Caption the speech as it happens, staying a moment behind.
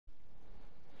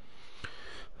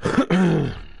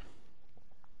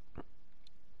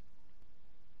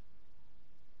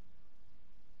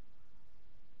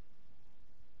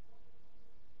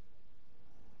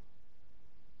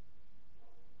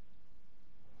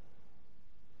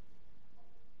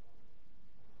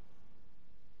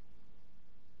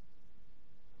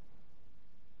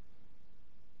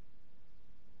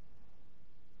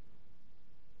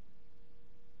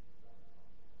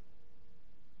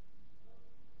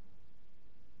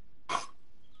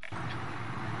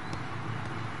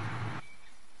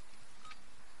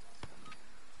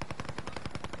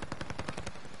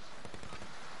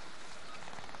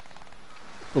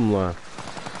Vamos lá.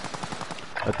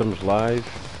 Já estamos live.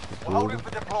 Holding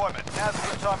for deployment. Now's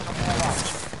the time to warm up.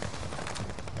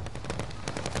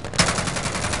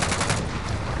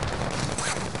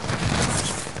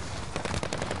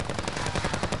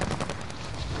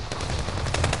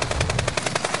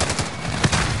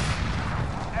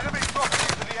 Enemy dropping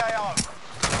into the AO.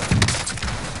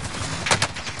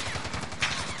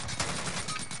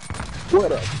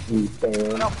 What up, you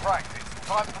fan? Enough practice.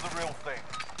 Time for the real thing.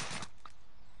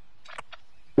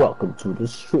 Welcome to the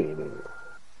streaming.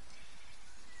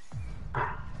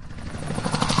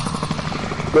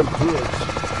 Good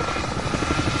kids.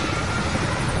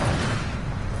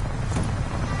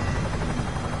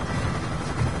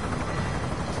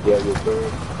 Yeah, you're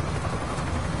good.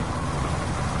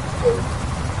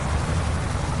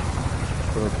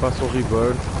 Pronto, faça o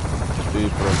revert e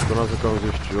pronto, quando nós acabamos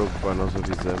este jogo, pá, nós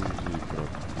avisamos e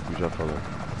pronto, como já falei.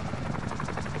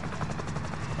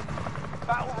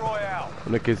 Battle Royale.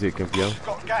 Onde é que quer dizer, campeão?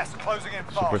 Got gas closing in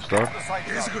fast. Superstar.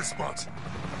 Here's a good spot.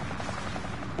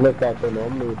 Como é que está o teu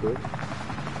nome, meu Deus?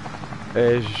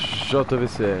 É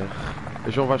JVCR.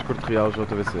 É João Vasco Côrte-Real,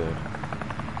 JVCR.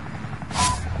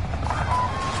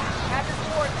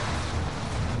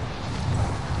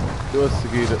 Eu a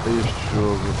seguir a este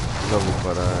jogo já vou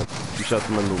parar e já te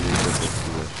mando o link até se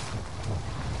quiseres.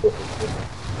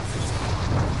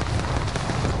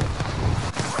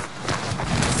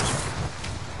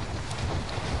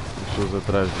 Pessoas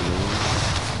atrás de mim.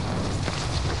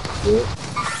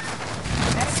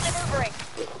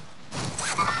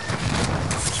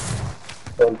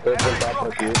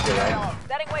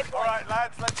 Alright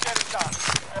lads, let's get it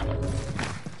done.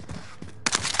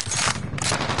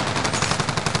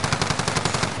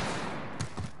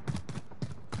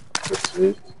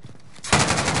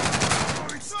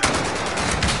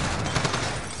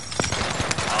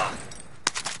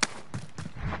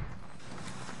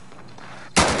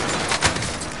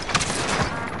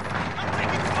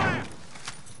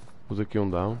 Pus aqui um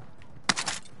down.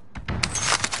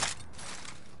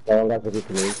 Não, dá para ver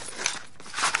comigo.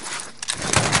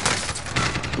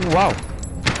 Uau!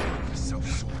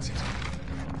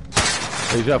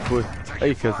 Aí já foi.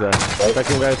 Aí casar. Está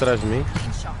aqui um gajo atrás de mim.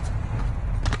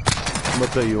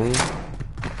 Matei um.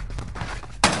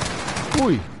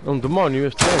 Ui! É um demónio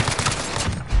este gajo.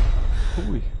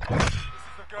 Ui!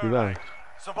 Cuidado.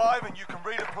 Survive and you can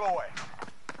redeploy.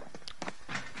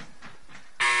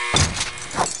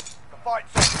 The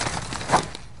fight's on.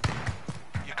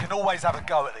 You can always have a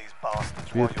go at these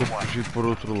bastards Devia while ter you're away. fugido por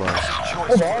outro lado.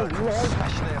 Choice food,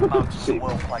 especially amongst the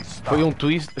well-placed stuff. Foi um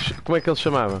twist. Como é que ele se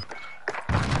chamava?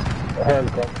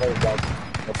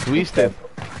 Twisted?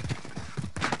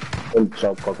 Ele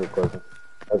joga qualquer coisa.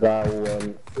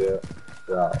 H-U-N-C.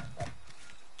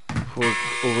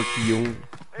 Houve aqui um.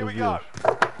 Here we Meu go. Deus.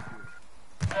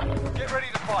 Get ready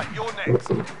to fight. You're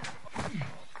next.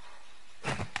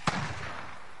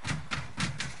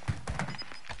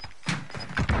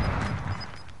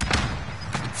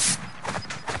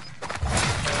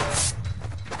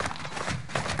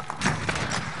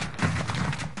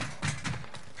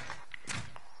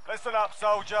 Listen up,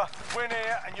 soldier. Win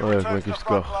here and you Olha return como é to que the isto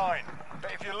front corre. line.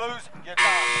 But if you lose, you're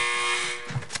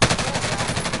done.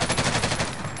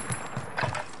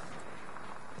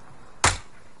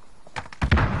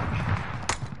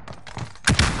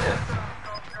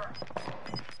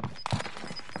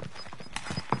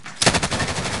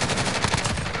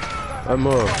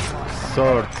 Amor,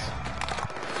 sorte.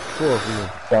 Porra, meu.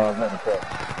 Tá vendo, pô?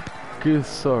 Que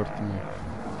sorte, meu.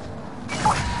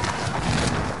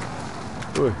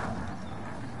 Ui.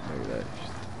 Vamos dar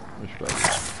isto. Vamos para lá.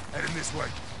 Heading this way.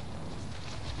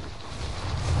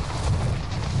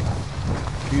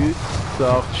 Que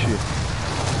sorte.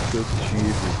 Que eu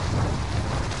tive.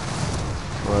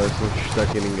 Olha, se não está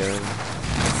aqui ninguém.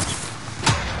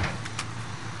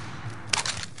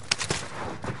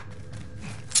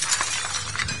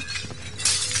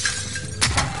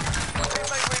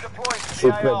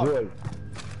 Super doido.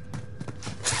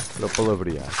 Não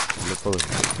palavrear. Não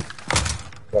palavrear.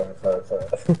 Estou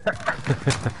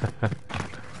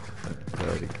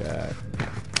a brincar.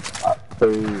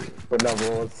 Foi na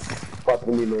voz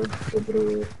 4 minutos entre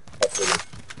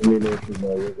 1 minuto e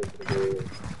meio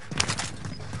entre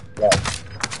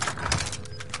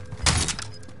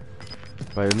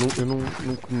Pá, eu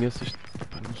não conheço isto.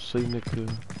 Pá, não sei onde é que.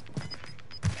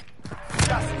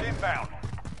 Gas is inbound.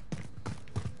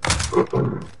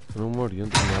 Eu não me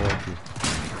oriento nada aqui.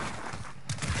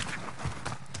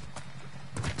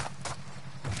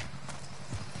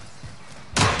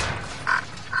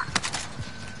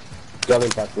 já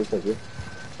limpaste isso aqui?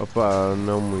 Opa,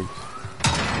 não muito.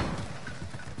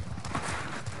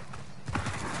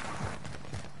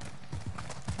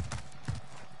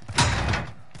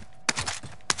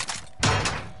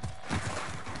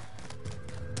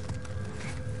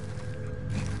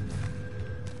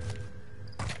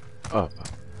 Ah, pá.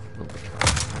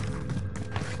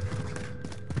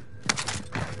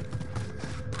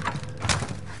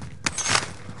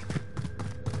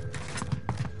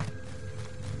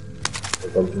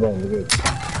 Estamos bem, ninguém.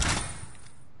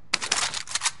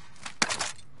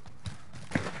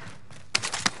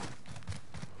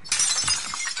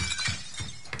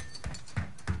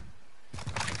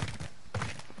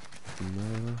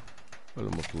 Nada. Olha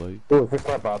uma play. Foi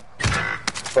flapado.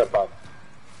 Flapado.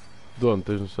 De onde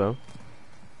tens noção?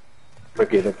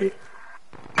 Daqui, daqui.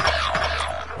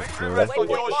 Victory rests on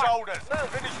your shoulders.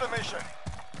 Finish the mission.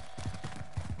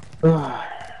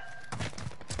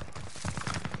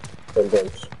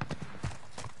 Pendentes.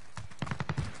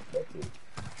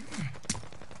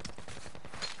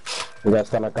 O gajo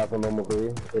está na casa onde eu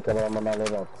morri e acaba a mandar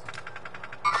levar.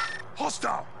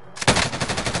 Hostile.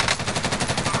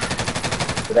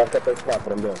 Cuidado que até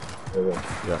 4 em deles.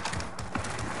 Já.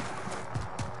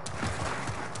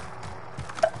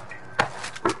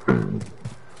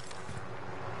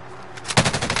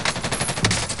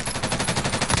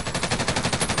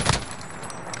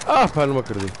 Ah, pá, não me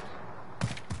acredito.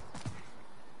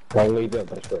 Está ali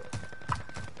dentro, acho eu.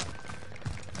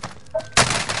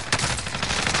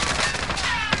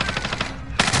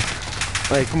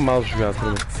 Ai, que mal jogado para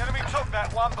mim. The enemy took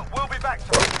that one, but we'll be back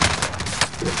to it.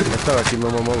 Eu estava aqui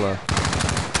mesmo a mão lá.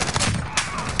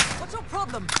 What's your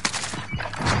problem?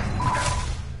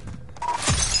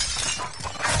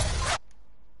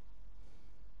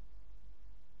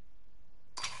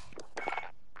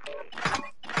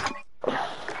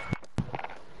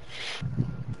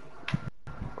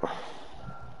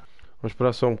 Vamos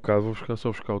esperar só um bocado, vou só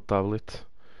buscar o tablet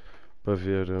para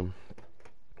ver o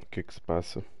que é que se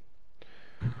passa.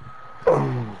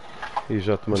 E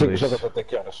já te mandei Joga isso. até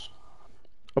que horas?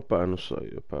 Opa, não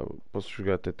sei, opa, posso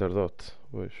jogar até tardote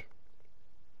hoje.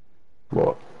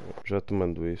 Boa. Já te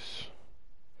mando isso.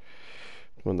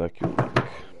 Vou mandar aqui o link.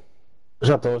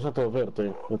 Já estou a ver,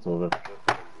 tenho. Já estou a ver.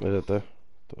 Mas já está?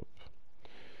 Top.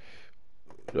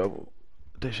 Já vou.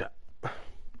 Até já.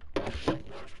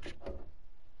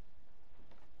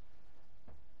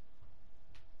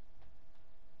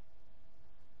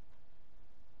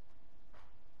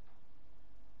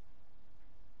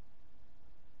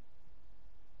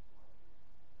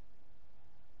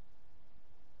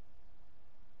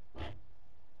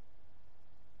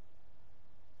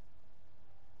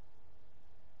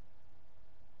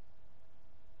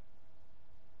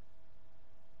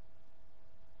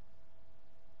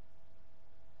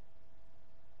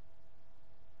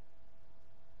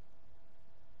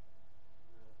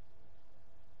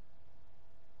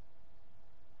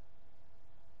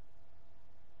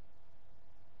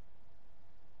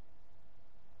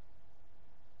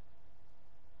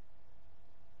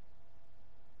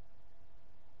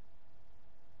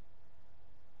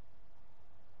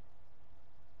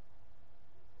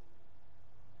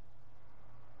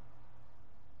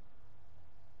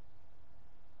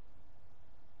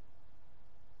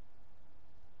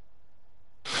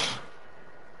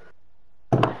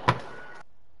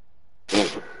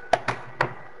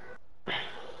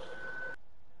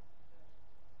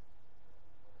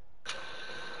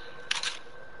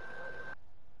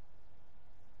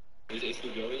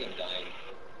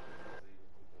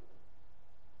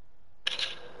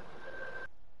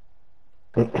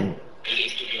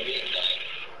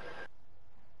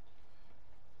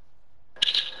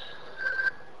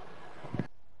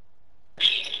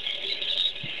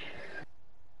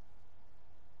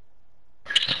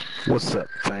 What's up,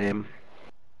 fam?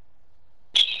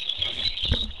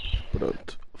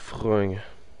 Pronto, ferronha.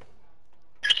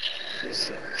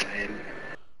 What's up, fam?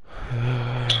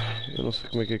 Eu não sei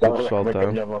como é que o pessoal Como é que a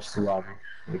minha está. voz suave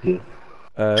aqui?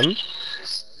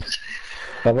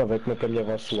 Estava a ver como é que a minha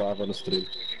voz suava no stream.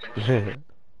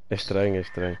 É estranho, é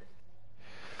estranho.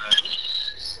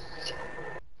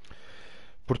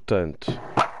 Portanto,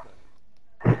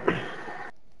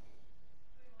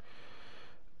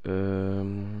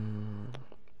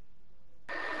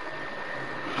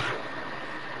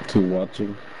 To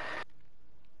watching.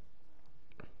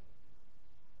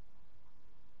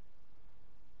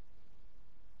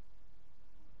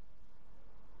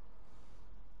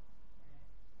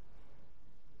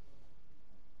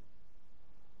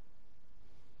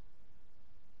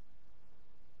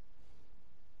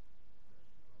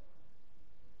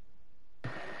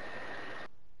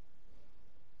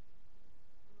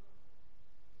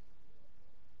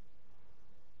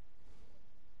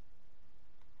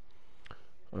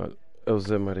 olha, é o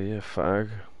Zé Maria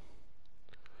Faga.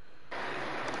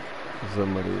 Zé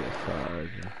Maria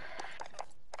Faga.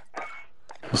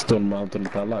 O Stone Mountain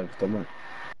está live também.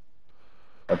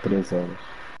 Há 3 horas.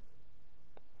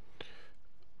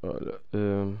 Olha,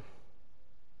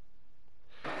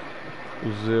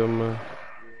 o Zema.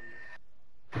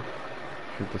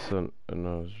 Junta-se a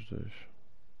nós dois.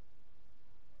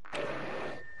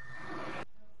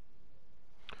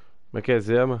 Como é que é,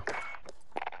 Zema?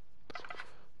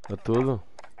 Está tudo?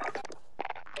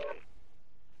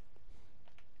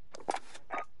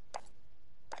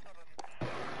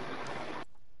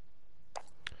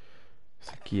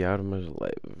 Isso aqui armas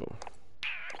levam.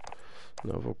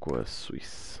 Não vou com a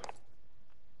Suíça.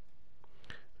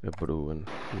 A Bruin.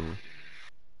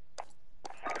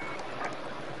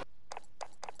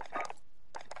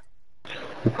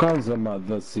 O Carlos Amado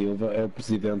da Silva é o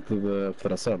presidente da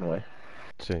federação, não é?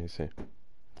 Sim, sim.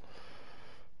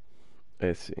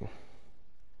 É sim.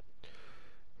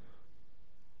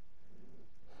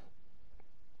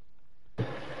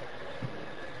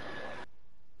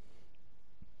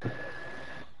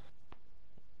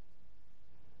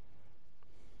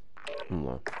 Vamos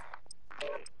lá.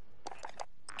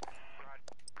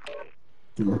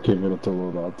 Aqui a ver o teu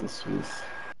loadout da Suíça.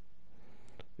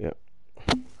 Yeah.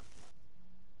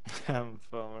 I'm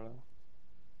phone.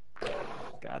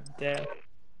 God damn.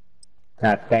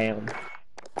 God damn.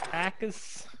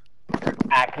 Hackers.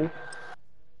 Aqui.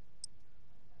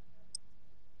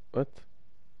 What?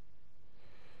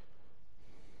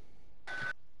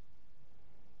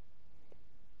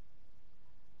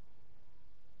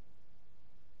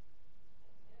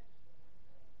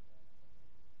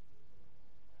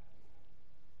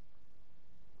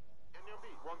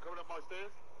 One coming up my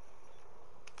stairs.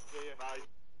 Yeah, mate.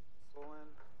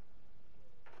 Pulling.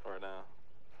 Right now.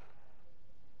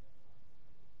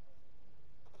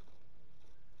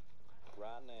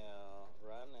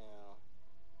 Right now.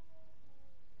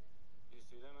 You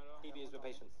see them at all? EB is with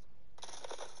patience.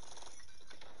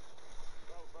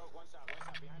 Bro, one shot.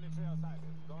 Behind the trail side.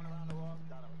 Going around the wall.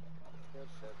 Got him. Good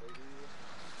shit, baby.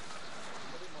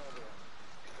 Put him over.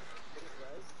 Put his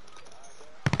res.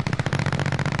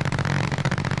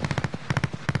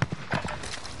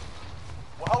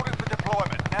 We're holding for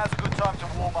deployment. Now's a good time to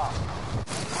warm up.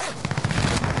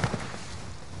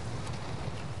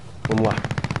 Vamos lá.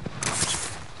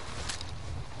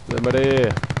 Zé Maria.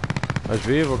 Estás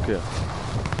vivo ou quê?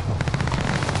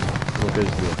 Não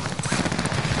queres dizer?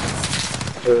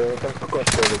 Estamos com a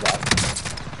costa ligada.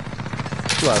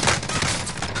 Claro.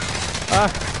 Ah,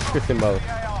 esqueci mal.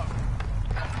 PAO.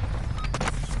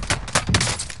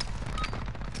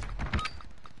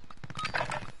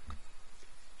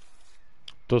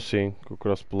 Estou sim, com o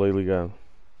crossplay ligado.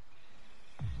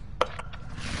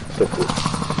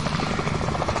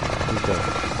 Então.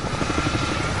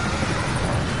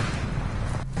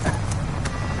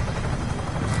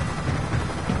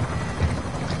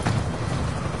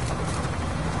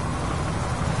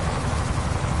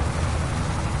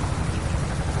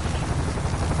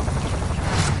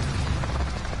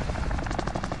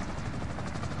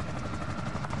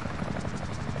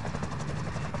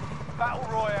 Battle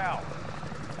Royale.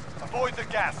 Avoid the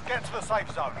gas. Get to the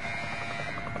safe zone.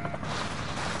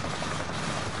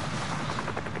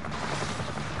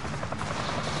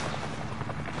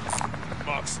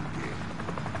 Box again.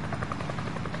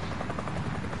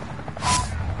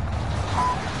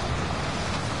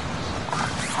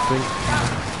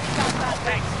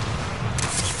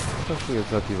 Já tinha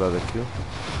desativado aquilo.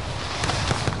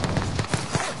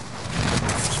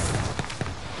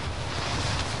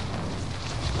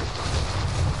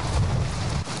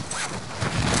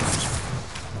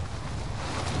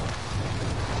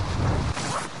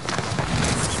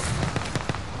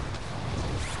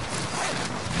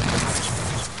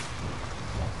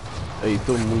 Aí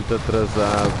estou muito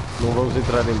atrasado. Não vamos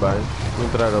entrar em baixo. Vou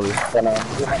entrar ali.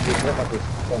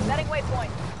 Setting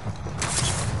waypoint.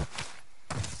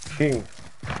 Sim.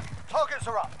 Targets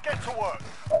are up. Get to work.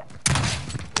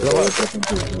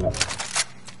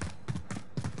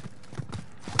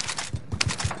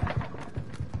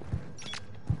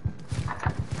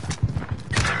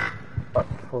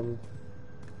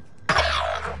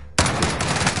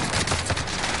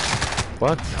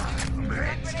 What?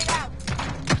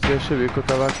 Vocês sabiam que eu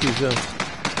estava aqui já.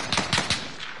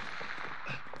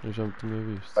 Eu já me tinha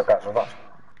visto. Na casa, vá.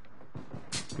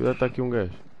 Cuidado, está aqui um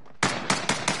gajo.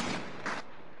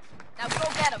 Now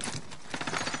go get him.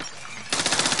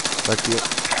 Está aqui.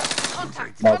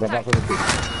 Contact. Vaza, Contact. vaza daqui.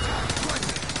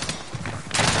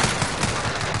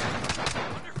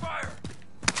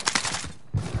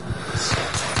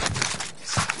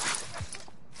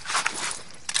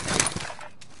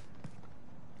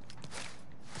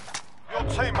 Your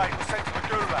teammate was sent to the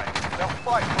gulag. They'll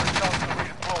fight for a chance to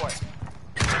redeploy.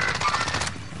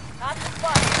 Not the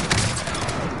fun.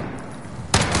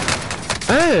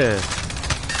 É!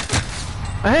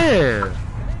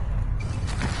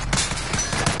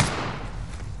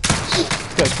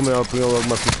 Quer comer uma punha logo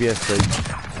uma PPS aí?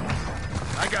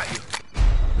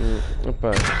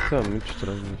 Opa, está muito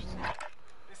estranho isto.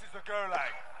 This is the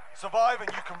gulag. Survive and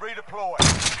you can redeploy.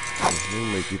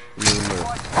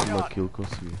 Nenhuma kill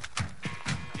consegui.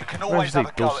 You can Mas always have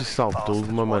a go deitou-se at e these saltou bastards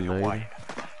de uma while you're maneira. waiting.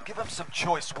 Give them some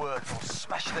choice words or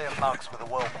smash their mugs with a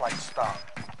well-played stun.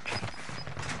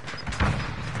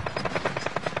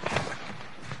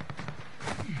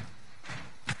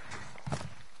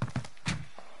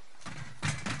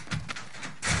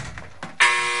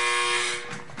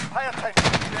 Pay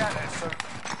attention, you'll be out there soon.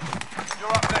 You're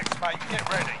up next, mate. Get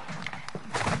ready.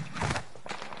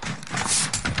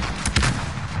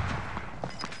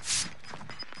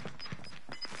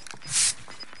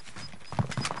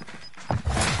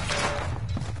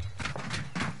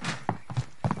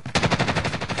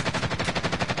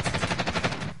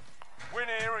 Win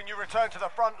here and you return to the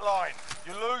front line.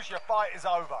 You lose, your fight is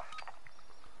over.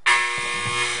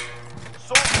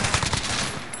 Sort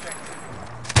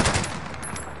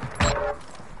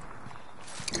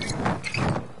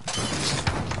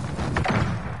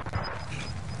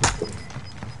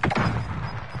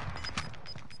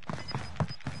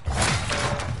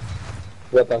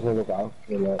Já estás no local.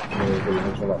 No local.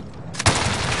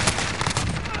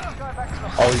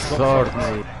 Oh, sorte!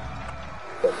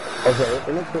 Ou seja,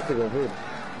 eu não te consigo ouvir.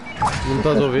 Não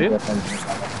estás a ouvir? Já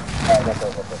estou.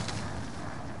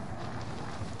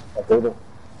 Está tudo?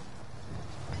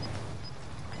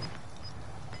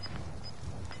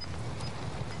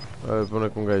 Olha para onde é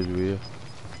que um gajo ia.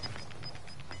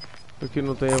 Aqui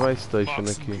não tem a buy station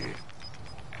aqui.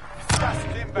 gas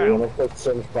Eu inbound. não sei se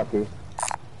estamos para aqui.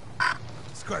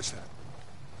 Scratch that.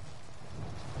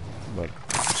 Bora.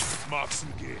 Mark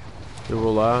some gear. Eu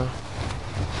vou lá.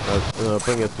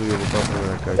 Apanha tu e eu vou para a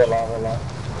primeira Vai caixa. lá, vai lá.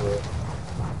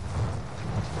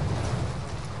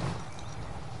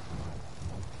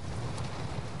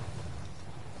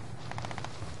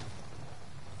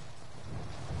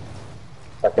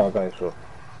 Está aqui uma caixa.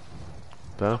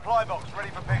 Tá? Supply box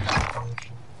ready for pickup.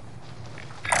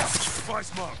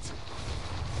 Device marked.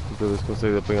 Vou ver se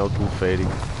consegue apanhar o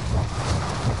teleférico.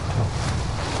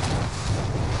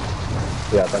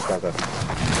 Já, está cá, está.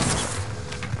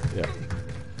 Yeah.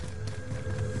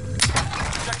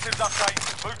 Objectives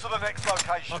updated. Move to the next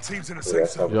location. Our team's in a safe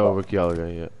zone. Já houve aqui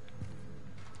alguém. Yeah.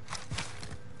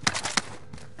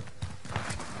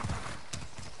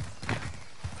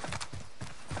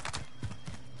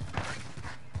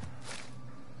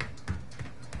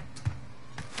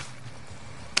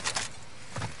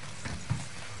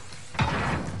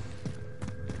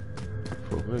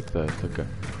 Pô, como é que está esta cá?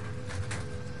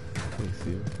 Como é que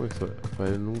se- como é que se vai? Pá,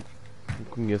 eu não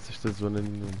conheço esta zona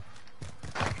nenhuma.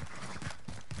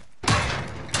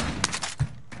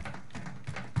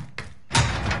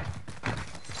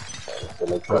 Eu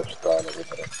não estou a gostar, não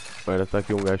vou. Espera, está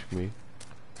aqui um gajo comigo.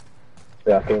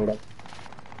 Já, aqui um gajo.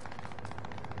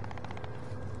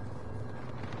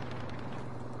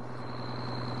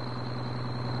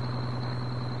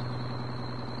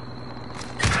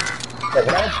 É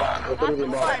grande, pá. Eu estou indo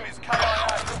embora. Name is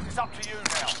KIA. It's up to you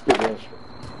now. Que Deus.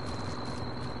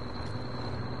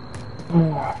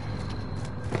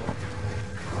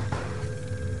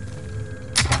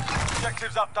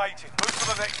 Objectives updated. Move to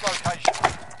the next location.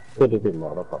 Estou indo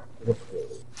embora, pá.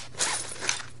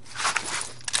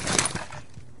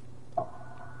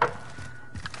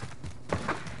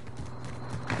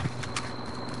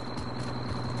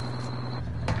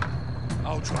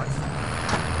 I'll drive.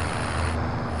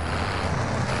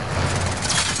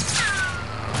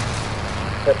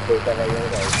 Estava aí um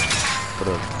gajo.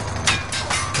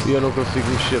 Pronto. E eu não consigo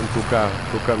mexer-me com o carro,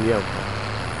 com o caminhão.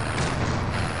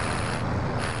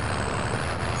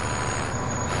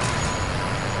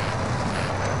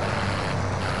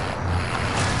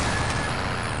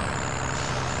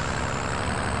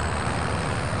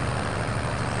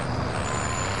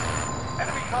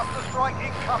 Enemy cluster strike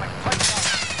incoming. Take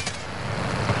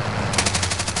note.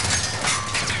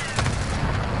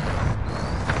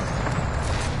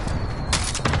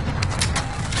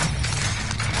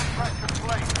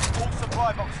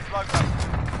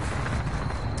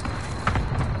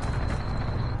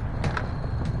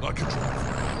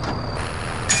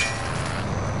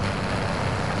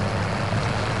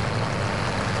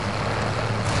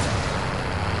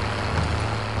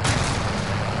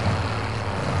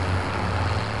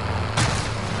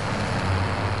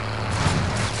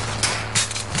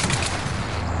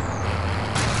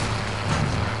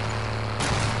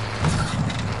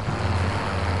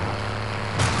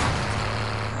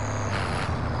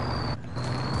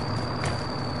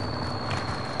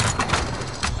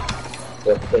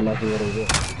 tem mais dinheiro a ver.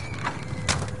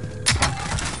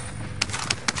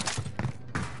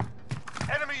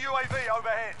 Enemy UAV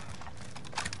overhead.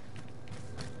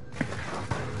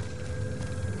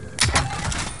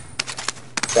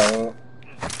 Estão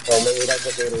uma unidade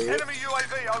a cair aí. Enemy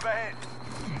UAV overhead.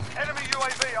 Enemy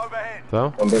UAV overhead. Então?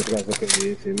 Estão dois gajos a cair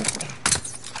aí em cima.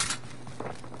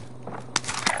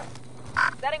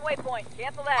 Setting waypoint.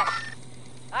 Cancel that.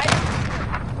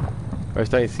 I Vai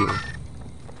estar em cima.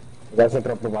 Os gajos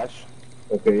entram por baixo.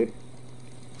 A cair.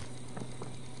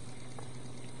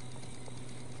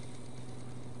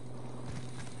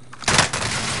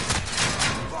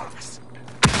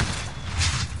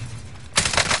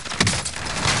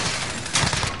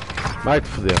 Vai-te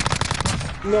foder.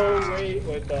 No way.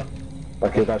 Wait, tá.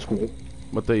 Aqui estás comigo.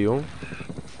 Matei um.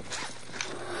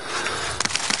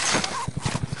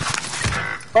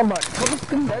 Oh mano, foda-se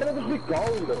que merda de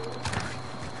recall, meu.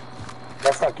 Já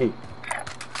está aqui.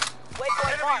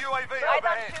 waypoint Enemy marked. UAV Eyes on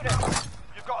overhead. shooter.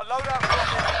 You've got a loadout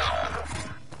drop.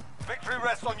 Victory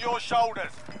rests on your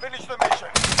shoulders. Finish the mission.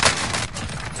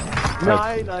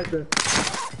 Nein, Alter.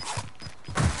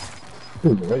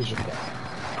 Vejo, cara.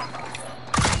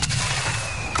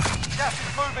 Gas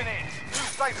is moving in. New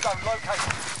safe zone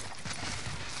located.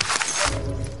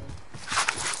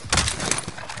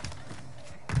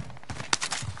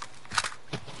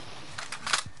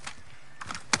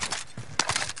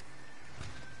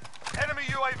 Enemy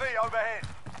UAV overhead.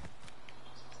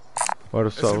 Ora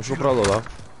só, vamos comprar lá lá.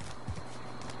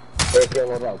 É aqui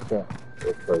ao lado, tá?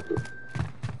 Eu sei aqui.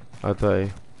 Ah, tá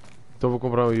aí. Então vou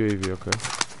comprar um UAV, ok?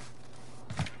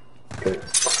 Ok.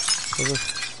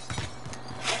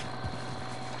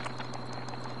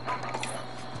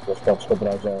 Mas podes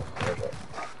comprar já.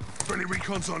 Friendly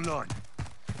recon's online.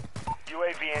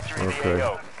 UAV entering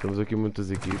Ok. Temos aqui muitas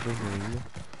equipas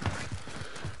ainda.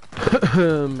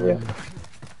 Yeah.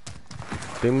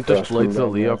 Tem muitas Eu acho que plates não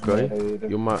ali, dá ok? mais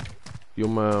dinheiro. E uma. E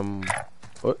uma.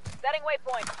 Setting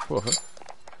waypoint. Porra.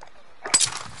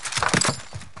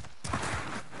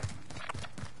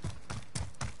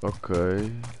 Ok.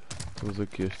 Temos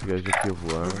aqui este gajo aqui a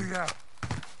voar. Moving out.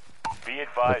 Be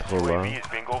Vou-te rolar. UAV is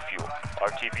bingo fuel.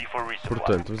 RTB for resupply.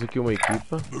 Portanto, temos aqui uma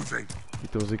equipa Moving. e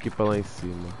temos a equipa lá em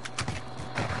cima.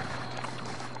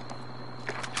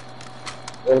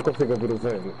 Eu não consigo ouvir o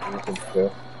Zé, não sei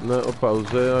porquê. Não, opa, o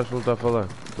Zé acho que não está a falar.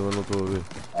 Também não estou a ouvir.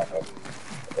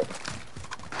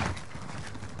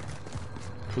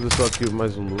 Vou fazer só aqui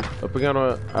mais um loot. Apanharam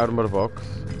a armor box.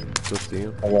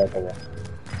 Assim. Tá bom, tá bom.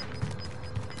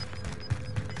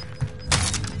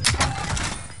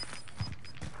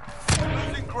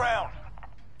 Losing ground.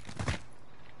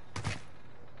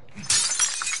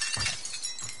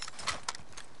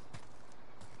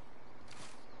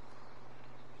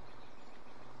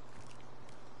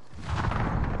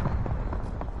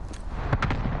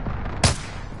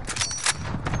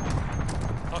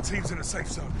 Our team's in a safe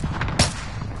zone.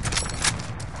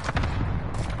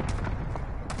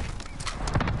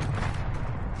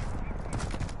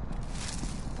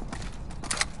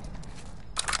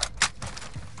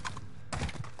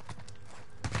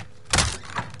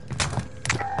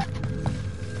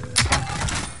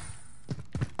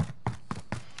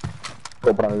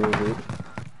 Comprar um UAV.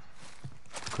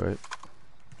 Ok.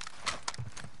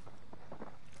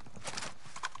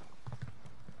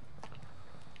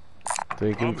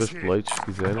 Tem aqui muitas plates se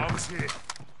quiserem. Arms here.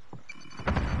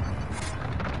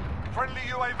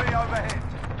 Friendly UAV overhead.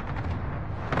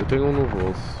 Eu tenho um no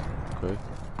bolso. Ok.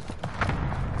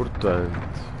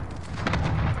 Portanto.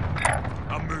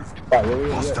 I'm moving. Pá, eu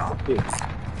ia Hostile. aqui.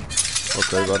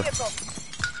 Ok, agora. Vehicle.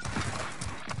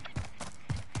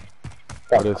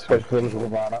 Tá, Parece depois podemos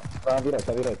roubar. À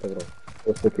direita, bro.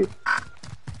 Este aqui.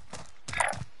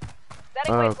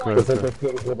 Setting Ah, waypoint. ok. Depois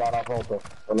podemos roubar à volta.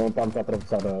 Para não estarmos a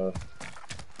atravessar a.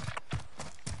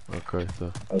 Ok,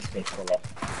 tá. Acho que temos que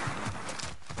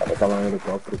falar. Está lá um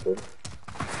helicóptero e tudo.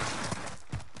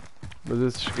 Mas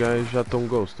esses gajos já estão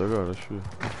ghost agora, acho eu.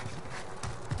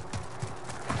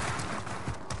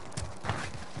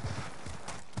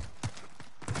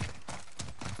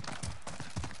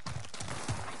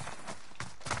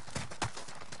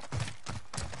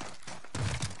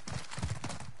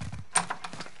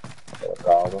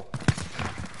 Calma.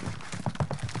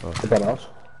 Ah. É para nós?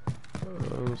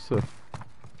 Não sei.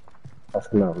 Acho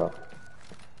que não, não.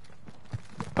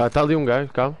 Ah, está ali um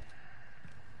gajo, calma.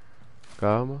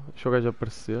 Calma, deixa o gajo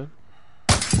aparecer.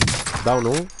 Down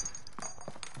um.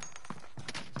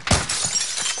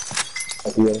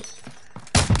 Aqui é.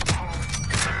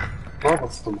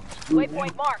 Nossa, toma.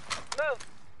 Waypoint marked. Move.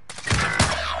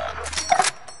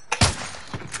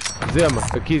 Zema,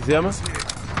 aqui Zema.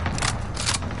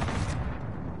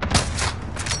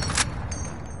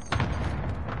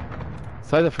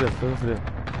 Sai da frente, sai da frente.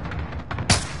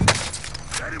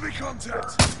 Enemy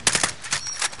contact!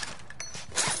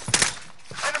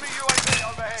 Enemy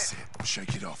UAV overhead!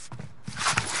 Shake it off.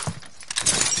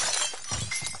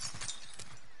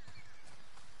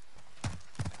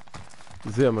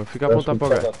 Zema, fica a apontar para o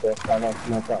gajo. Está não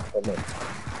está, está bem.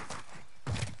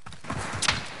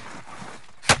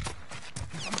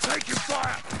 I'm taking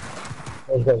fire!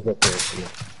 Os gajos da torre.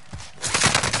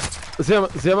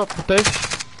 Zema, protege.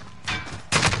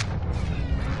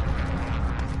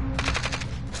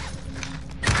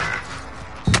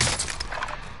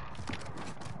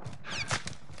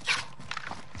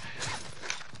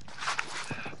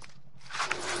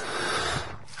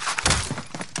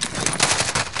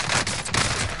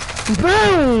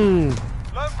 Bem!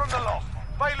 Learn from the loss.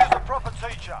 Failure's a proper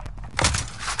teacher.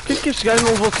 Porquê que estes gajos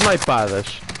não levou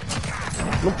snipadas?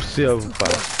 Não percebo, pá.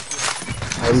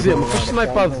 Zema, foste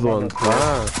snipado de onde,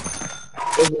 pá?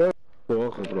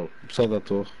 Torre, bro. O pessoal da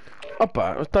torre.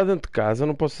 Opa, está dentro de casa, eu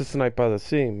não posso ser snipado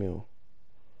assim, meu.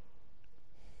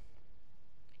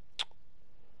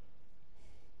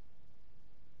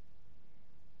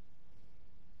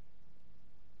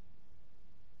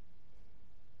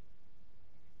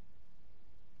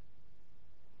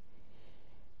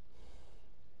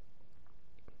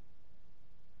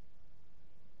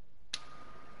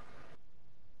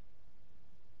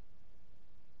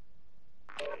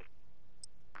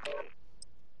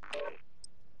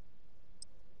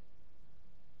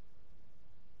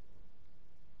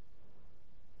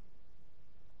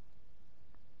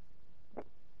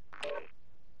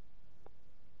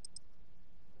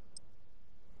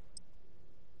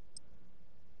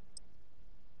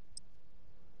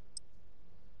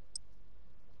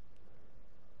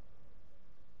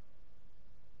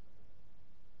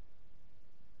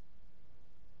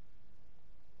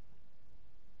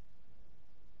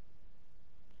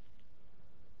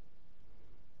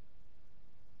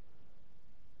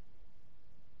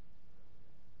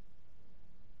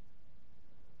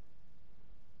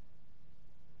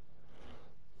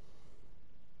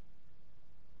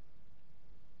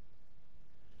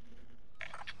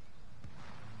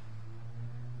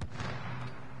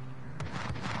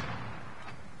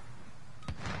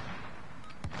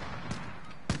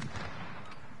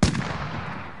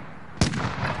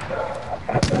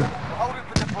 Holding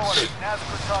for deployment. Now's a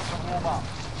good time to warm up.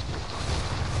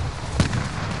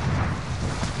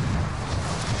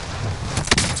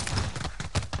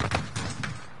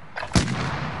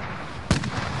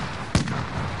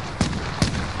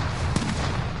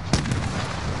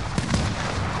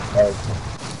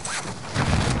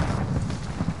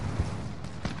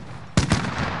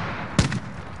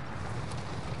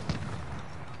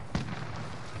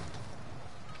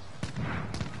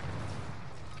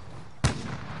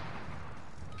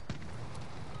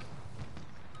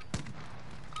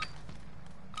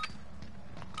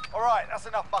 Alright, that's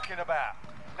enough mucking about.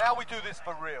 Now we do this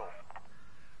for real.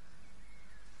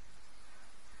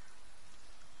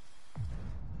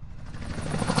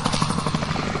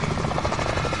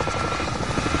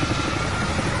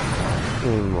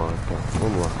 Vamos lá, pá,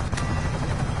 vamos lá.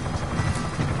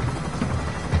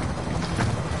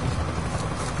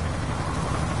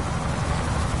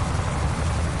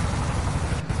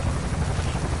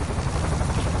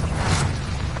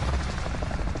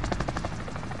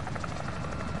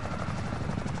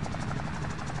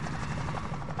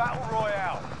 Battle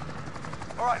Royale.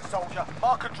 Alright, soldier,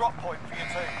 mark a drop point for your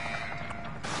team.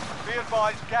 Be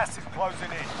advised, gas is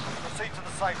closing in. Proceed to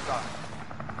the safe zone.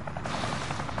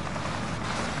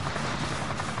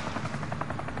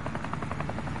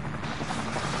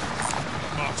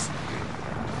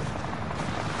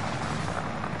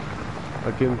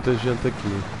 Aqui muita gente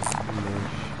aqui.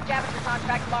 Mas... Scavenger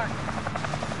contract marked.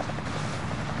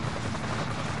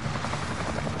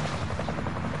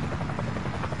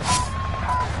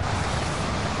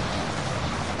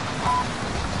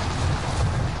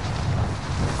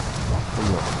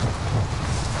 Vamos lá.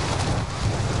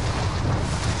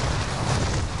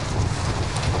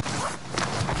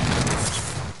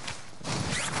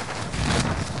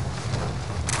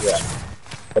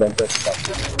 Pronto, está.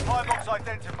 Supply box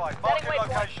identified. Setting Marking waypoint.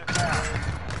 location now.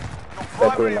 Your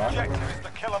primary lá. objective is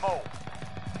to kill them all.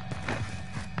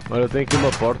 Olha, tem aqui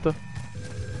uma porta.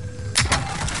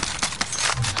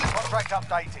 Contract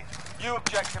updated. New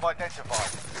objective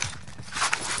identified.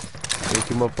 Tem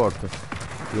aqui uma porta.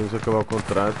 Podemos acabar o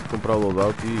contrato, comprar o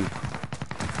loadout e ir.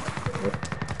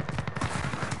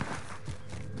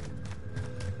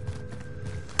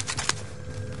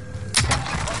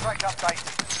 Contract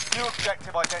updated. New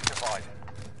objective identified.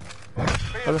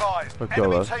 Be Olha, advised, aqui ao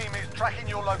enemy lado. team is tracking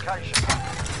your location.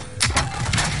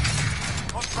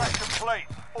 Contract complete.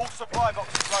 All supply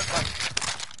boxes located.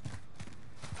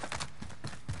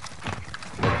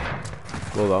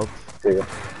 Loadout. Siga.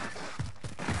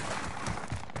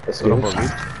 É Dropa o seguinte.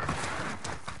 git.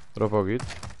 Dropa o git.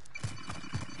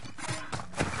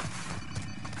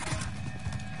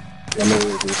 Eu não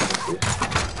ouvi isso aqui.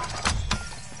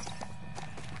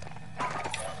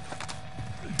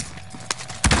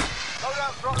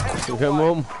 Loadout drop headed your way.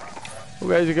 Gamou-me. O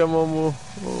gajo gamou-me.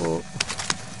 O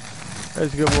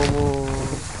gajo gamou-me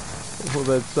o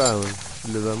Dead Silence.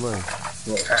 Filho da mãe.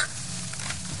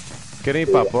 Querem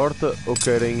ir para a porta ou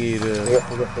querem ir.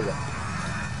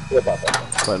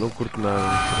 Pá, não curto nada.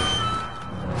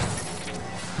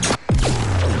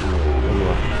 Vamos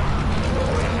lá.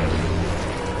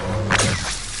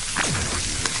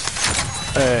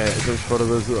 É, estamos fora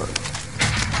da zona.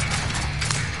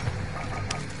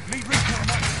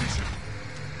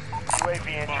 UAV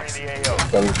entering the AO.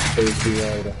 Estamos cheios de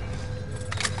dinheiro.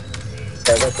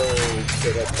 Pega até o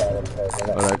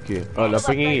cara. Olha aqui. Olha,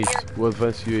 apanhem isto. O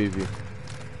Advance UAV.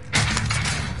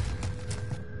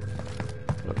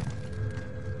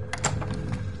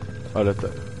 Olha, tá.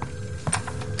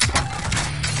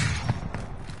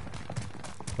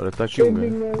 Olha, está aqui um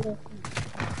gajo.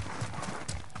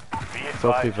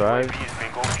 Self revive.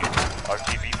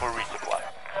 RTB for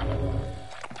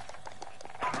resupply.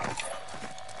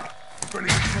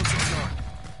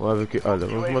 Vamos ver aqui. Olha,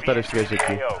 vamos matar este gajo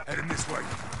aqui. Heading this way.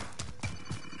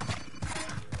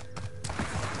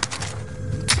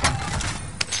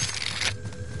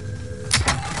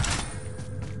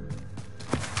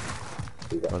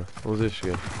 Olha, vamos ver este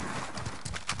gajo.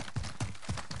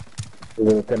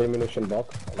 Querem munition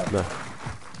box? Não.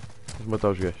 Vamos matar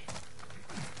os gajos.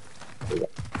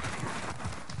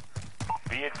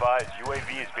 Be advised,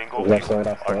 UAV is bingo Já fuel.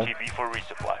 será só. RTB for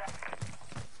resupply.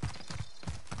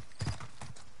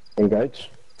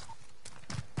 Engage.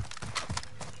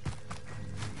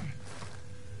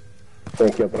 Tem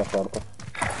aqui outra porta.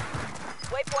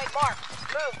 Waypoint marked.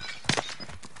 Move.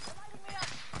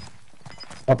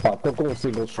 Opa, estou com um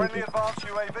single Friendly shooter. advanced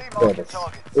UAV marking Foda-se.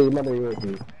 target. Ei, mandei eu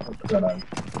aqui. Caralho.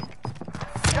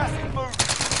 Gas is moving.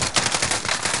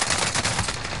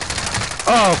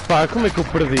 Oh pá, como é que eu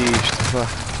perdi isto, pá?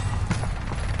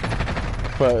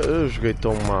 Pá, eu joguei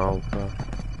tão mal, pá.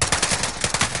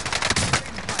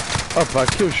 Oh pá,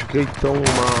 que eu joguei tão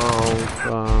mal,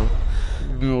 pá.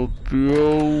 Meu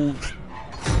Deus.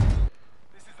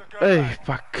 This is the good Ei man.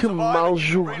 pá, que mal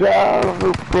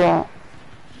jogado, pá.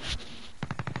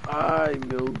 Ai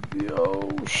meu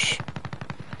Deus.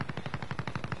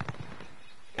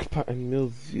 Pá,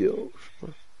 meu Deus, pá.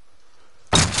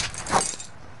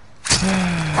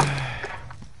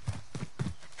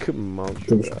 Que mal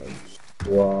jogado.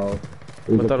 Uau.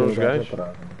 Mataram os gajos?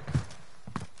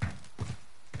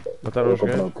 Mataram os Vou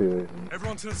comprar gajos? o que?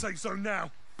 Everyone to the safe zone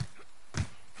now.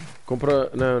 Compra.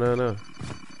 Não.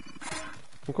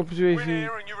 Não compres o Win UAV.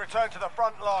 here and you return to the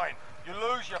front line. You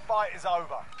lose, your fight is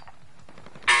over.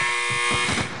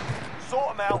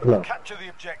 Sort them out and capture the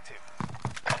objective.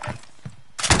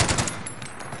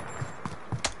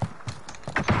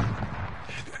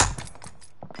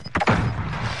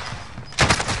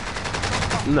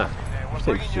 Não. There, we're Isto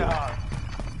é bringing you impossível.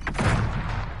 home.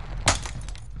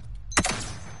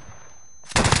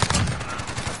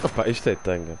 Opa, isto é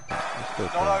tanga. Isto é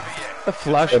Not tanga. over yet. A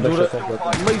flash dura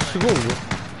meio segundo.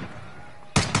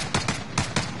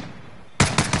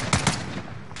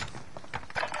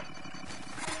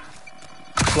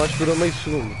 A flash dura meio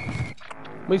segundo.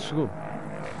 Meio segundo.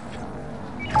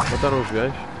 Mataram os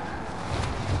gajos.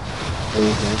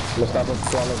 Mas estava o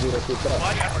pessoal a vir aqui atrás.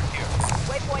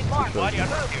 Waypoint marked.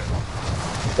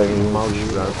 Tem Mal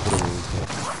jogado por mim.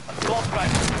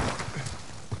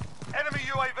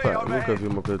 Enemy UAV Pá, nunca overhead. vi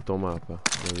uma coisa tão má, pá,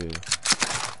 na vida.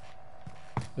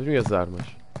 As minhas armas.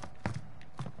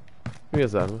 As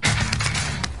minhas armas.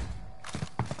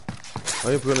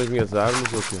 Olha, pegou nas minhas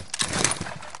armas ou o quê?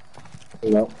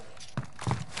 Não,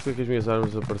 Porquê que as minhas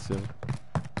armas apareceram?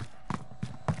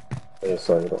 é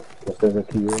só não. Mas tens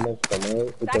aqui umas também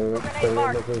e tem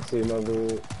umas em cima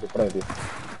do prédio.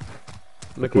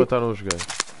 Onde é que mataram os gajos?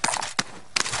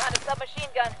 Found a submachine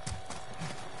gun.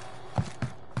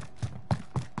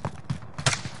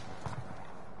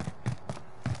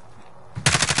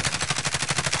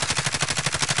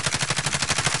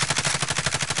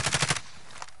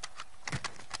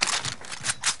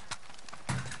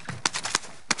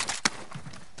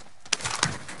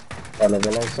 Olha,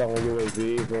 vou lançar um UAV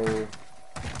e vou...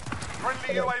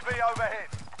 Friendly UAV overhead.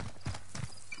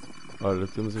 Olha,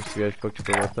 temos este gajo para aqui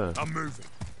para matar. I'm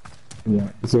moving.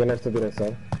 Siga nesta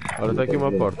direção. Olha, está aqui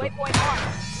uma porta. Waypoint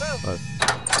marked. Move.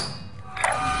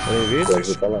 Bem-vindo.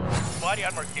 Está lá. Body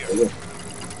armor here.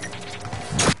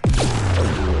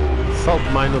 Salt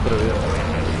mine outra vez.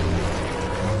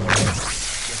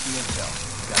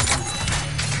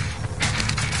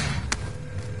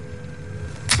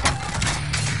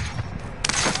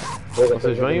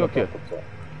 Vocês vêm ou quê?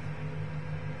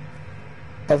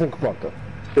 Fazem que porta?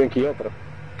 Tem aqui outra.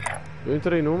 Eu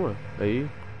entrei numa. Aí.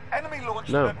 Enemy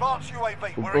launched Não. an advanced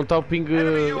UAV. Onde está o ping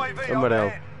Enemy UAV amarelo?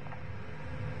 overhead.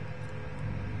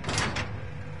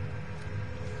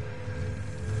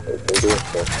 Tem duas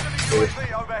portas. Enemy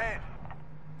UAV overhead.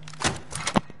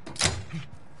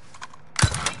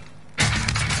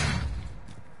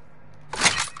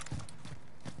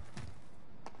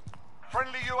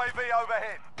 Friendly UAV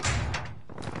overhead.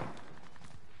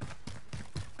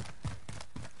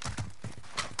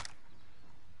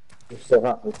 Isto é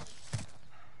rápido.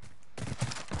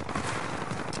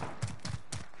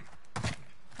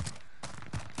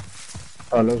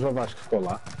 Olha, o João Vasco ficou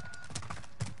lá.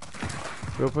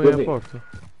 Eu apanhei a Sim. porta.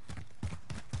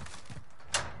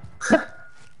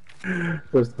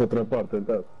 Foste para outra porta,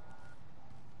 então.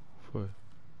 Foi.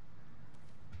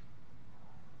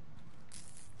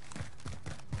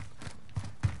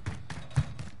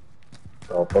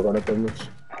 Então, agora temos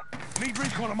Need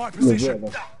recon on my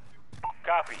legendas.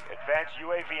 Copy. Advanced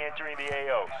UAV entering the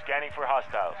AO. Scanning for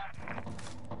hostiles.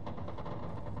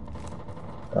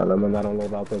 Olha, mandaram um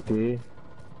loadout aqui.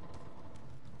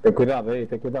 Tem cuidado aí,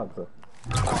 tem cuidado. Só.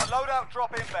 Loadout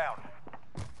drop inbound.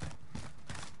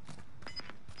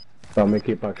 Está uma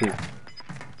equipa aqui.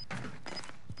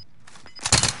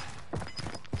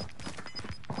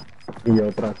 E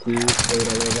outra aqui,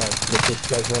 outra loadout. Depois os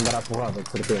gajos vão andar à porrada, de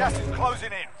certeza. Gas is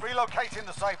closing in. Relocating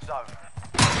the safe zone.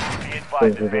 Be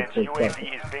advised, advanced UAV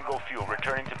is bingo fuel.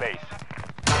 Returning to base.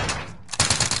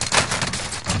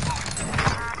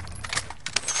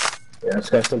 É, os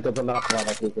gajos estão todos a andar à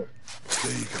porrada aqui.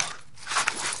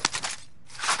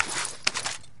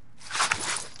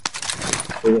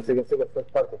 Siga, faz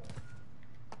parte.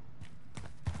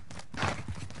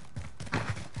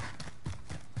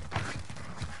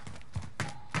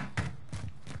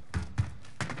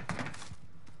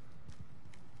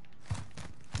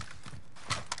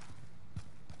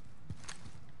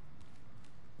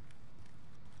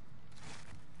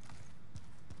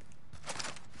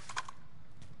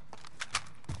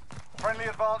 Friendly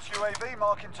advanced UAV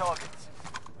marking targets.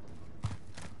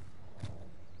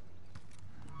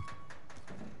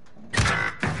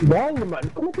 Bola, mano,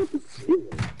 como é que é possível?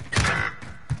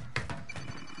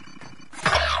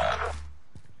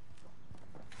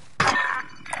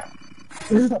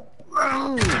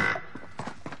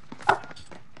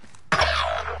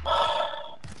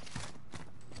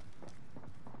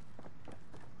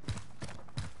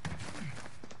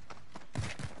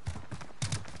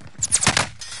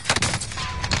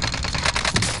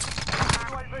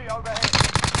 UAV overhead.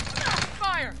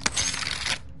 Fire!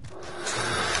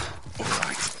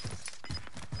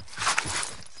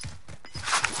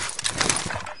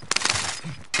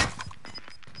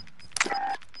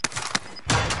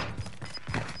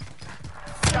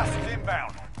 Gas is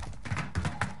inbound.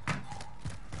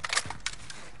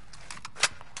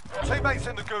 Your teammates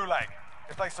in the gulag.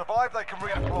 If they survive, they can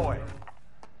redeploy.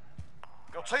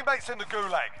 Your teammates in the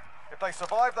gulag. If they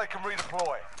survive, they can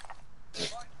redeploy.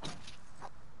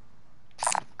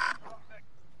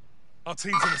 Our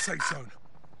team's in the safe zone.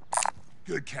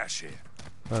 Good cash here.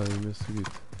 Ah, imenso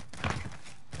seguido.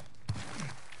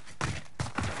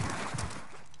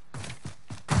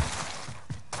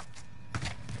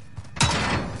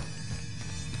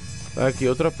 Ah, aqui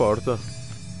outra porta.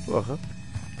 Porra.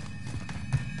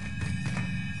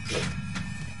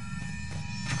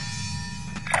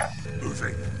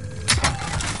 Moving.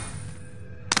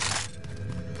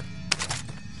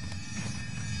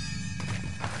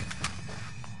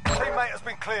 Teammate has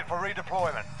been cleared for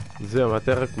redeployment. Zema,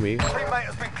 aterra comigo. Teammate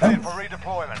has been cleared for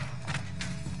redeployment.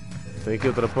 Tem aqui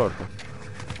outra porta.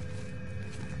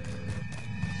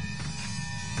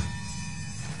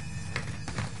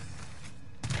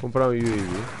 Comprar um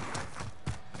UAV.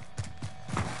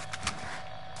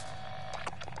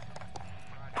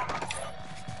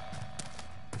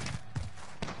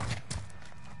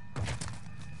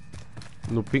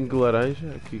 No pink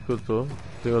laranja, aqui que eu estou,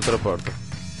 tem outra porta.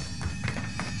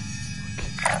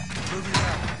 Moving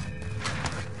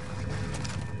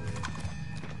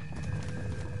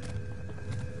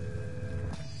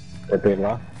out. Até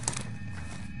lá.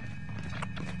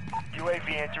 UAV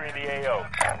entering the AO.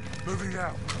 Moving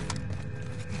out.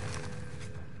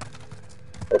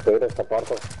 Até esta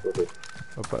porta.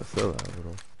 Opa, sei lá,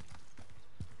 bro.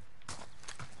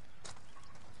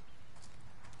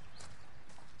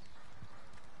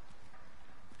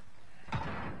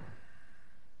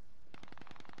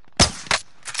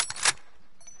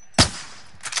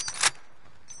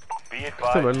 Be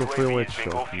Também advised, não foi um UAV is bingo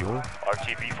headshot, fuel. não?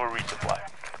 RTB for resupply.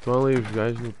 Estão ali os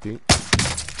gajos no ping.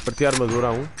 Parti a armadura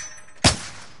a um.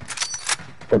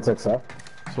 Quantos é que são?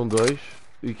 São dois.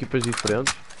 Equipas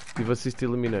diferentes. Tive assist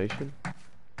elimination.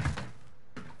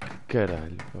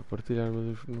 Caralho, pá, partir a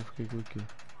armadura não fiquei com aquilo.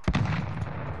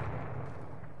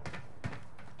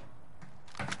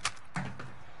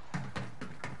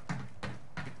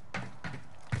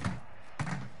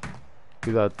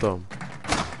 Cuidado, Tom.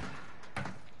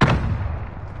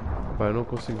 Pá, eu não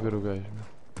consigo ver o gajo. Meu.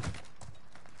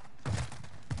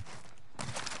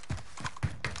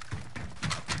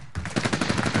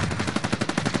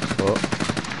 Oh,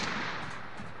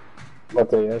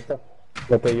 Matei esta.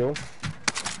 Matei um.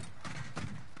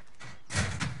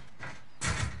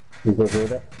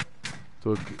 Brincadeira.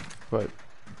 estou aqui. Pá. Não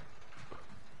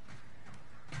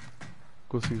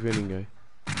consigo ver ninguém.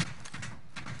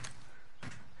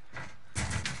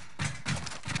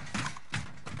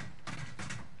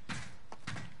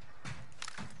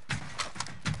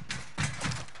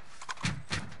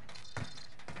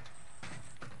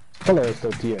 Qual é este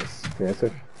TS?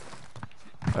 Conheces?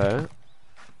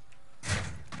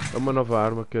 É uma nova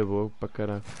arma que é boa para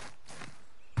caralho.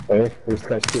 É? Este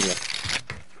gajo tira.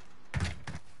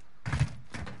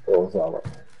 Vou usá-la.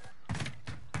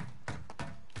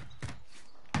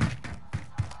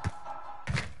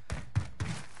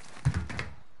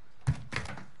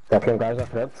 Está aqui um gajo à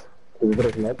frente. De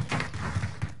 3 metros.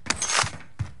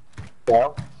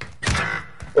 Não.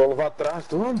 Estou a levar atrás.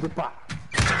 De onde, pá?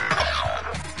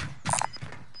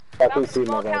 Está aqui em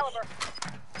cima, gajo.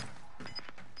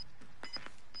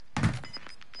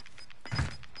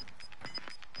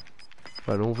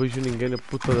 Pá, não vejo ninguém na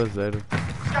puta da zero.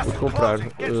 Vou comprar.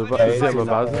 É isso, Zema,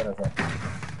 vaza.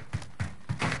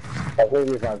 Estás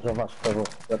aí, Vasco, João Vasco, por favor.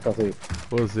 Já estás aí.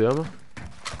 Ou Zema.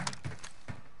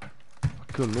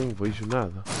 Que eu não vejo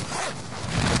nada.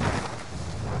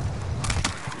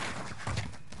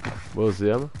 Boa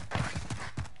Zema.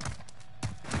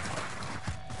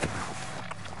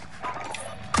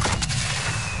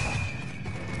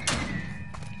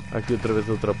 Aqui outra vez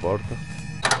outra porta.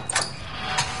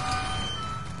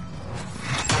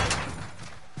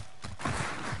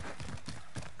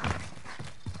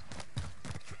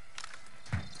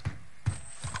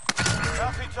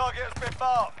 Bounty target has been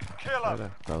marked. Kill him.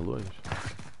 Cara, está longe.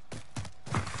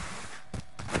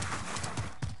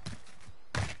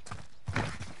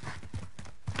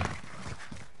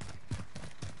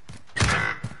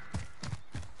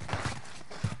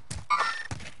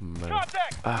 Mano.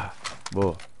 Ah,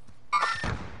 boa.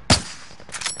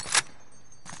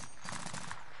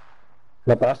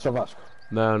 Mataste, João Vasco?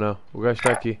 Não, não. O gajo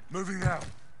está aqui. Moving out.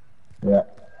 Yeah.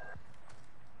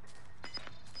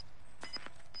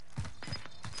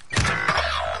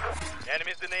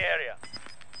 Enemies in the area.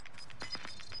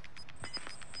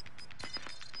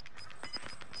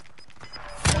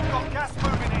 Got gas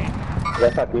moving in. Já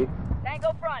está aqui.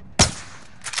 Tango front.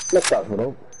 Como é que estás,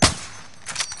 bro?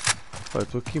 Pá, eu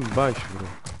estou aqui embaixo, bro.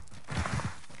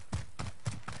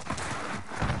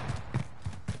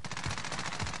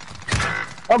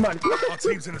 Oh, mano, como é que Our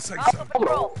team's in a safe Alpha zone.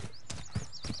 patrol.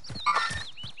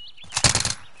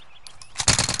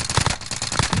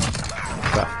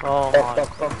 Oh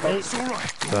my. It's all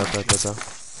right. Tá.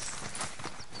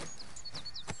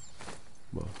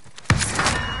 Boa.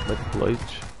 Mete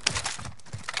plates.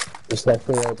 Isto é que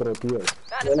tem outra aqui, ó.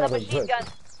 Found Não é a nada submachine de gun.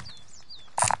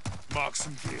 Mark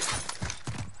some gear.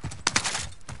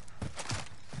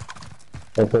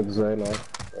 É para dizer, não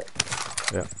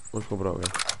é? É, vamos comprar o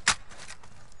gajo.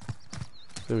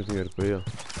 Temos dinheiro para ele.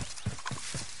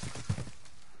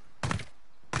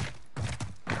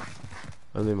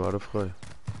 Anda embora, Ferreira.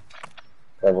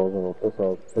 Tá bom,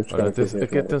 pessoal. Olha,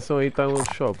 aqui atenção aí, está um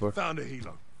shopper. Found a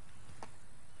helo.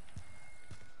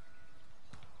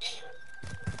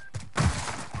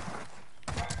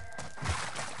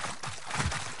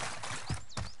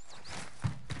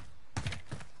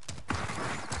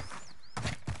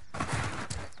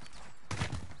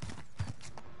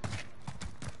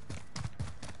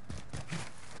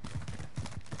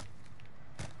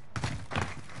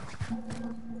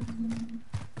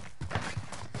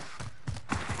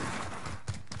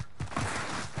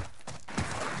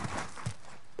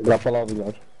 Já falar de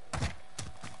nós.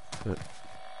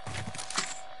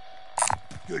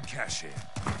 Good cash here.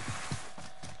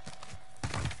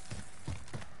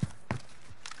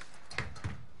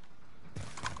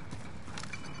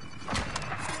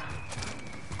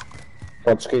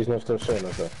 Podes cair nas tuas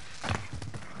cenas, ó.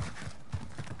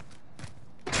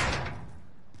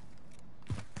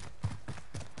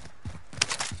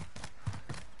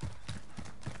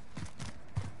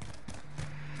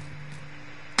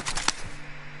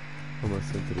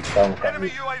 Calma, calma. Enemy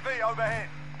UAV overhead.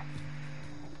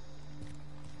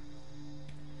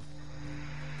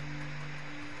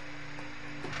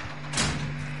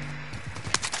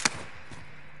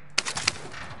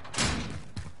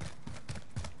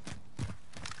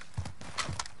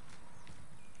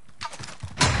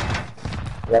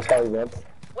 Já está ligado.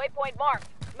 Waypoint marked.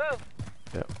 Move.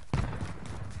 Yeah.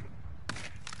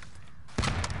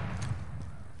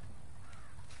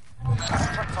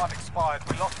 Trip time expired.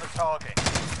 We lost the target.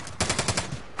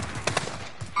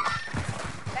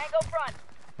 Tango front.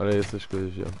 Olha essas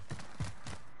coisas já.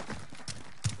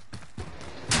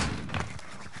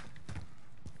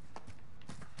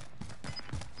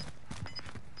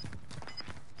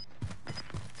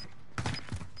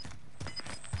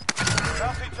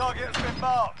 Bounty target has been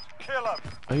marked. Kill them.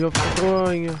 Ai, ó,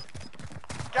 vergonha.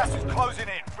 Gas is closing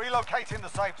in. Relocating the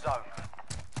safe zone.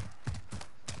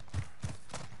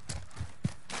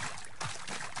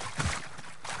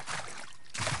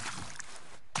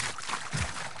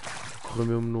 Correu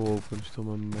mesmo no open, isto é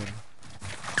uma merda.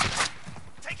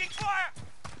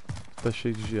 Está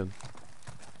cheio de gente.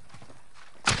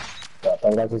 Tá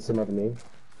um gajo em cima de mim.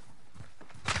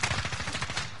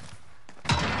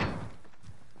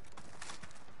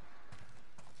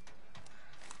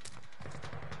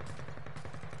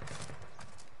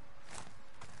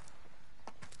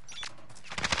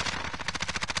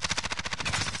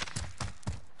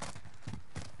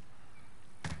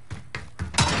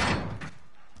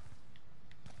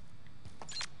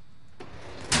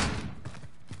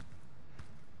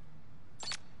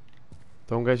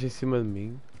 Está um gajo em cima de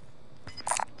mim.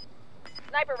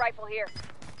 Sniper rifle here.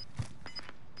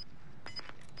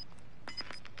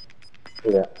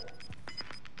 Yeah.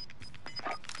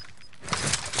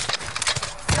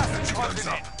 Gas is closing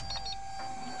in.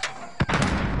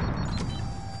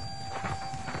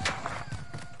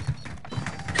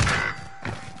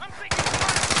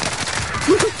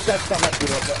 Deve estar na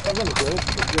piroca. Tá vendo que eu?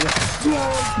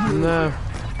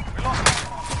 Não.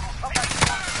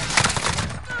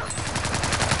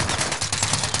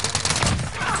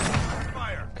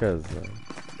 Casado.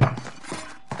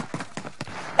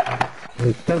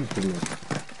 É tanto, meu.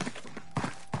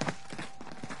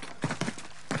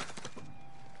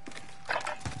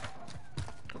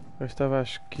 Eu estava à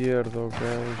esquerda, o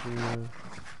gajo. Mas...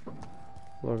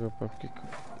 logo, pá, porque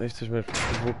estas merdas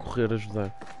eu vou correr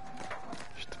ajudar.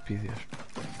 Estupidez.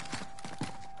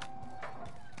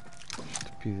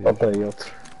 Estupidez. Opa, aí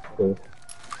outro.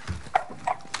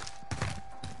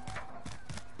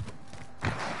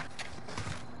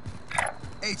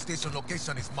 Aid station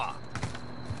location is marked.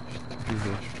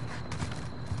 Estupidez.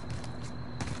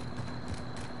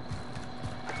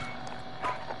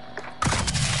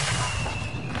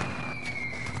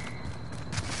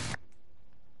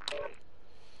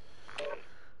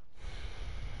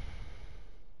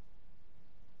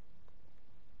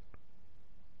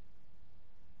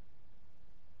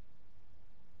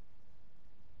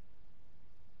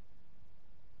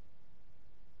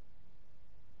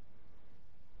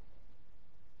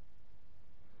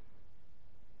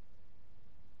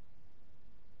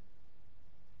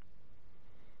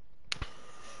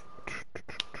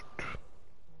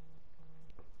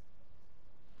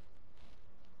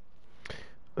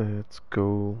 Let's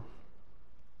go.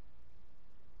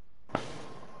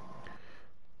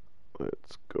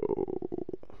 Let's go.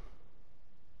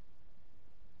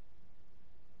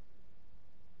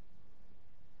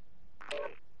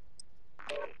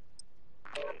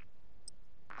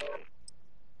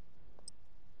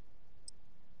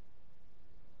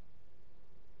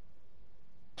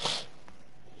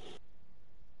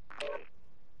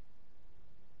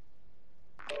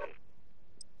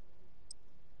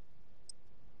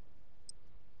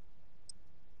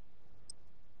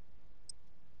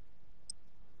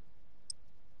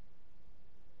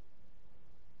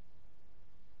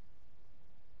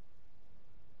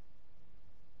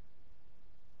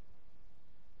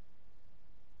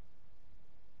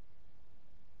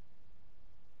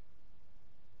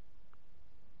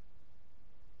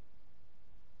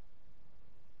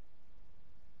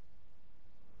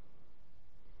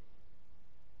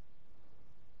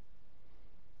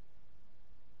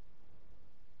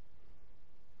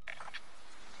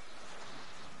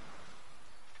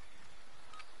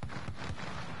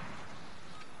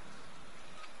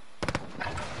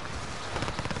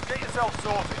 Get yourself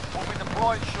sorted. We'll be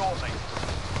deploying shortly.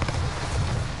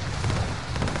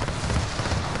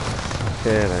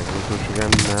 Espera, que não estou a jogar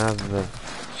nada.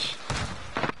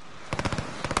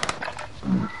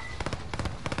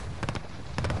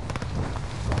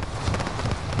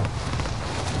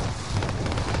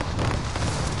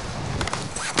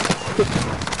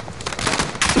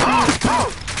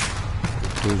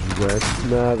 parece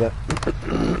nada.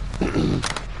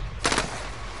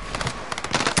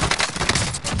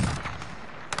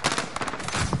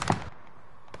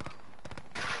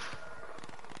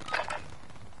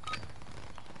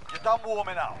 You're done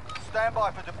warming up. Stand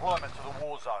by for deployment to the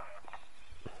war zone.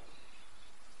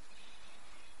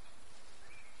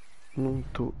 Não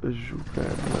estou a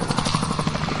jogar.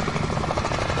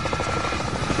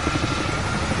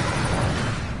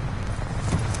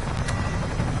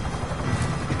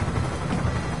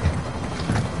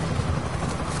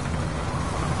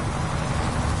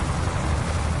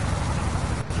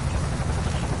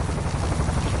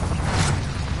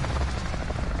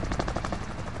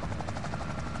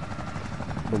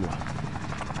 Vamos lá.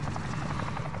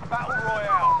 Battle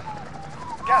Royale.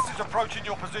 Gas is approaching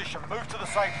your position. Move to the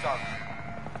safe zone.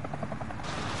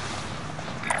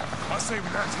 I say we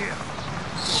land here.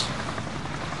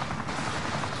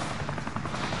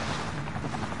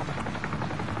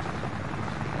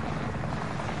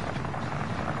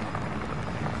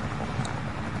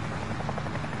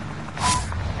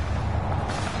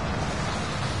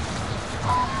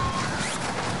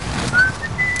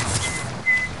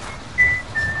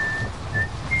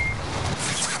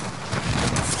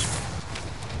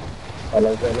 Olha,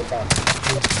 o velho tá.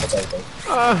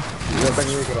 Ah! Já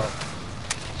tenho o grau.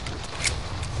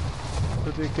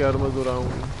 Eu tenho que armadurar um.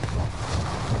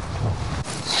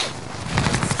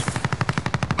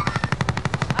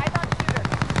 Eyes on shooter.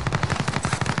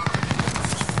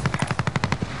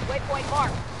 Waypoint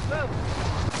marked. Move.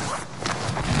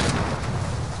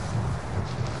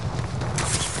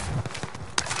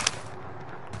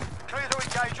 Clear to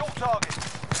engage all targets.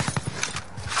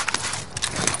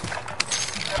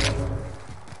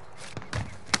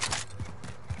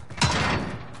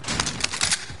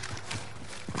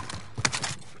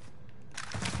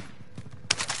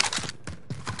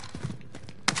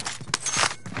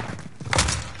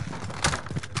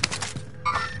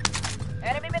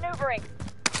 Enemy maneuvering.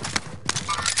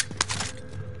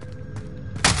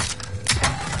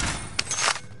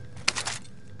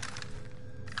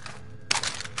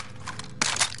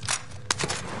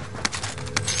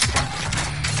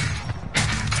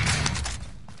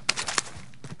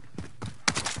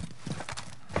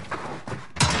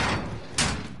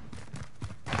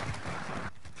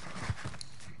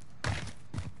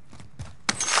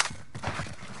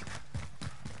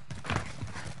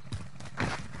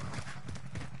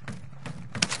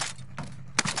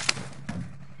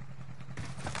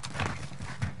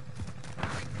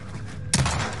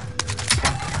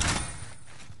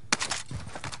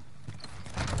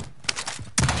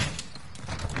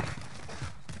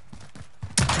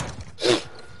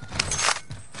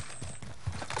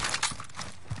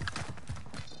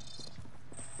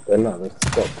 Não é nada,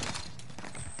 stop.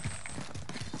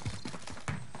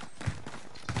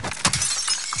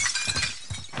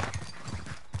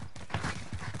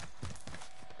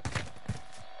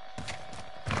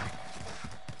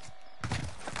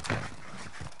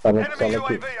 Está no Enemy pessoal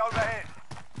aqui. UAV overhead.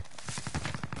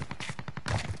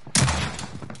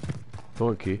 Estão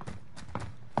aqui.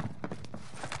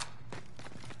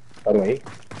 Estão aí?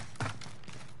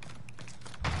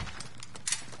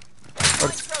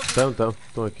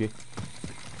 Estão aqui.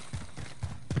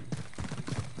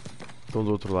 Estão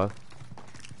do outro lado.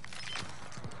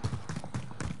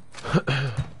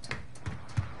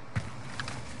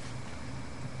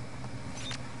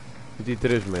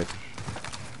 $23 metros.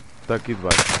 Está aqui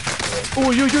debaixo.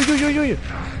 Ui, ui, ui, ui, ui, ui.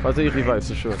 Faz aí revive,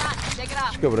 se achou. Take it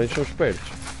off. Os cabrões são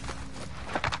espertos.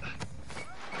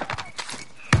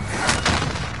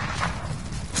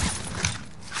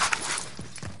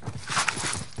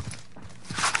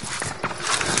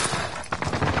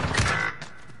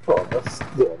 Foda-se.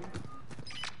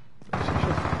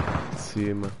 De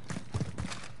cima.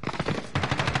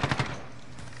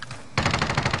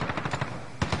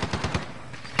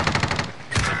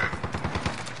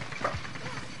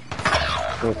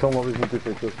 Não são móveis muito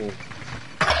efeitos assim.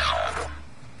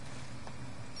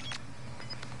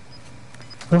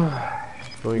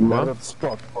 Estão em Nada qual? de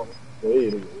stock, pô.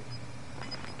 Aí,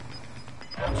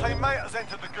 Your teammate has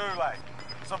entered the gulag.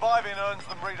 Surviving earns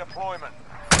them redeployment.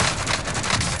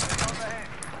 Overhead.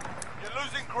 You're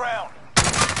losing ground.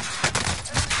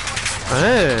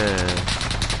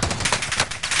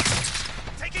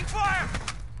 Taking fire!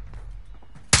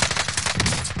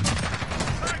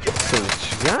 São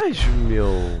estes gajos,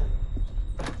 meu.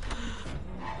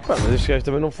 Pá, mas estes gajos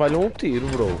também não falham um tiro,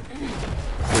 bro.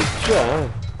 Digo já.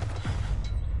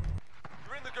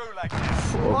 You're in the gulag.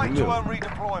 Fogo, Right to meu. earn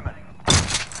redeployment.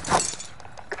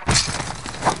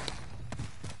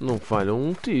 Não falham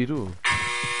um tiro.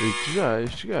 Digo já,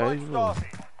 estes Right gajos, bro.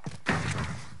 started.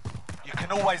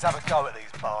 can always have a go at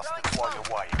these bastards while you're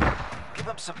waiting. Give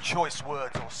them some choice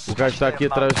words or O gajo está aqui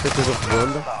atrás da coisa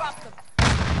redonda.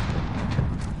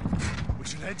 We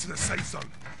should head to the safe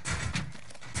zone.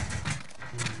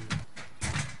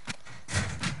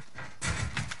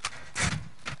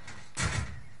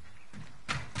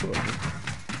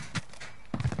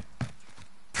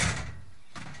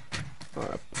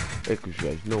 É que os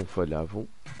gajos não falhavam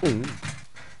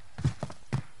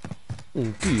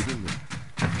um tiro, meu.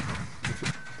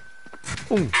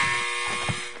 Time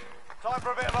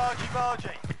for a bit of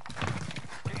argy-bargy.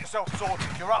 Get yourself sorted,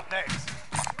 you're up next.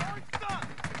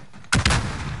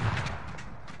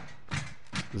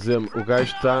 Zem, o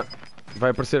gajo está...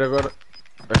 Vai aparecer agora...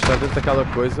 Vai estar dentro daquela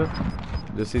coisa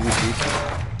desse edifício.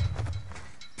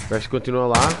 O gajo continua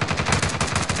lá.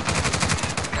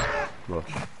 Boa.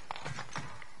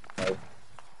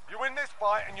 You win this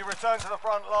fight and you return to the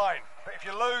front line. But if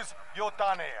you lose, you're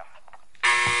done here.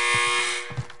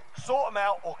 Sort them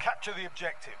out or capture the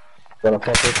objective. Agora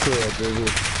falta o seu, eu digo.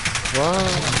 Uau!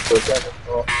 Eu quero.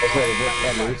 Vou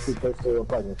ficar nisso e depois eu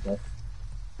apanho, não é?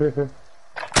 If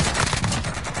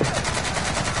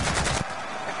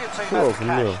your team has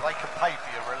cash, they can pay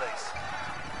for your release.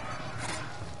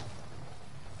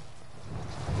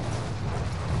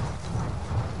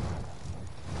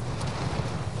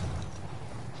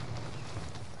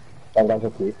 Está um gajo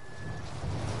aqui.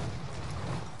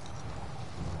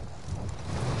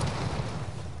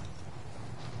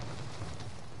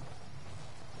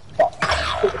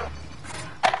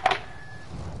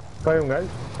 Vai um gajo?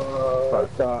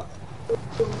 Está.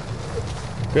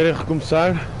 Querem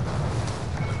recomeçar?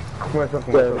 Começa a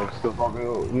começar. Se eu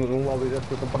num lobby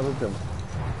desse eu estou a perder tempo.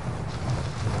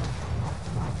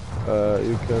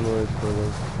 You can wait for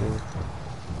them.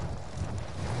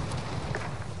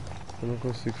 Eu não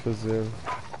consigo fazer.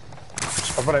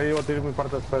 Ah, peraí, eu atiro-me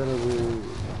parte das pernas e...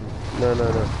 Não.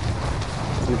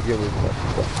 Desliga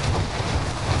muito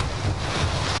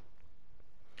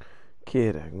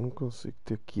Caralho, não consigo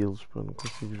ter kills, pá, não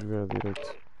consigo jogar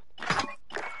direito.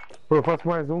 Pô, eu faço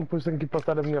mais um, depois tenho que ir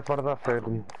passar a minha farda a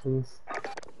ferro.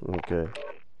 Ok.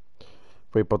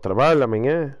 Vou ir para o trabalho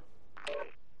amanhã?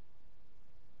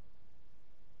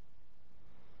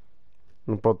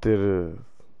 Não pode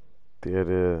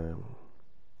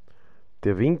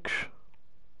ter vincos?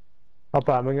 Ah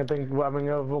pá, amanhã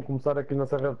vou começar aqui na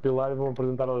Serra de Pilar e vou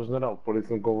apresentar ao general, por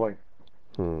isso não convém.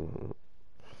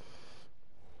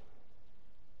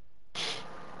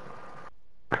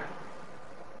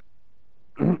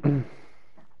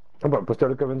 Ah pá, pois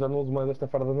teoricamente já não uso mais esta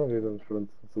farda na vida, mas pronto,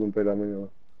 se não para ir amanhã lá.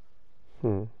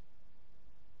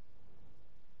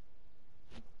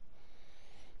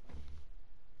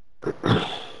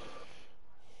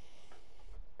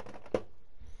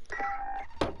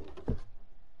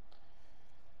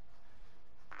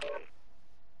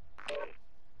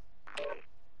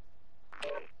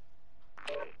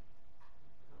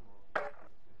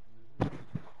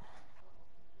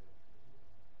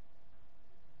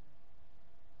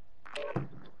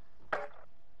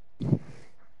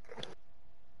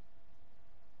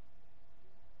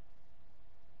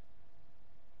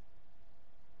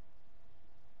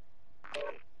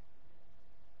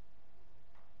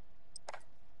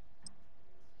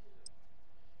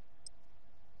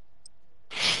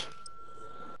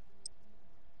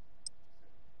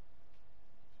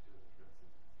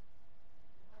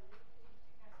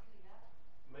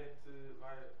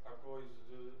 Vai à coisa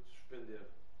de suspender.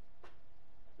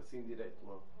 Assim direito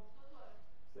logo.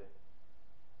 Sim.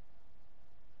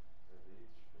 Abrir,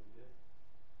 suspender.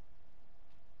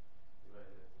 E vai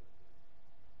direto.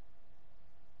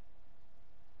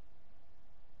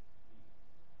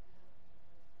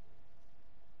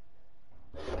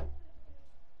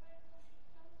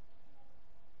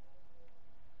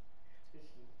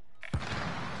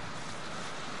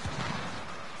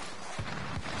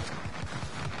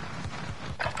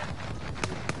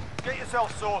 Get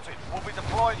yourself sorted. We'll be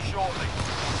deploying shortly.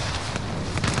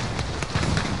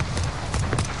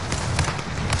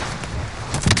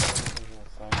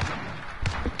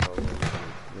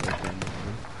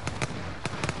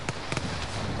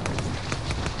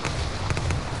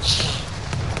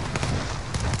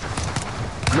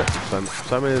 Não,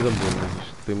 Simon é da boa, mas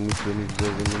isto tem muitos amigos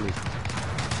deles ainda nisso.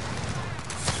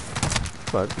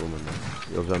 Claro que vou mandar.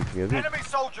 Ele já me tinha dito. Enemy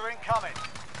soldier incoming.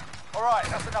 Alright,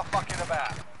 that's enough fucking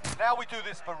about. Now we do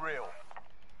this for real.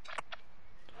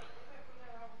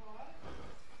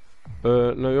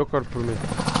 Não, eu corto por mim.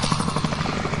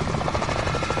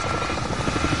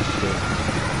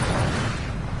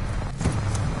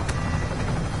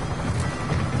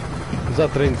 Mas há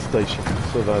train station.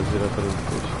 Saudades de ir à train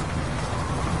station.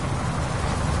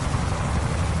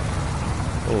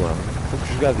 Olá, vamos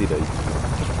jogar direito.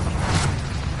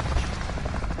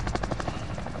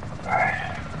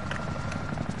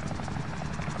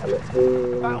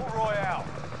 Battle Royale.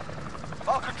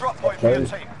 Mark a drop point for your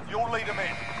team. You'll lead them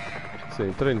in.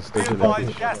 Sim, treino-se Be todos advised,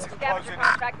 ali. gas is Scavenger closing in.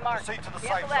 contract marked. Proceed to the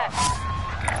Cancel safe that. zone.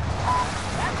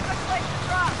 That's a good place to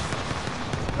drop.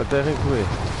 A terra em comer.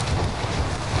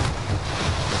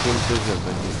 Tem muita gente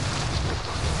aqui.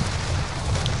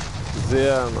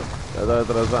 Zema, já está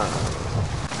atrasado.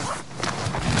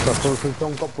 Só estou a sentir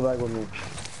um copo d'água no.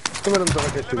 Também não estava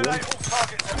aquecido. Eliminate all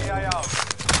targets in the AO.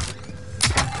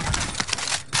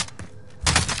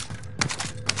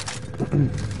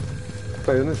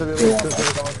 Pá, eu nem sabia que você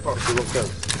estava mais forte, eu quero.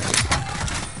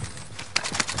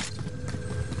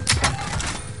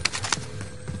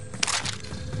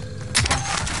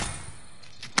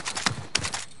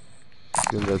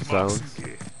 Segunda sound.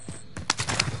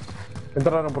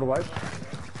 Entraram por baixo?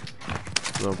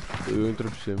 Não, eu entro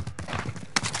por cima.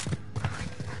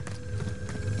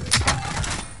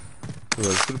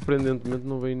 Agora, surpreendentemente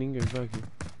não veio ninguém para aqui.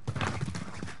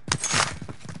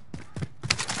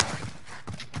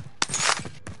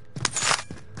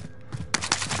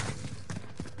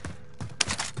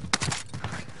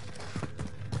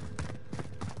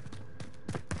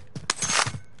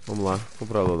 Vamos lá,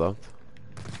 comprar loadout.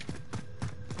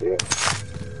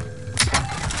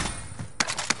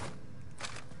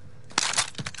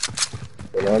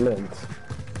 Realmente.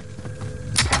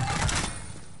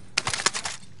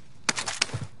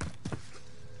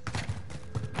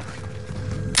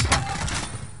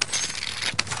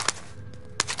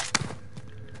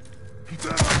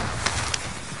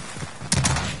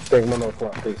 Tem uma nota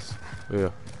lá, isso.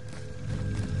 Yeah.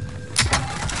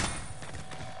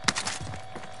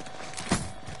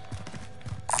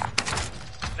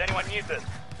 Does anyone need this?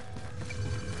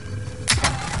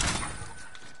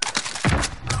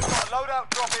 Got a loadout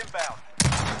drop inbound.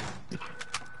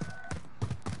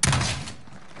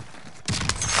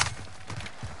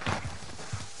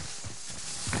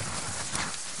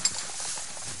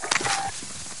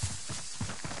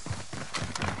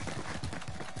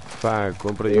 Pá,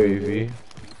 comprei o UAV.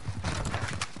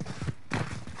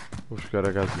 Vou buscar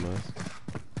a gás massa.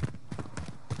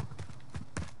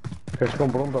 Queres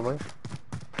comprar um também?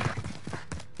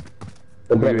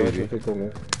 Comprei UAV. dois, não fico com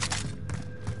medo.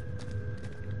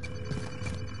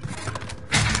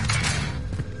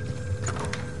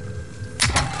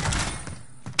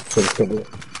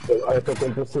 Ah, eu estou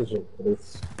com precision, por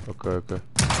isso. Ok, ok.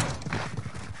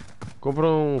 Compra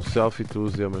um selfie tu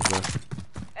usa, mas não.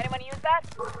 Anyone use that?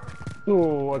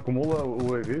 Tu acumula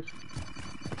o EVs?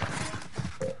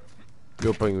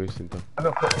 Eu apanho isso então. Ah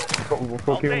não, foi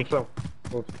aqui no chão.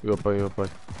 Eu apanho. Ah,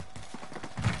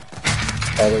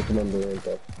 vai que mandou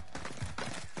então.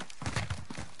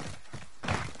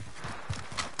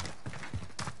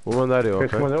 Vou mandar eu,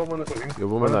 Queres ok? que mande eu ou manda sozinho? Eu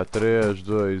vou mandar 3,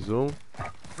 2, 1.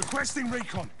 Requesting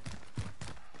recon.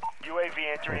 UAV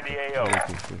entering the AO.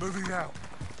 Moving out.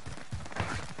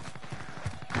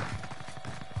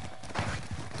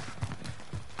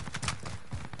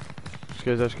 Os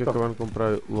gajos acho que acabaram de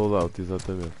comprar loadout,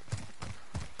 exatamente.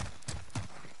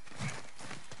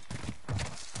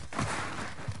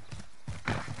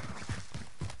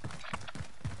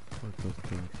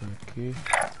 Aqui.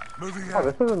 Moving Ah, out.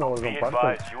 deixa fazer novas Be não parte.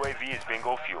 advised, UAV is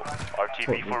bingo fuel.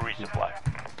 RTV for resupply.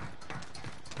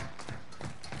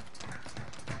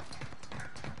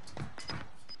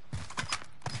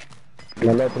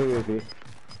 Mandei para o UAV.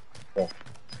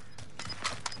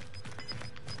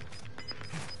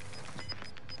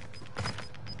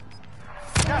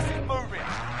 Gas is moving.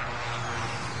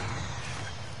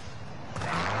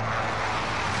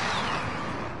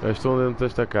 Já estão dentro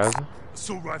desta casa.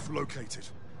 Assault rifle located.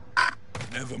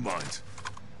 Never mind.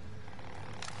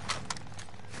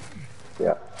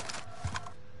 Yeah.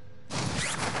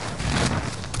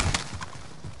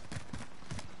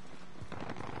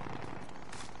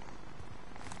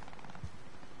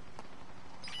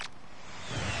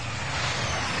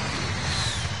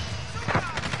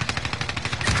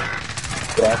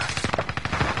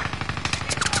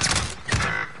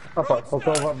 Ah pá, só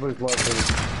estão a levar de dois lados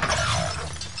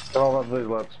ali. Estão a levar de dois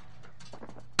lados.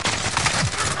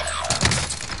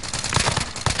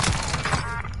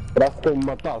 Parece que ele me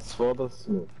matasse, foda-se.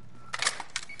 meu.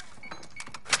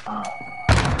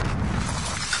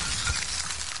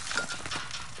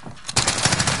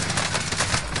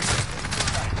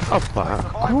 Opa,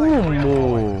 como?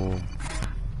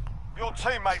 Your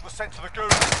teammate was sent to the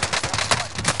gulag.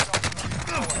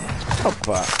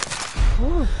 Opa,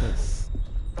 foda-se.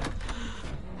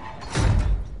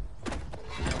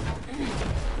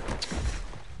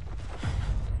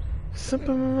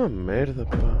 sempre a mesma merda,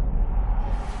 pá. Welcome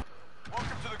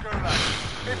to the Gulag.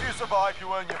 If you survive,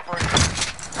 you earn your freedom.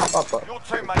 Opa, Your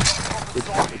teammate got proper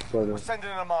sorted. We're sending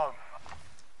them home.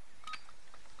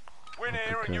 Win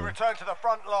here and you return to the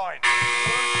front line. You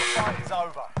lose, the fight is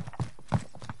over.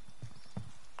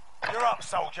 You're up,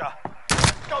 soldier.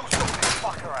 Go sort this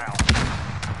fucker out.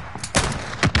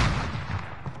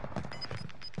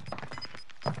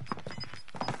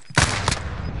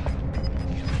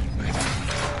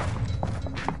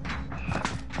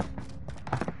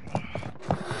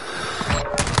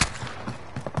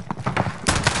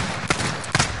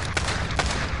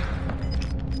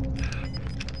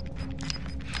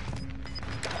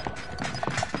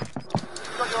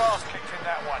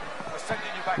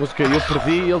 Mas o que? Eu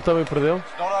perdi e ele também perdeu?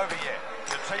 It's not over yet.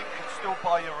 Your team can still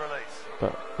buy your release. Pá,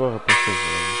 porra para esta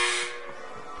merda.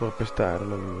 Porra para esta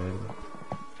arma de merda.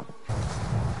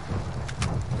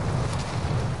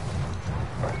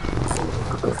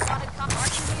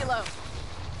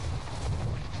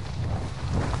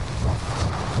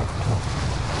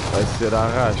 Vai ser a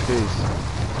arrasca, é isso?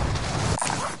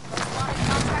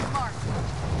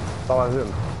 Está lá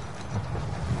dentro.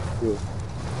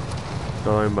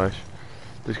 Está lá em baixo.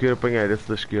 Tens que ir apanhar esse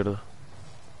da esquerda.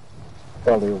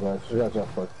 está ali o gajo, já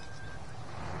foi.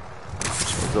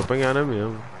 Estou a apanhar na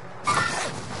mesmo.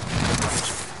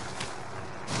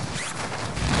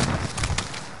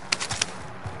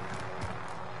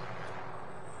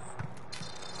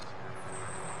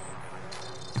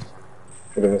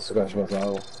 Quero ver se o gajo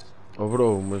vazava. Oh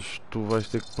bro, mas tu vais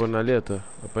ter que pôr na alheta.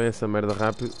 Apanha essa merda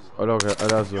rápido. Olha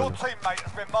a zona. Your teammate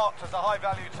has been marked as a high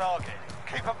value target.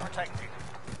 Keep them protected.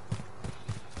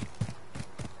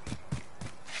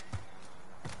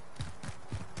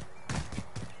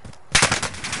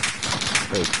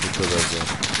 Ei, puta da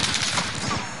zona.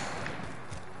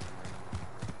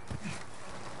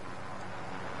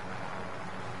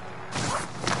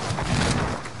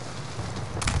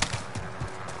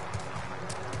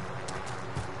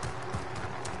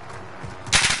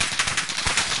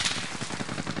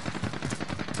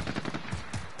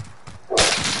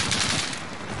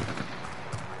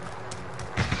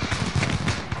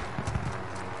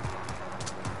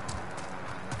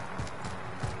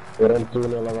 Era um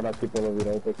túnel agora aqui pela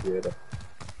direita que era.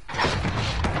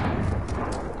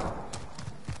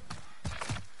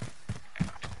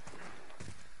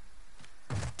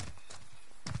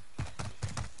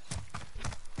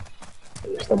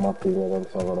 Esta matinha vamos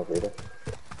agora ver.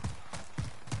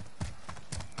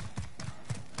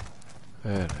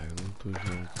 Caralho, não estou a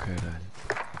jogar, caralho.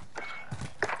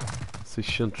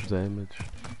 600 damage.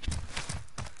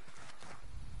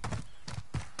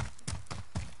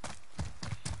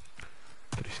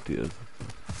 Tristeza.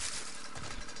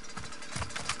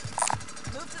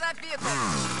 Move to that vehicle.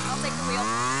 I'll take the wheel.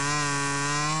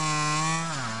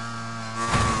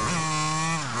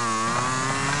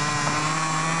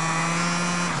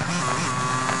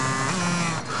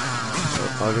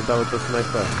 Alguém estava a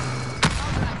sniper.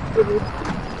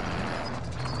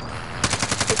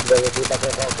 Esse daí aqui está com a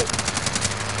volta.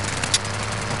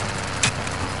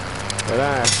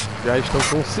 Caralho, os gajos estão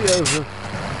com sede.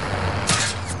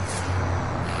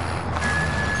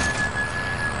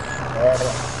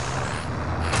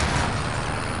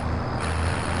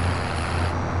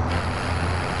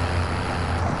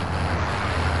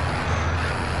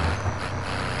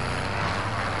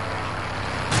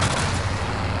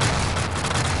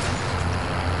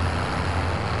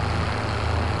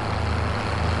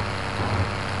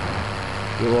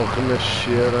 Eu vou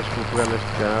renascer, acho que vou pegar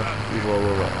neste carro e vou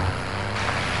lá.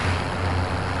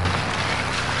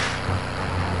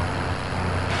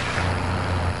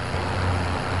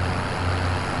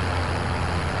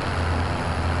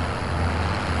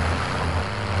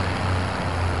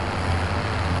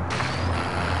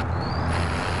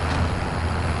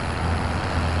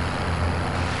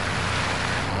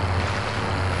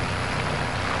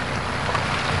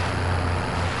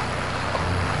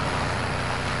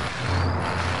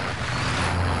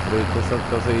 Atenção que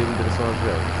estás a ir em direção às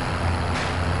viagens.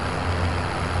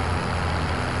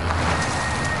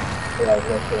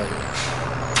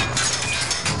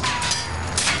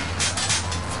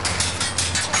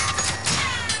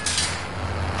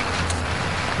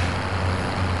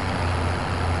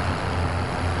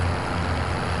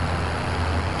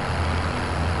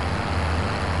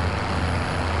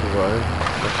 Vai,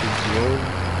 aqui de novo.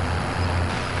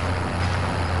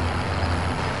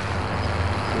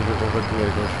 Vamos ver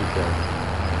dinheiro que vamos ficar.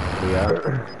 Obrigado.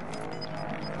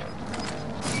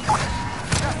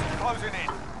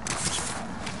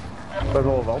 Depois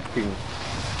vou levar um pouquinho.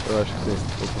 Eu acho que sim.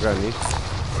 Vou pegar nisto.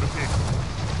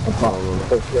 Opa,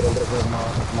 depois que outra vez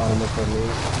uma arma para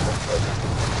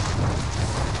mim.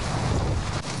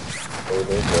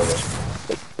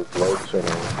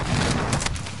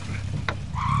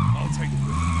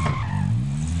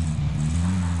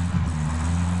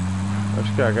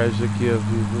 Acho que há gajos aqui a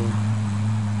vivo.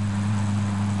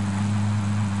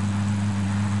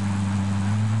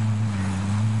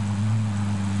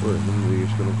 Oi, não me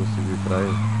digas que eu não consigo ir para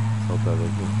aí. Saltar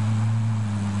daqui.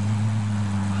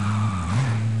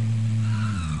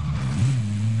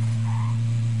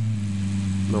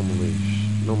 Não me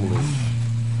lixes, não me lixes.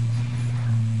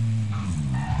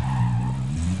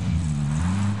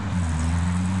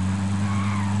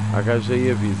 Há gajos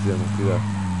aí avisando, cuidado.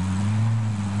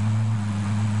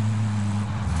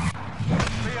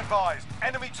 Be advised,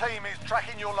 enemy team is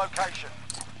tracking your location.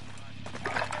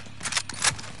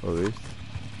 Ouviste?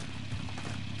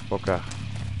 Para o carro.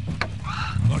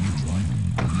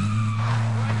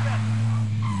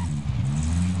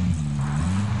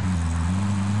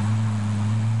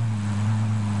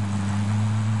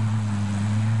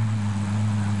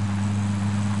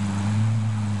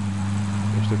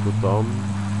 Este é que eu tomo.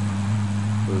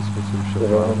 Depois consigo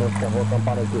Agora chapar. vou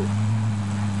acampar aqui.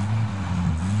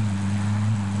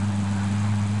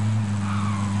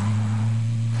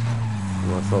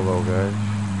 Vou lá salvar o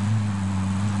gajo.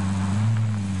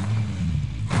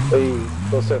 Aí,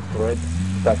 estou certo, correto?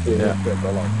 Está aqui Yeah. na frente,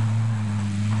 olha lá.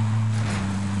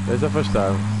 Eles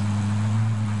afastaram-se.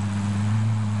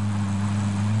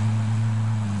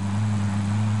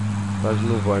 Estás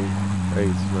no banco. É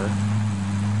isso, não é?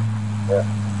 É.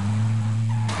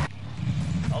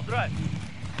 I'll drive.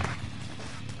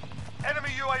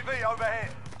 Enemy UAV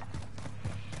overhead.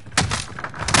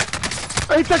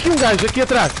 Aí está aqui um gajo, aqui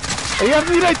atrás. Aí à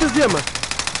direita, Zema.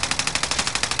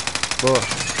 Boa.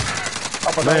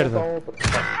 Merda.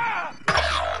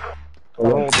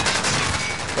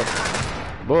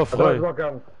 Boa, foi.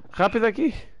 Rápido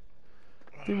aqui.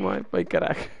 Demais, bem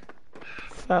caraca.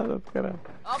 Passada de caralho.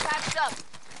 All patched up.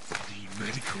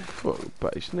 Fogo, pá,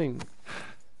 isto nem...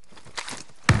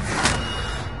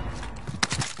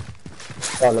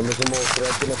 Olha, mas o meu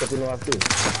frete não continua assim.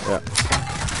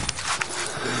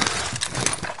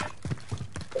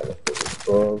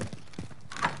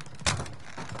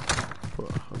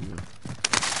 Porra, meu.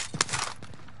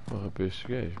 Porra, para estes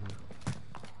gajos, meu.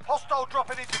 Hostile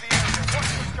dropping into the area. Watch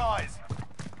the skies.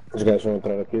 Os gajos vão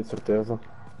entrar aqui, de certeza.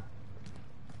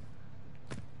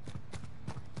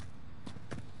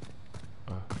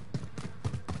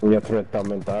 A minha frente está a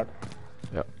aumentar.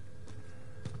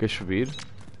 Queres subir?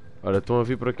 Olha, estão a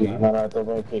vir por aqui. Não, estou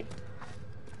bem aqui.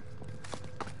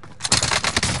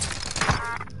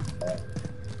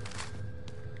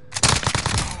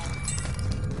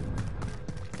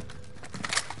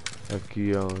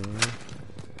 Aqui, ó.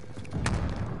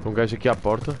 Um gajo aqui à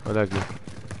porta. Olha aqui.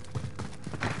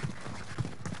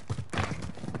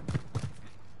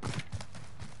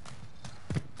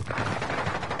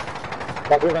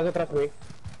 Está aqui um gajo atrás de mim.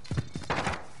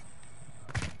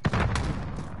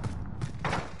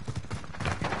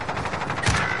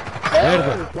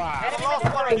 Merda! The last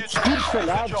one of you Tiros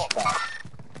falhados, job. pá.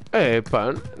 É, pá,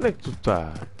 onde é que tu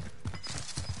estás?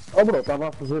 Oh bro, estava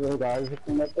a fazer um gajo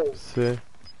que me matou. Sim.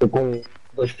 Estou com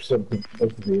 2%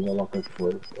 de vida, lá o que é que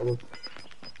foi.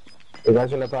 O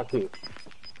gajo ainda está aqui.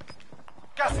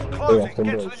 Gas is closing. some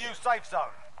Get to the roads. new safe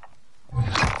zone.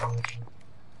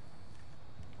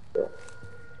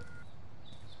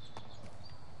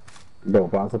 Bom,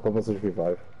 passa para vocês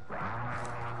vivarem.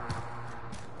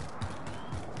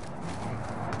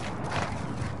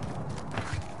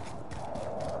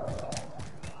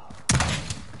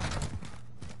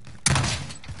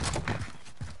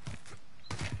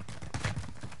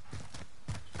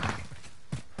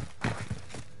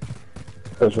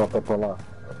 Eles voltam para lá.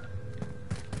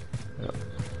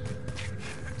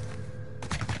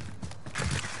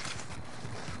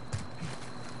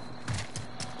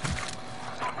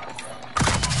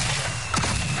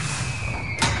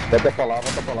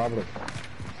 Volta para lá, bro.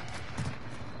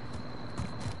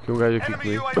 Aqui um gajo aqui Enemy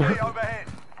comigo. UAV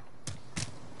overhead.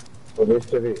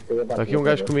 Está aqui um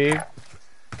gajo comigo.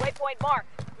 Waypoint marked.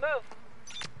 Move.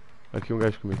 Aqui um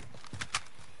gajo comigo.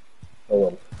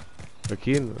 Aonde?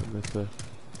 Aqui, nessa...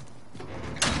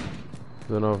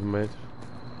 19 metros.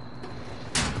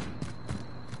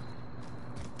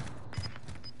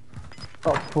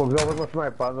 Oh, fogo, já uma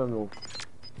snipada, meu.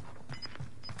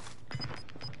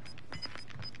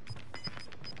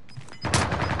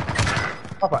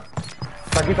 Opa!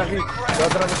 Está aqui, está aqui. Está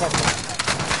atrás da porta.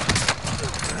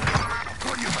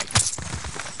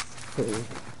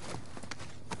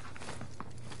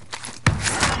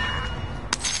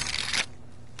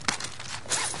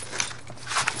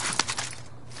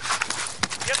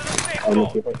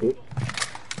 aqui, tá aqui.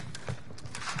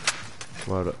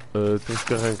 Bora. Temos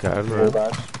que arrancar, não Um é?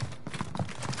 gajo.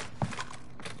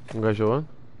 Um gajo aonde?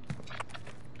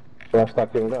 Eu acho que está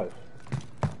aqui um gajo.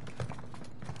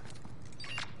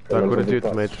 Está a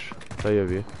 48 metros. Está aí a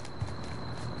ver.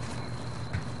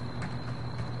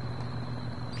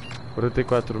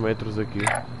 44 metros aqui.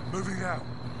 Moving out.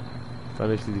 Está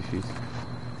neste edifício.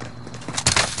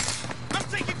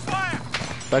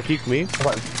 Está aqui comigo?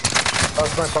 Vai. Está a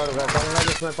snipar o gajo. Está um gajo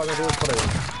a snipar na rua de parede.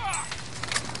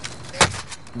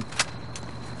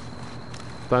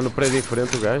 Está no prédio em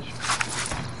frente o gajo?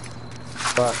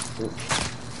 Tá.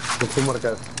 Eu estou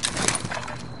marcado.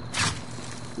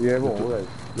 E é bom o gajo.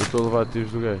 Eu estou a levar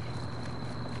tiros do gajo.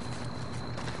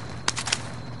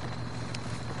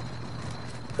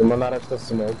 Vou mandar esta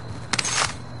semente.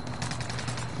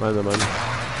 Manda, manda.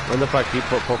 Manda para aqui,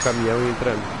 para o caminhão e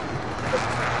entramos.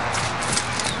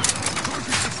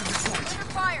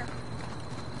 Fire.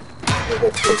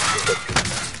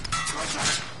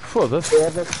 Foda-se.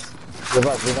 Vai,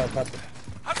 rápido.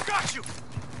 I've got you.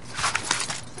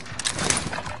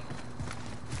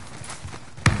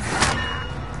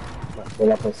 Vou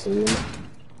lá para cima.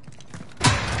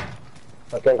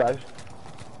 Aqui é um gajo.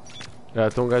 Já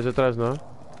está um gajo atrás, não?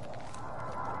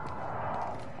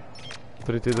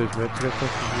 32 metros, o gajo está a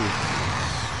fugir.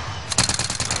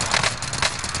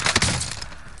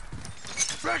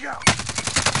 Frag out.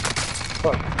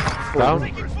 Down?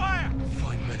 Taking fire.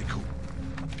 Find medical.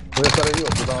 Vou estar aí, eu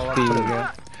vou dar lá de parede,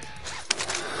 né?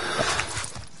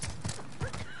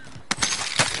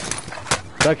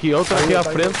 Está aqui, outro aqui à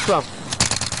frente, pessoal.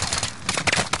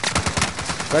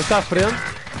 O gajo está à frente.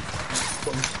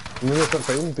 Não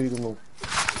acertei um tiro, meu.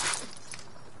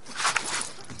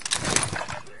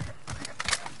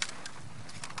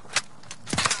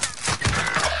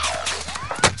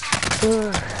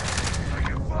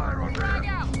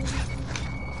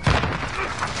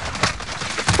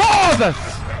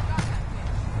 Foda-se!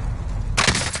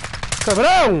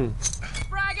 Cabrão!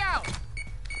 Frag out.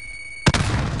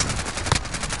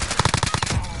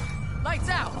 Lights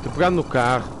out. Estou pegando no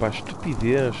carro, pá,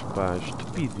 estupidez, pá,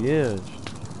 estupidez.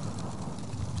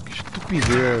 Que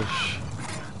estupidez.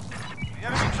 The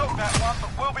enemy took that one,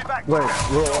 but we'll be back. Bem,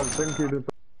 olha, tenho que ir.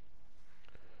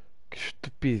 Que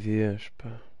estupidez, pá.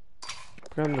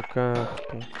 Pegando no carro,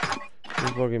 pá.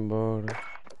 Vamos logo embora.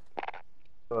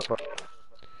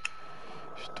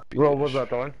 Bro, vou dar,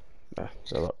 tá bem? Ah,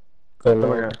 sei lá.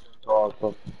 Amanhã.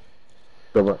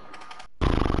 Tá bem.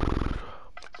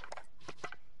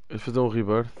 Vamos fazer um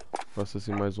rebirth. Faço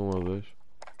assim mais um ou dois.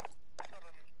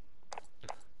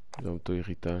 Já me estou a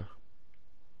irritar.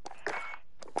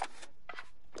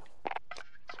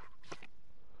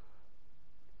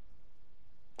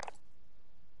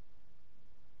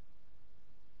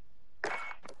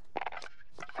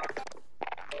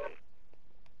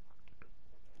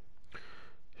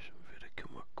 Deixa-me ver aqui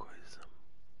uma coisa.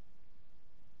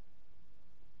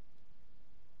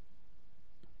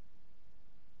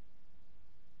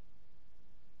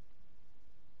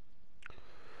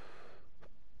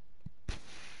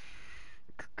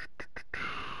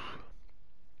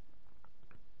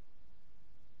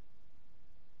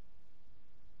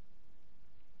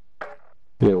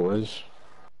 Eu hoje.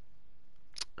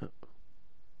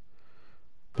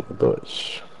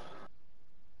 Dois.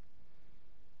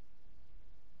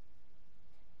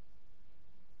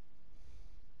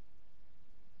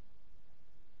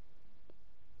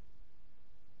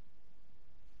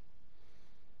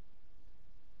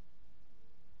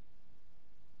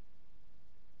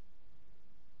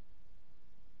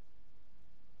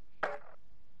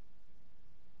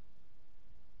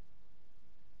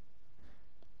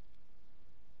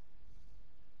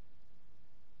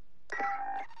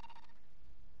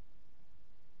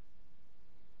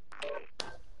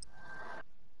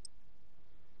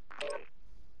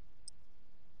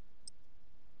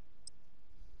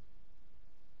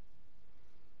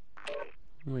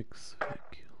 Como é que se vê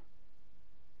aquilo?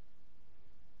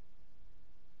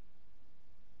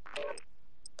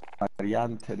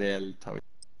 Variante del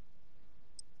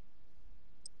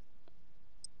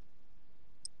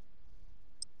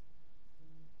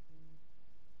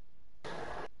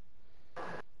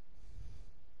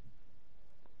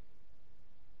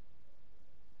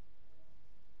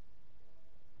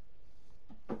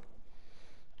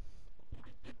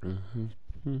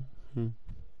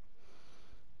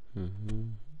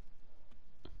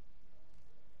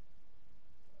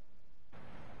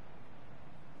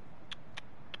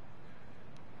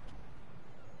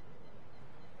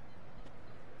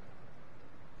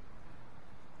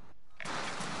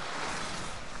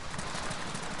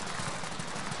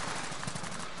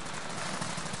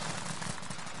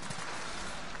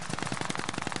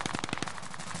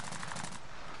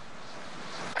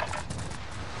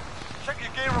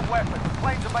your weapons.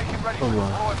 Planes are making ready for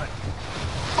deployment.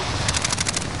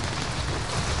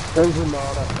 Vamos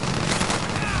embora.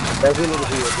 Faz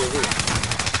energia, quer ver?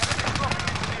 Dropping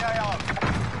into the AO.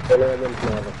 Ele é dentro de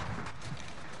nada.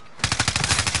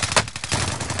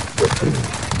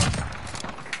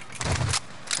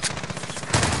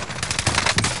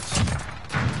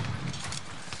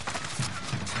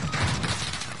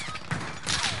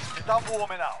 You're done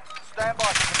warming up. Stand by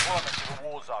for deployment to the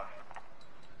war zone.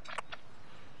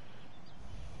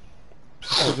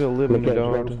 Fazer o livro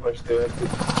melhor. Vamos mais tempo.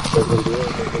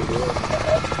 Entendeu?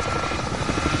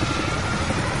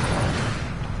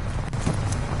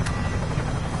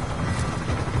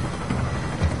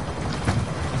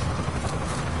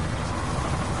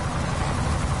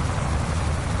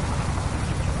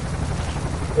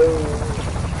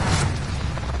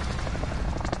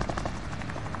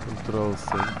 Control C.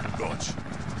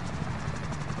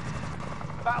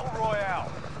 Battle Royale.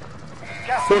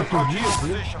 Gas is approaching your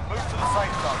position. Move to the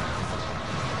safe zone.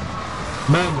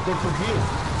 Mano, Porto-Real.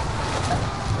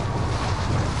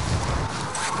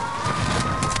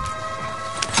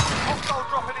 Hostile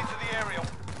dropping into the aerial.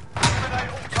 Eliminate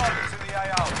all targets in the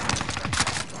AO.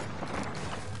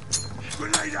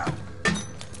 Grenade out!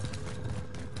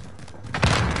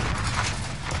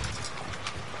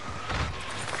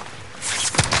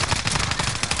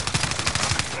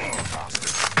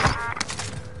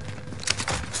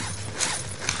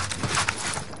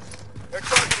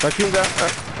 Tá aqui um gato.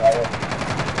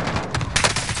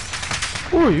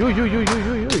 Ui.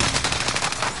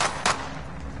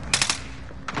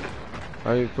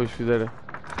 Aí depois fizeram.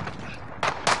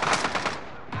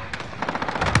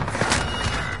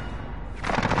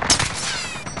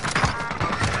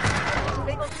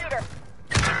 Single shooter.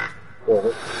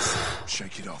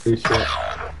 Shake it off. Isso é.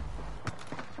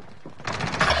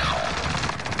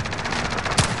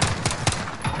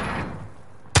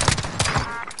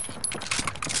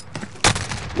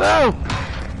 Não!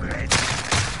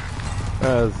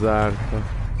 Azar, pá.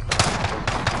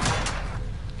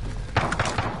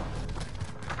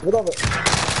 Verdade.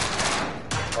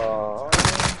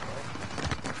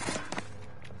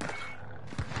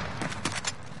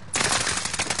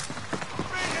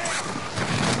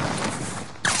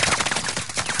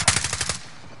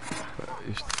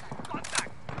 Isto.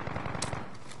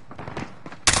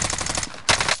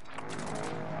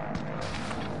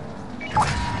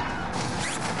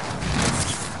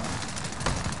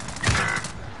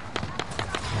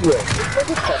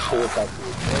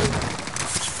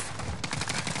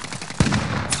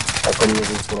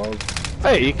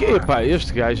 Ei, pá,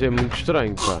 este gajo é muito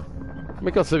estranho, pá. Como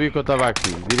é que ele sabia que eu estava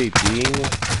aqui? Direitinho.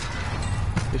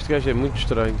 Este gajo é muito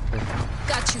estranho, pá.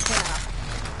 Got you down.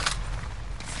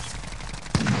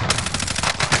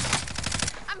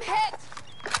 I'm hit.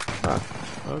 Ah,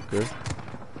 ok.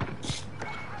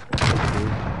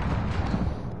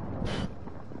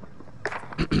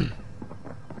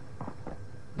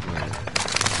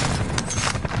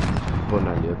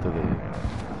 Bonalheta dele.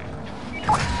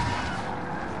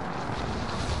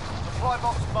 Supply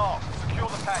box marked. Secure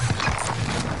the package.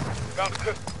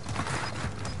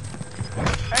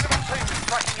 Enemy team is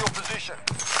tracking your position.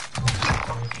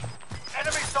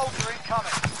 Enemy soldier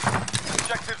incoming.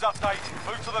 Objectives updated.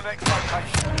 Move to the next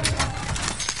location.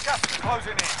 Gas is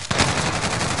closing in.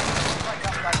 Straight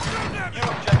update. New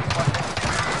objective identified.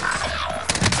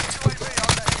 UAV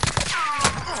on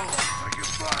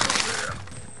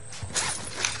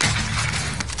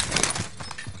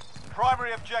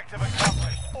primary objective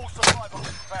accomplished. All supply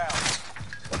boxes found.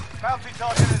 Bounty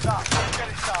target is up. Let's get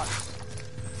it done.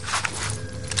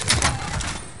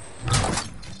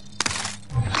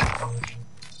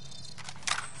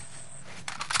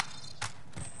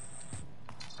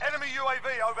 Enemy UAV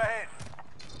overhead.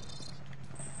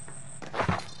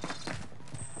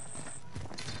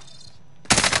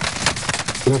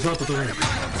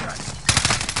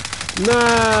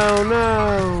 No.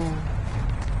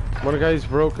 One guy's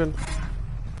broken.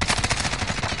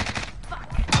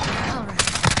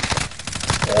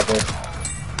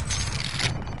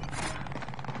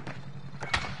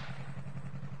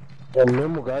 É o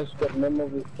mesmo gajo que é o mesmo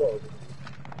vitória.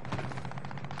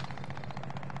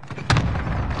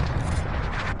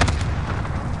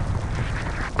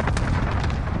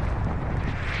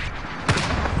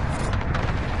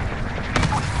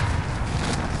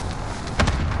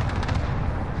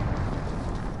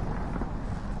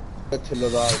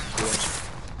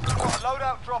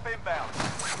 Loadout drop inbound.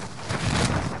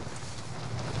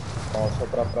 Só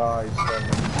pra trás,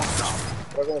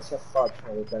 traga essa faixa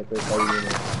aí, tá aí.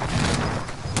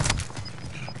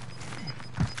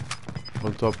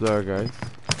 On top there, guys.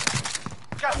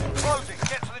 Gas is closing.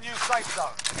 Get to the new safe safe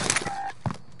zone.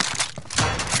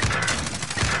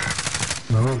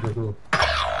 Mamma tu.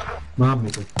 Mamma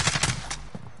tu.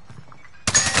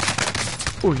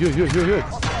 Ui, ui, ui, ui, ui.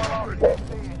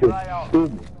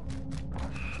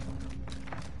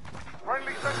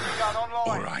 Friendly sentry gun online.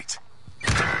 All right.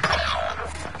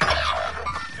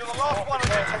 You're the last one of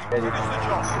your team. Finish the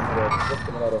job.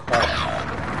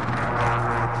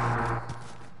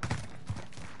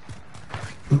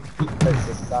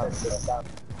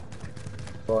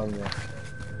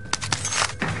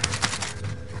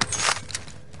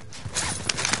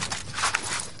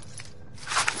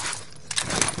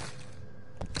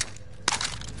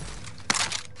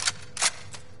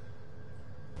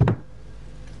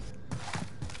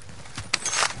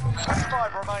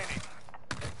 Five remaining.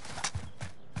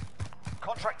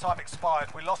 Contract time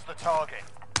expired. We lost the target.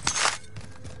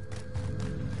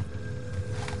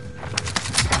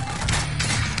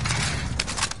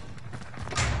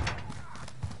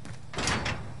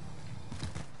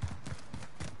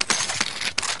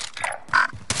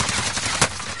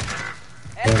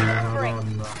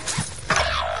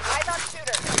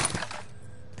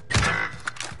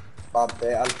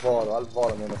 Vabbè, al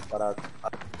volo mi hanno sparato.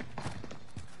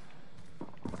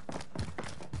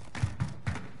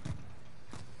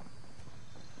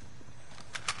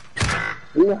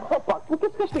 Opa, por que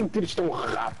vocês têm tiros tão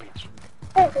rápidos?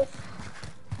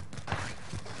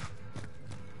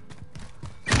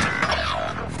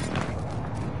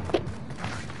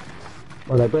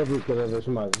 Olha, até vi cada vez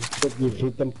mais. Isto aqui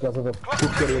irrita-me por causa da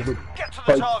porcaria do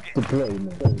fight to play,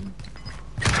 mano.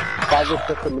 Faz-se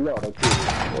para ser melhor aqui.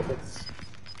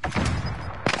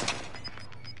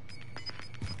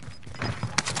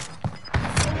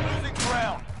 Losing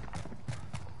ground.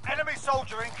 Enemy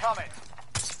soldier incoming.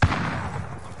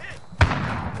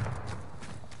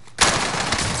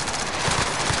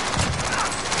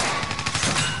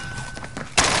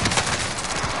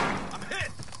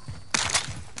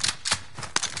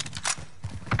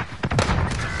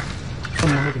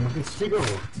 Ma che sfigo!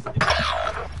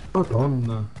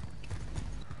 Madonna!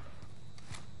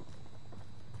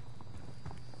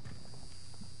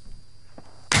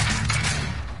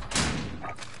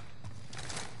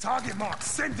 Target mark,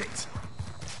 send it!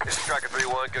 This is Striker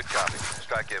 3-1, good copy.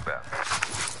 Strike inbound.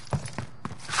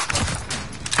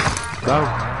 Down.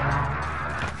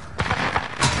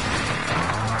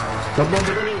 Come on,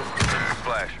 buddy!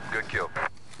 Splash, good kill.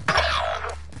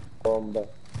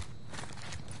 Bomba.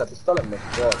 La pistola è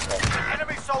morta.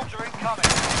 Enemy soldier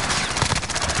incoming.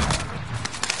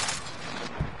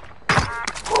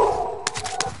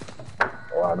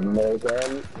 One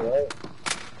again, right?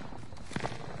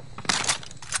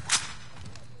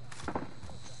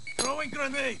 Throwing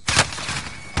grenade!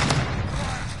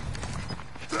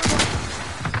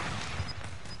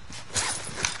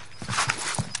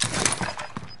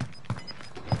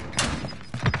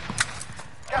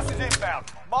 Gas is inbound.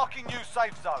 Marking new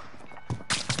safe zone.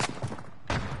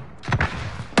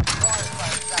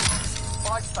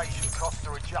 Buy station costs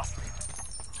are adjusted.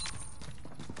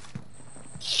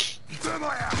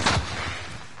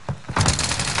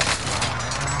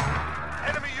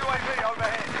 Enemy UAV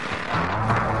overhead.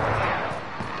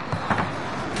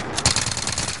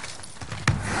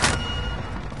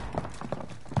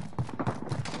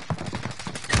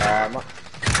 Ma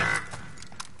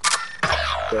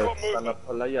stanno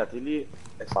appollaiati lì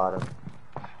e sparano.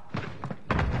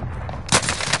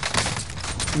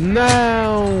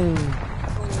 Não!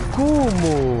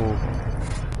 Como?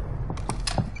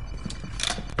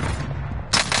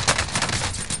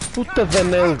 Puta da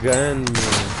nail gun,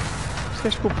 meu. Este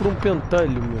gajo ficou por um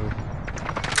pentelho, meu.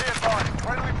 Be advised,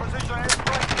 friendly precision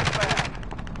airstrike inbound.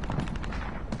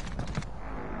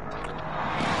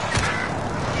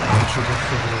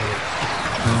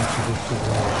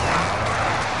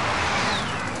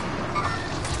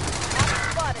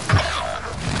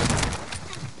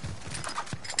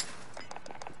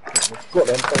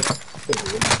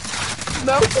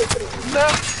 Não!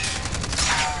 Não!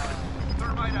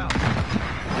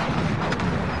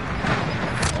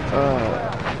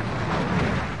 Ah.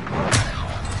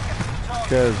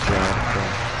 Casaca.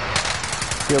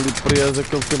 Ele preso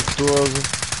aquele tempo todo.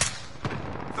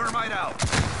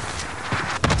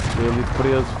 Ele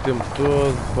preso o tempo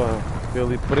todo, pá.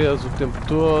 Ele preso o tempo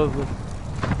todo.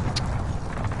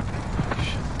 Que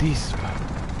chatice, pá.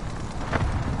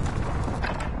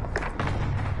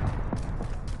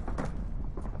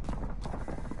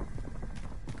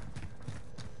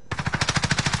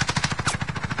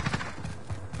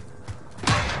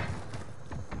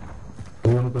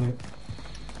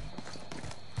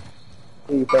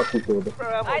 E tá aqui tudo.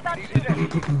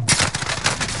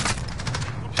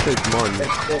 Take money.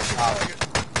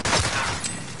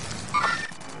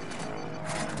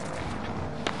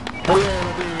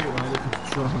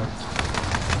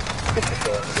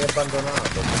 È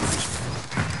abbandonato.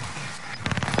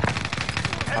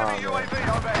 Enemy UAV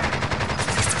overhead.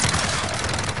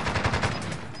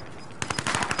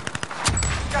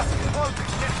 Gas is closing.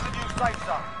 Get to the new safe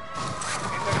zone.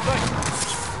 In the safe.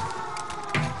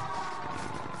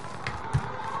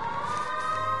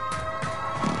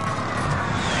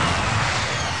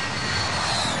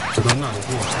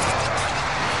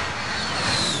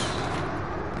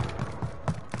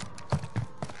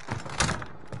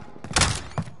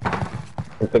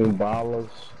 Eu tenho balas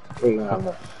e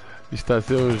nada. Isto está a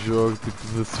ser um jogo tipo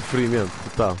de sofrimento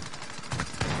total.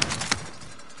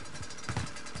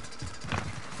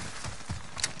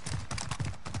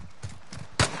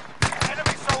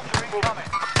 Enemy soldier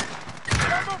incoming.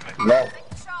 Não.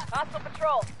 Hostile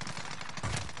patrol.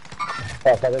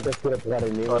 Tá, estás a conseguir pegar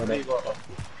em mim, né?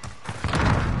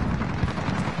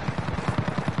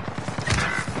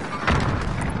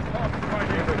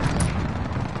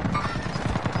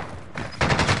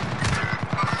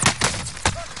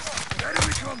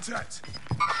 Enemy contact!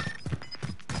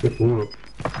 Seguro.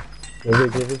 Eu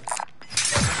vi.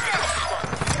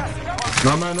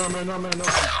 Não.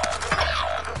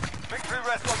 Victory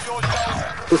rests on your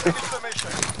shoulders. Finish the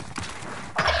mission.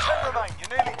 10 remain. You're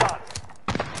nearly done.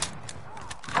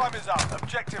 Time is up.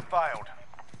 Objective failed.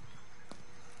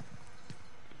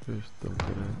 Estão,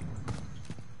 caralho.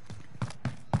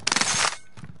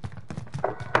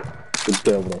 Tudo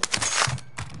teu, bro.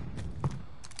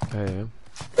 É.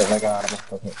 Carrega a arma.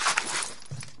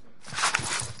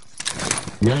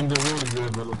 Behind the wall you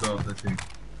have a lookout, I think.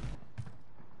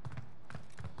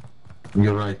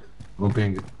 You're right. One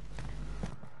ping.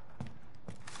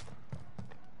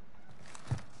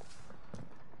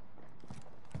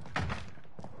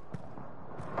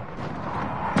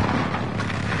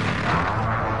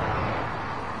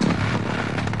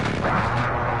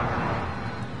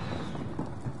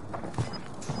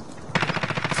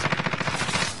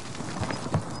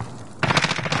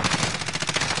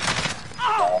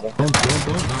 Don't.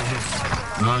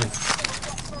 Nice.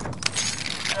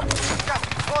 Gas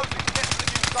is closing. Get to the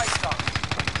new safe zone.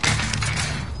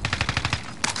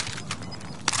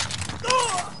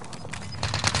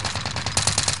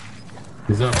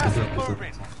 He's up. Gas is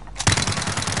moving.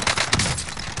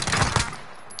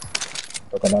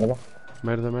 Toca na arma.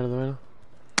 Merda.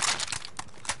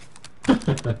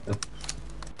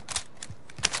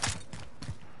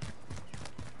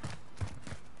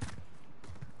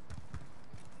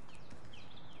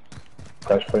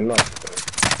 Acho que foi nosso.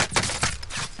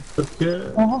 Porque...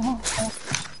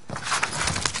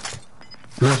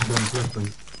 Flashbang.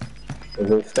 Eu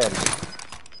vou externo.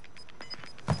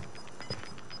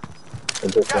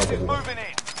 Gas is moving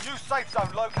in. New safe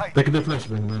zone located. Take the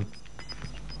flashbang, man.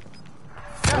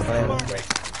 Gas is moving.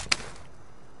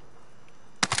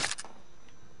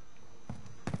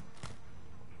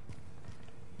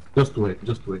 Just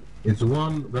wait. It's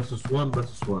 1 versus 1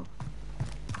 versus 1.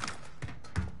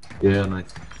 Yeah,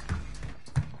 nice.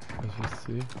 Deixa eu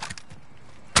see.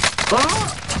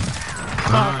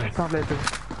 Nice.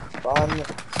 Bagno.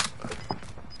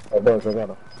 Adoro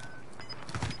agora.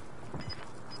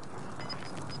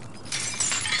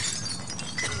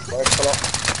 Vai falar.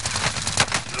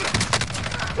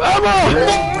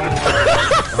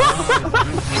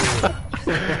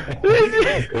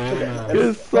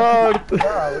 Que sorte!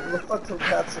 Ma faccio un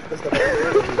cazzo in questa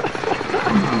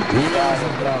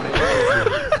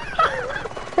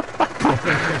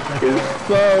Que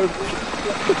sorte!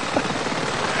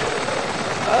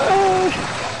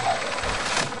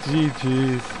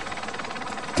 GG's.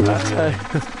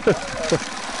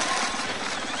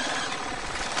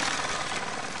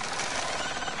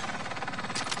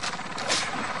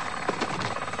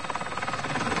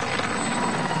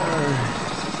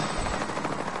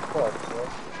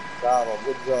 Bravo,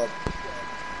 good job.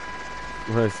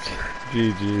 Mas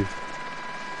GG's.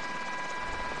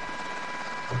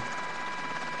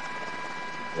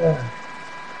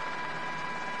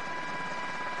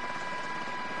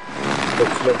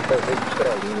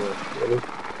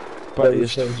 Pá,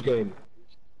 este game.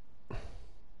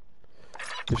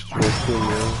 Este jogo foi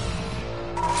meu.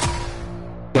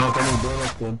 Não, tá no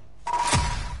dono,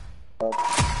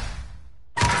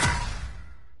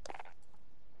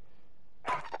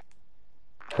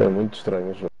 Foi muito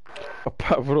estranho o jogo.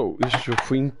 Opá, bro, este jogo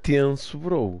foi intenso,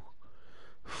 bro.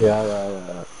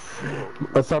 Yeah.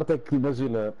 A sorte é que,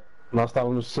 imagina, nós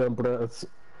estávamos sempre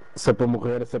a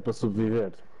morrer, sempre a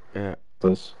sobreviver. É.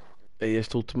 Pois. É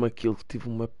esta última kill que tive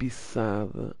uma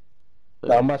pisada.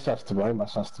 Não, marchaste bem,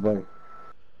 marchaste bem.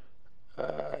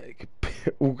 Ai,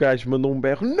 o gajo mandou um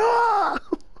berro. Não!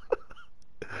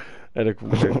 Era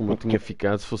como eu tinha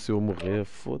ficado se fosse eu a morrer.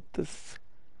 Foda-se.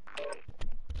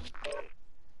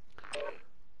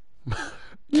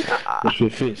 Mas foi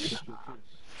fixe.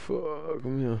 Fogo,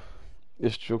 meu.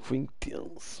 Este jogo foi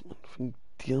intenso, mano. Foi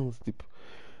intenso. Tipo,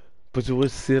 depois eu a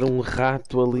ser um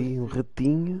rato ali, um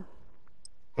ratinho.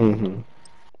 Uhum.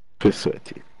 Foi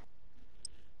sweaty.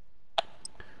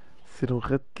 Ser um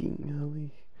ratinho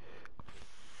ali.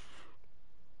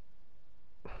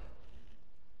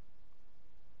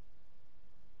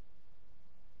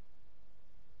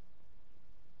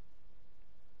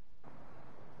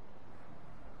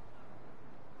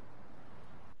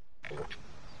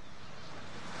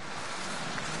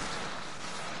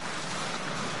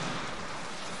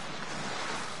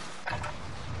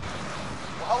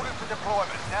 We're holding for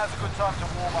deployment. Now's a good time to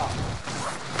warm up.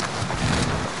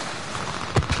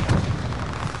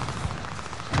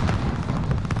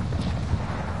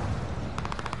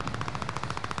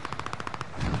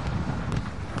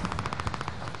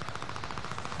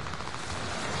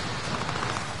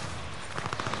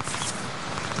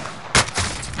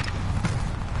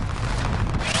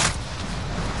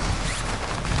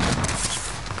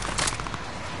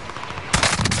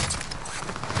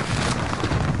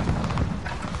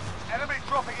 Enemy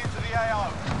dropping into the AO.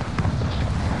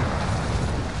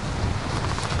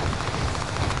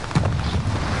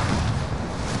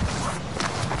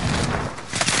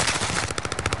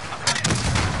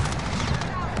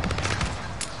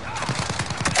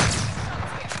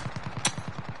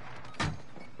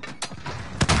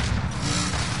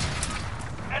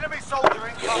 Enemy soldier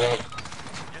incoming.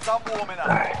 You're done warming up.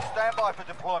 Stand by for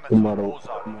deployment to the war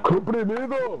zone.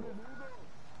 Comprimido!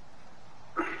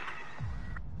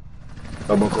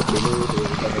 Toma comprimido,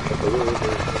 toma comprimido,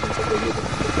 toma comprimido.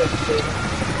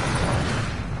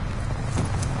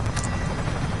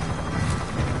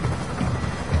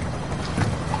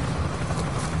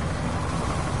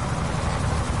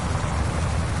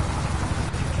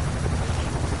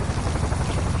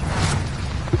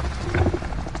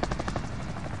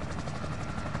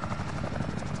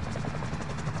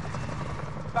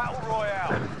 Battle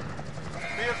Royale.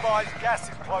 Be advised, gas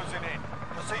is closing in.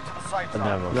 Proceed to the safe zone.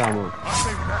 Andiamo. I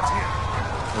think that's here.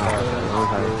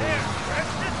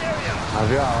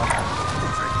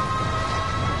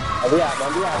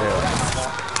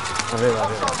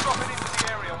 Hostiles dropping into the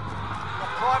area.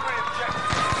 Your primary objective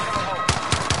is to kill them all.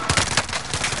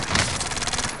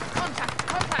 Contact,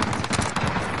 contact.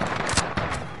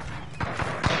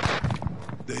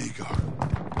 There you go.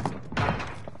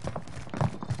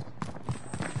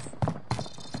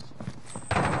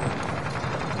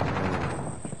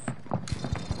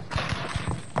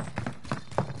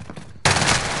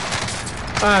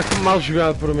 Ah, que mal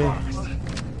jogado por mim.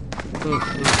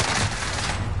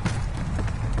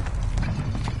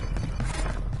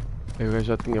 Eu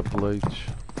já tinha plates.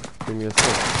 Tinha só.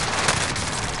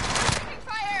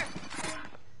 Fire!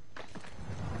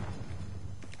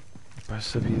 Pá,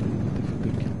 sabia ter feito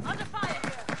aquilo. Under fire!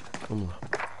 Vamos lá.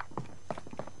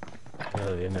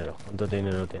 Nada de dinero. ¿Cuánto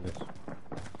dinero tienes?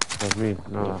 2000.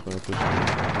 Nada. Hostile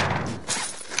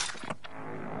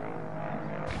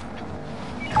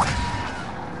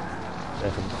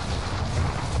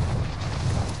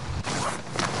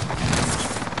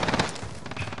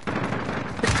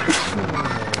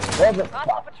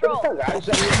patrol! Ay.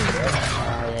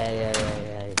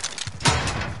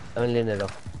 Dame el dinero.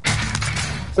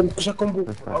 Sempre já com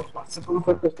burro. Sempre me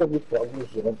foi com esta bifel no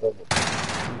giro, por favor.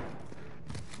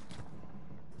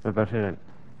 Me parece bien.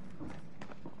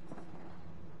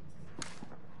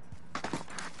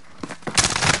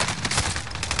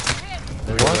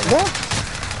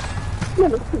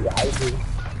 Mano, que gajo.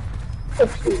 É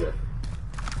possível.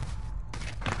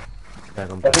 Vai,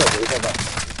 não É uma vez,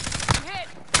 Hit!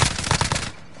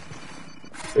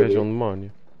 Veja um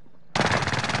demónio.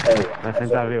 Vai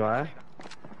sentar arriba, é?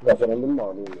 Vai ser um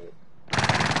demónio, meu.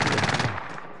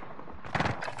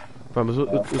 Pá, mas eu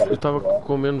estava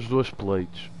com menos 2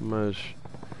 plates, mas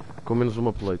com menos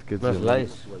uma plate, quer dizer. Mas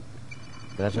leis?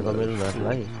 Graças a menos das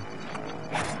leis.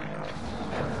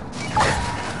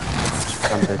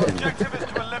 Objective is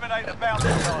to eliminate the bounty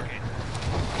target.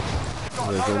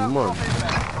 Veja um demónio.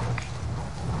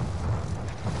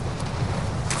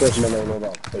 Pois não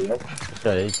dá. Foi eu?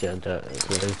 Sei, tenta.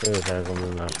 Eu já como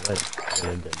uma leis.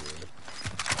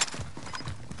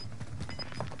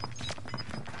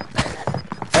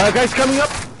 Guys coming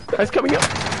up! Guys coming up!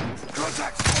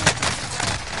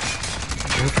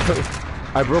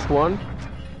 I broke one.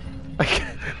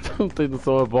 Não tenho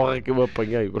noção a borra que eu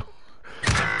apanhei, bro.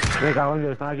 Me cago en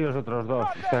Dios, están aquí los otros dos.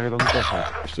 Hostia, qué tontos son.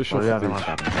 Estos son Podría jodidos.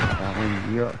 rematar. Me cago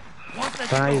en Dios.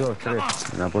 Están ahí dos, tres.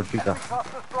 En la puertita.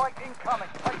 Cluster strike incoming.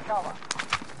 Take cover.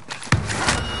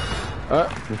 Ah,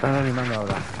 Me están animando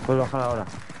ahora. Puedo bajar ahora.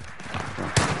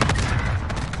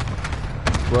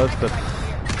 cluster.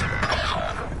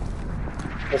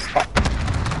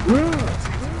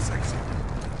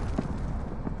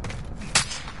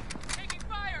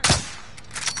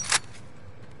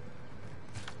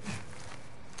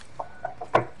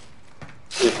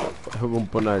 Eu vou-me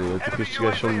panar, tipo, estes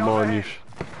gajos são demónios.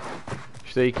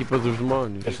 Isto é a equipa dos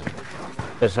demónios.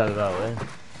 He salvado,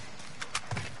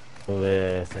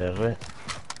 VCR.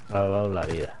 Salvado la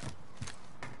vida.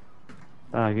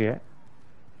 Están aquí,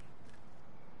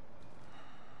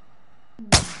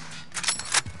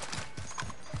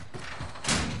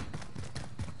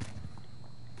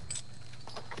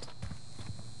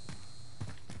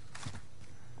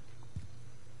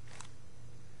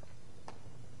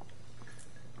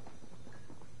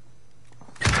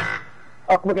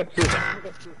 Ah, como é que é possível?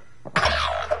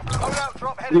 Loadout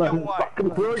drop heading your way.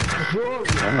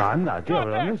 Venga, anda, tío,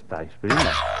 ¿pero dónde estáis, primo?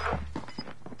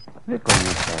 ¿Dónde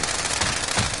coño estáis?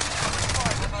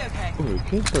 Ui,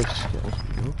 quem são estes gajos,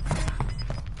 meu?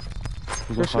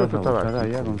 Pues Deixa eu a botar buscar aqui.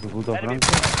 allá con su puto franco.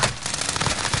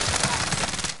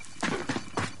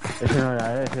 Ese no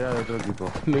era, ese era de otro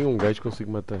equipo. Nenhum gajo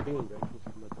consigo matar.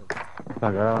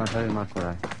 Está que ahora van a salir más por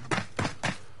ahí.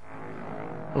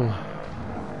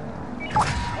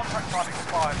 Contract time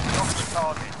expired. Drop the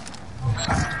target.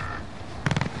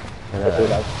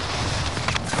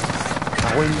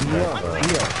 Cago en Dios,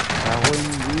 tío. Cago en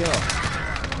Dios.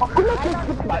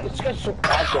 Como é que isso que é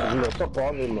chocado, meu? Só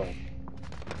pode, mano.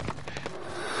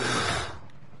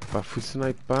 Pá, fui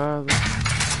snipado.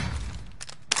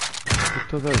 Fui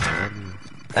toda a dar, meu.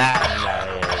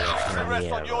 The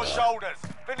rest on your shoulders.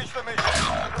 Finish the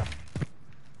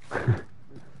mission.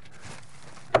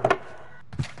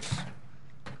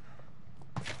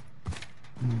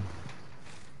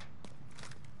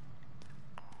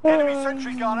 Enemy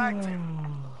sentry gun active.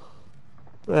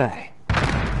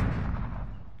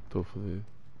 Estou fodido.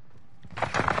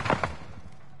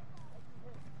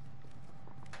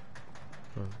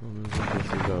 Pelo menos não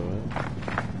consigo dar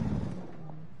bem.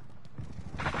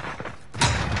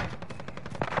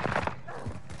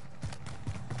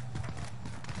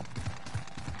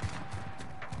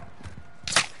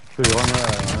 Estoy llegando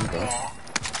al momento,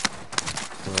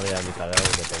 No voy a mi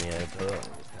cadáver que tenía de todo.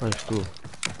 Ah, és tu.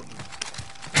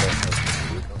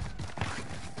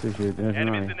 Sí, sí, tienes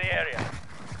uno ahí. the area.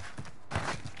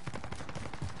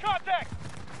 Contact!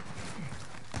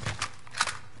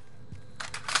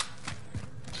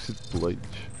 Preciso de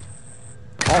leites.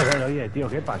 Joder, oye, tío,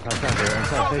 ¿qué pasa? O sea,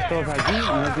 que estáis todos aquí, y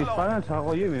no te disparan,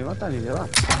 salgo yo y me matan y se va.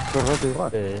 Todo el rato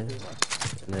igual.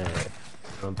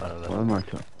 No para las Joder, balas.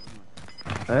 macho.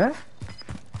 ¿Eh?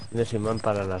 Tienes imán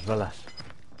para las balas.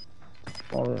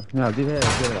 Joder. Mira, tira de la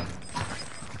izquierda.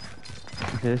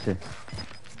 Ese.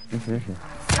 Gas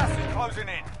is closing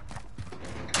in.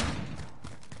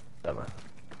 Toma.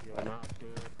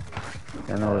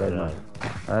 Ya no veis más.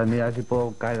 A ver, mira si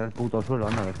puedo caer al puto suelo,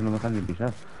 anda, a ver si no me dejan ni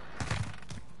pisar.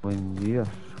 Buen Dios,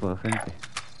 joder, gente.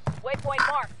 Waypoint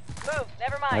marked. Move.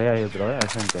 Never Ahí mind. hay otro,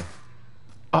 gente.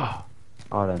 Ah!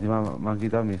 Ahora, encima me han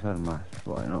quitado mis armas.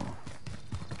 Bueno.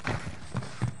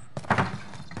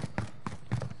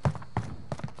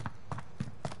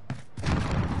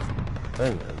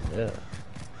 Venga, ya.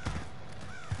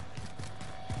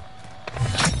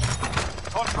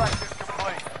 Contract is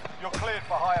complete. You're cleared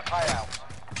for higher payouts.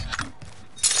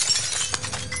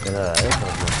 Que nada, pues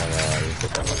no para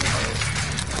disfrutar.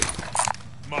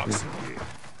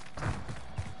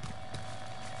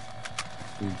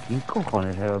 ¿Quién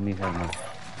cojones ha dado mis armas?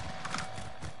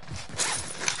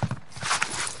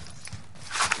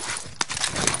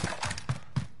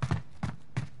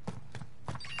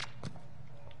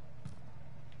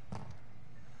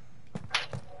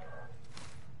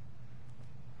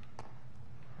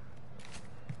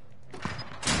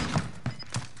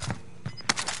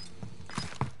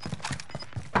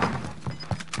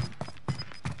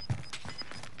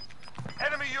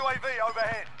 Enemy UAV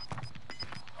overhead.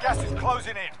 Gas is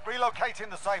closing in. Relocating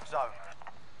the safe zone.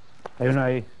 Hay uno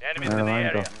ahí. Enemies En el in the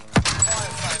momento. area.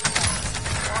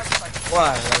 ¡Guau!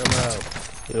 La que me ha dado.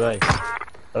 Ibai,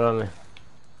 sálvame.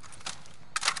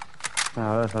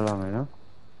 Ahora sálvame, ¿no?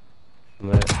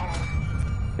 Hombre.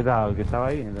 ¿Qué tal? ¿El que estaba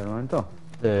ahí en el momento?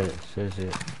 Sí.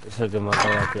 Es el que me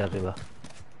acaba aquí arriba.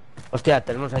 Hostia,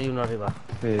 tenemos ahí uno arriba.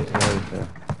 Sí, lo he visto.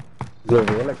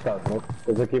 Onde é que estás, não?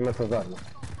 Tens aqui imensas armas.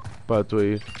 Pá, estou a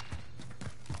ir.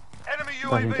 Enemy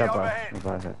Está sin UAV chapas, overhead. me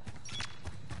parece.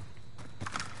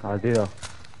 Ah, tío.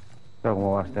 Pero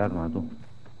cómo va este arma, tú.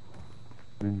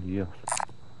 Dios.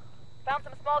 Found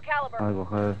some small caliber. A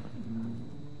coger.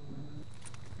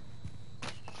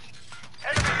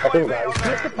 Aqui um gajo.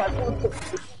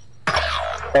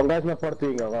 Tem um gajo na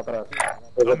portinha lá atrás.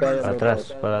 Eu já tenho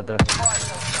Atrás, para atrás.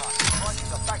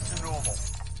 Back to normal.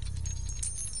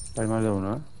 Hay más de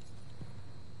uno, ¿eh?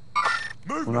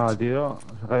 Uno, tío.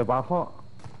 Se cae para abajo.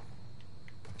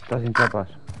 Está sin chapas.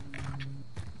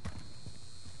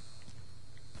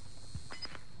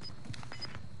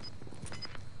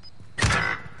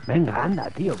 Venga, anda,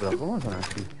 tío. Pero ¿cómo son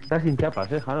así? Está sin chapas,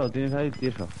 Jalo. Tienes ahí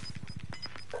tieso.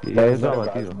 Y ya está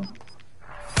abatido.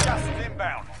 Gas is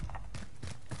inbound.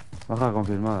 Baja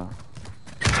confirmada.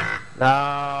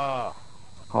 ¡No!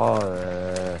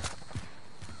 Joder.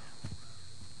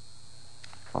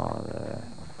 Joder.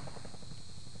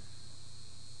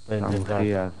 Voy a intentar.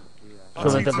 Angustias.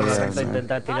 Súbete por la Angustias, recta,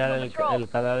 intenta tirar el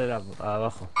cadáver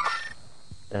abajo.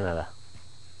 De nada.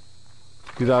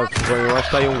 Cuidado, bem, eu acho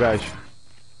que está aí um gajo.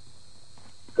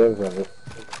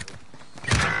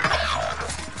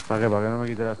 ¿Para qué? ¿Para que no me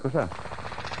quite las cosas?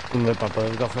 Hombre, para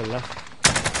poder cogerlas.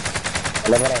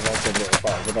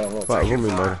 Pá, vou-me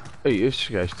embora. Ei, estes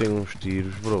gajos têm uns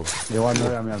tiros, bro. Igual no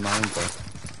era mi armamento.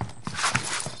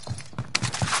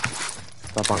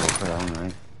 Está para coger aún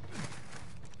ahí.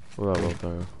 Vou dar a volta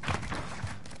agora.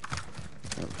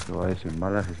 Pues que vaya sin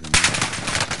balas y sin nada.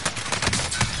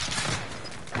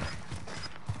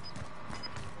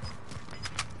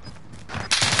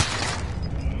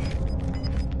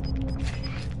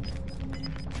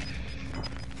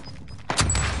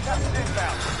 Gas is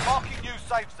inbound. Marking new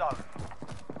safe zone.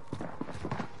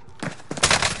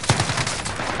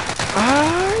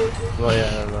 Voy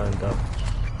a armamentar.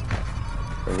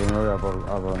 Pero yo no voy a por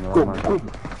donde va más.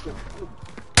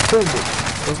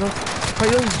 Pá,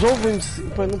 eles ouvem-se.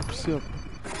 Pá, não percebo.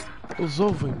 Eles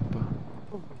ouvem, pá.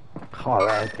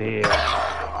 Joder, tío.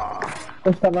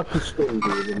 Eu estava aqui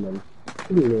escondido, mano.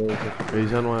 Que louco. Aí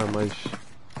já não há mais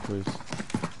coisa.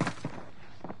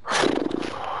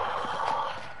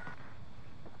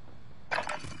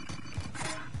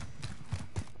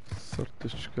 Sorte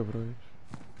destes cabrões.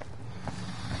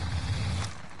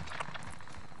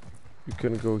 You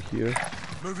can go here.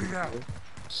 Moving out.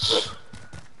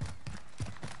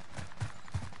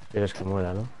 Quieres que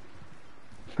muera, ¿no?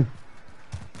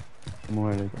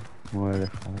 Muere,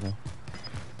 Jalo.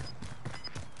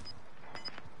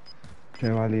 Qué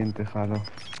valiente, Jalo.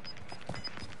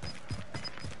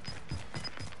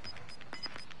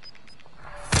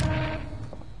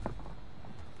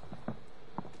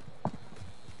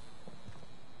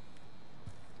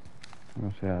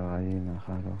 No sea gallina,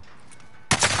 Jalo.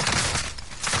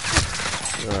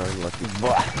 Lucky.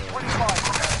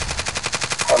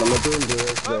 Olha, matei um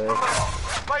deles, velho.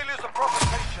 Failure's a proper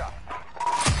teacher.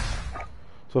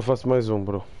 Só faço mais um,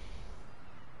 bro.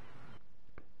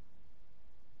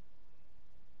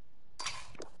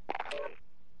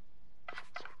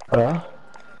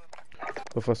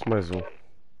 Só faço mais um.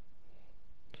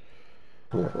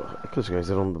 Porra, aqueles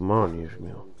gajos eram demónios,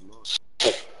 meu.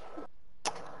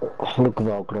 No que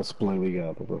dá o crossplay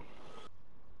ligado, bro.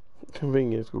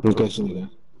 Também és com o Não queres crossplay. ligar?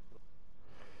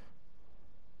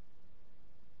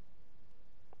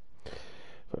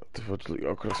 Pronto, vou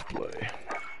desligar o crossplay.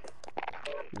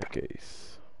 O que é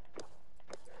isso?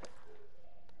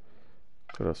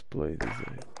 Crossplay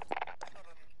design.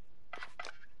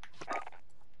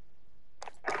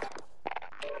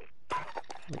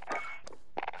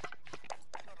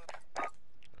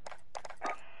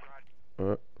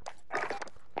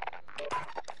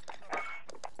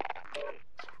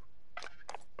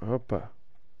 Opa.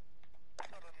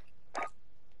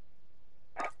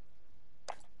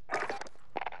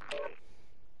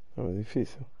 Estava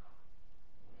difícil.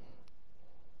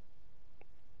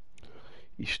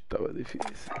 Isto estava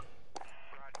difícil.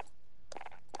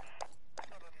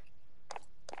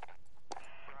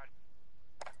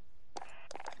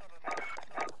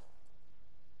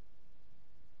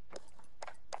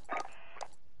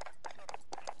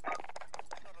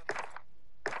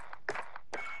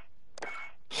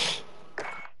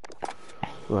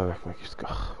 Vamos lá ver como é que isto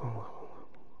corre. Vamos lá.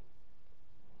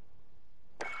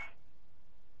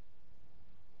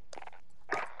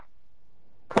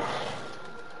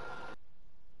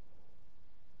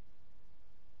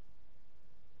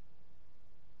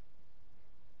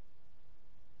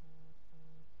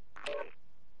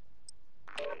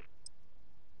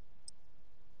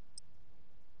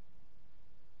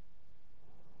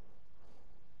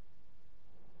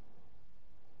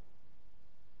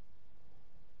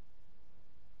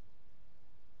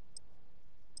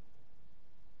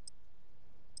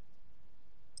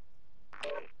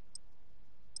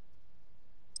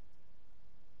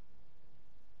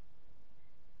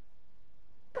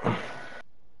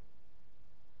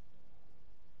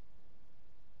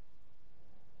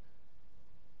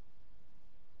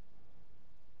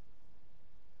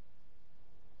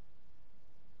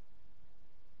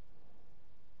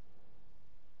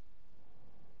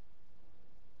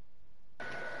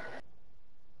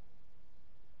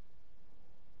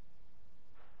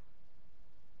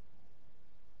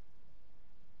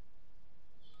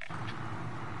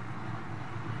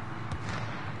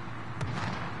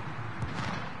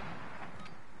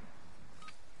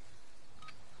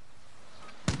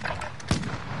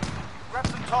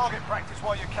 Target practice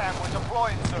while you can. We're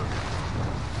deploying soon.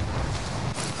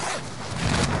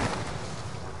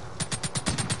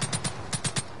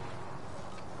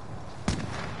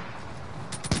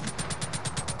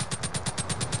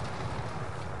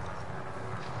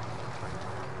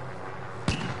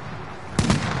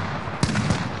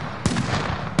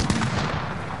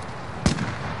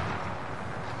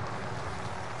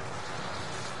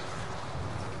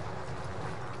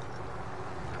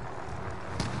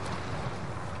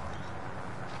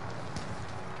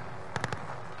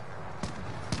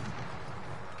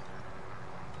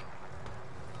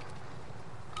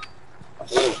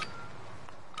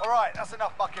 Alright, that's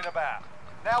enough mucking about.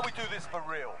 Now we do this for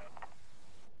real.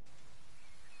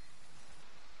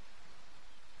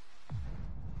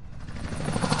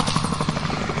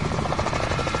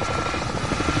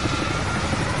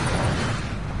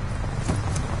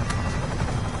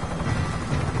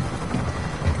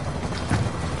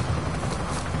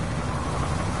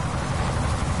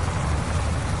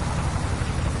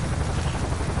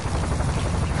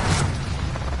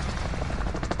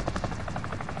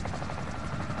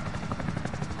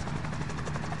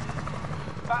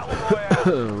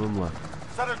 Vamos lá.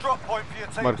 Set a drop point for your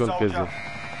team, Marca onde quer soldier. dizer.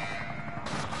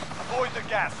 Avoid the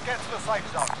gas. Get to the safe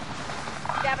zone.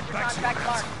 Scavenger contract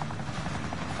marked.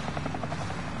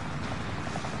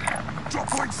 Drop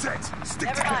point set. Stick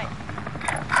Never together. mind.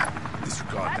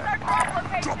 Disregard That's our that. drop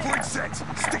location. Drop point set.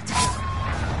 Stick together.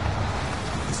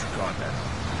 Disregard that.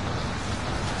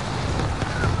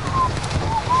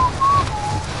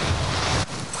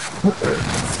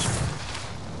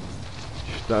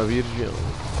 Está virgem.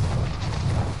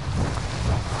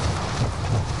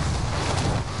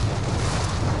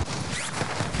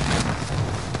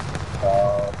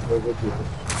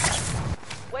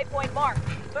 Waypoint marked.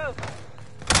 Move.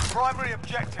 Primary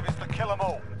objective is to kill them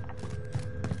all.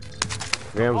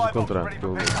 Ganhamos o Survival's contrato. ready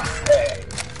for pelo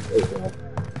pickup.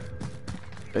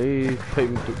 Ei, tem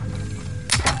muito.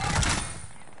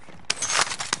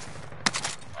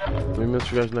 Tem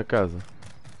imensos gajos na casa.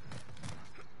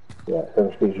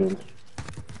 Estamos aqui juntos.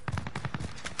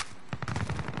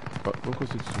 Oh, não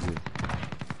consigo subir.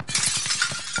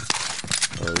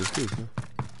 Ah, é difícil, né?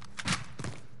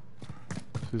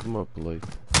 Preciso de uma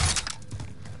plate.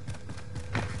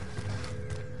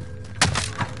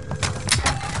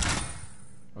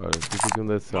 Olha, fica aqui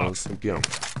onde é sala, campeão.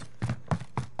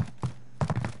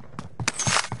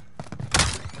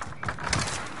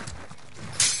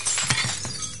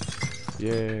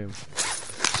 Yeah.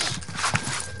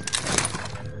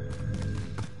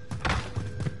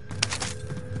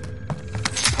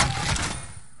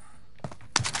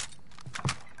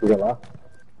 Chega lá.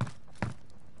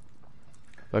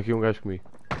 Está aqui um gajo comigo.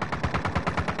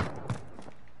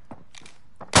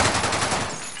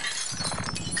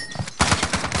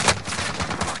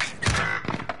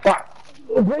 Pá!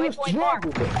 Vem este jogo!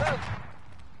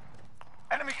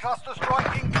 Enemy cluster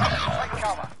strike incoming. Take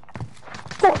cover.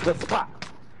 Foda-se, pá!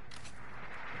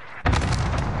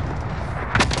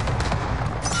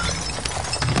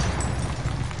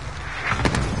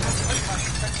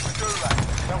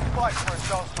 They'll fight for a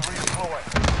chance to redeploy.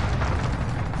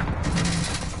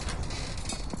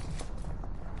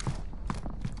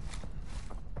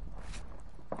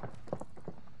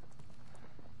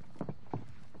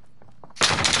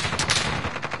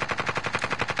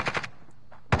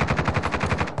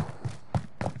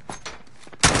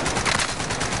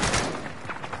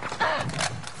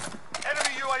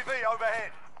 Enemy UAV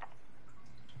overhead.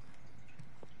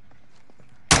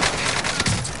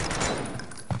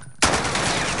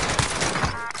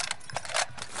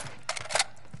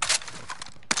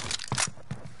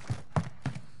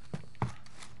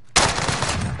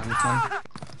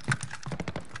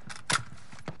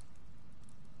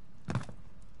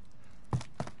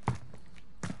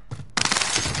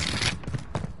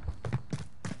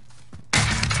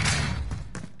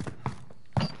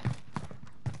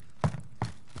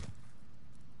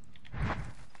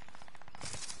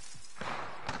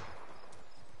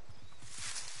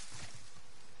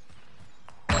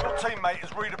 Your teammate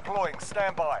is redeploying.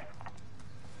 Stand by.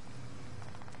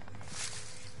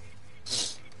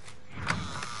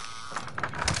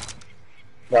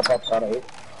 Dá pra parar aí.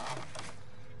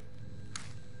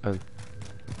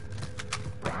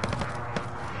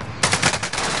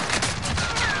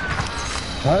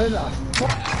 Olha!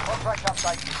 Contract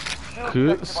update.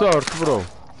 Que sorte, bro.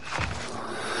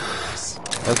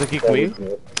 Estás aqui comigo?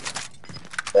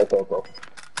 Tô.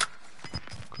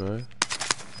 Ok.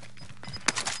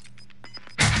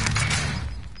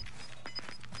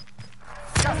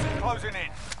 Gas is closing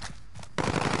in.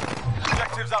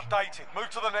 Objectives updated. Move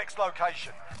to the next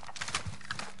location.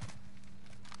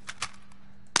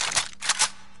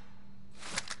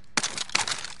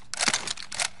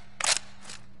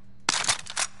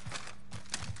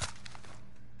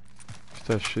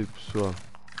 Está cheio de pessoal.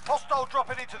 Hostile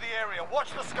dropping into the area.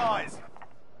 Watch the skies.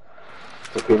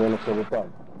 Aqui ainda não foi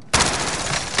lutado.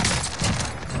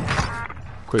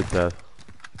 Coitado.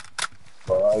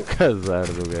 Casar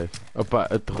do gajo. Opa,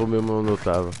 aterrou mesmo onde eu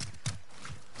estava.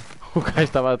 O gajo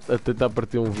estava a tentar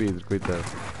partir um vidro, coitado.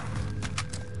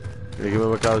 E aqui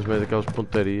mesmo aquelas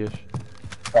pontarias.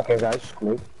 Está aqui gajos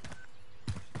comigo?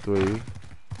 Estou aí.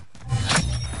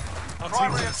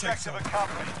 Primary objective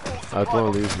accomplished. All Estão supply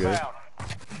ali os boxes gajos. found.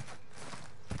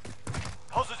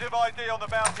 Positive ID on the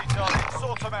bounty target.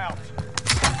 Sort them out.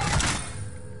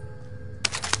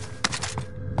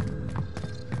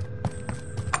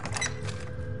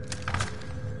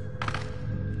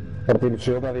 Partido de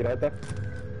jogo à direita.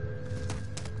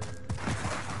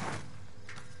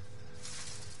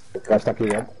 O gajo está aqui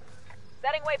dentro.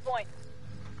 Setting waypoint.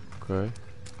 Ok.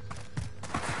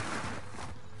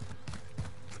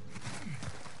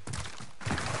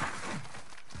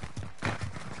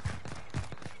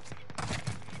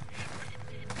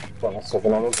 Bom, só que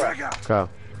não está. Cá.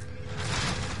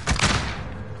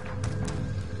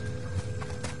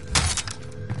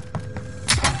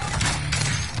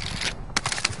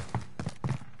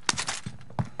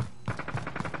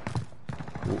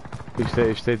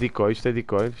 Isto é decoy, isto é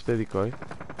decoy, isto é decoy.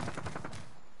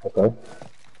 Ok.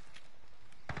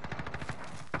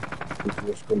 Isto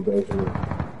vai esconder as minhas.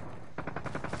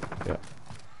 Yeah.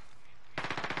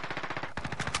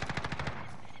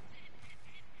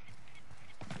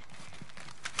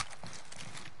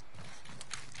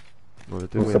 Olha,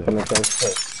 tenho uma ideia.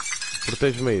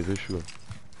 Protege-me aí, deixa eu.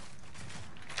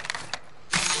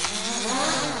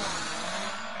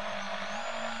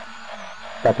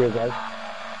 Está aqui o gajo.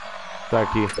 Está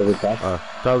aqui.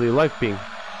 Está ali, live ping.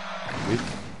 Viste?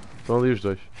 Estão ali os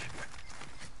dois.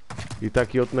 E está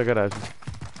aqui outro na garagem.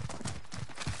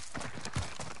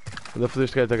 Anda a fazer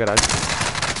este gajo da garagem.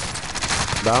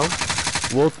 Down.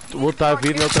 O outro está a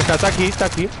vir na outra casa. Está aqui, está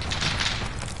aqui.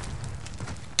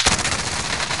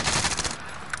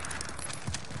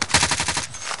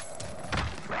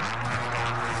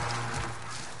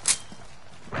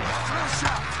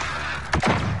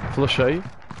 Flashei.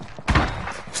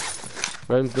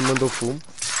 O gajo me mandou fumo.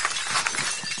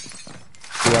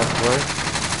 Cuidado que vem.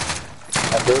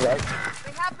 Aqui o gajo.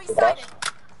 They have me sighted.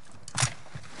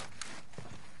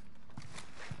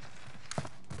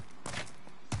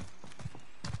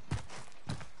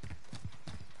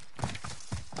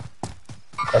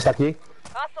 Está aqui.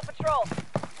 Hostile patrol.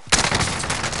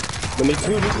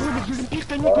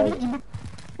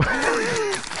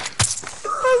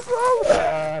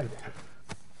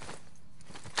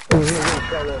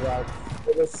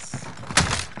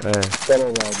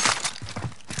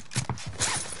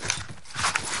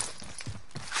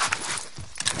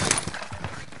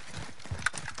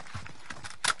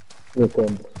 Eu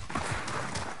compro.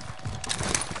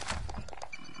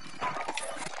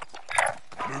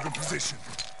 Move in position.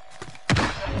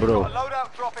 Bro.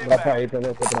 Loadout drop Dá para inbound. ir para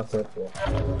ver se eu certo.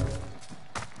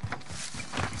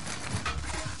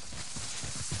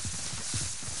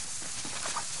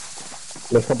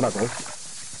 Deixa comprar Ghost.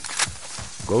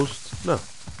 Ghost? Não.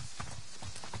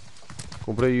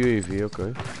 Comprei UAV,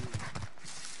 ok.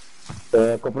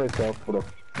 Comprei Self, bro.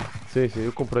 Sim,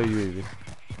 eu comprei UAV.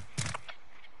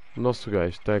 O nosso gajo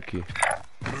está aqui.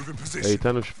 Move in Aí position.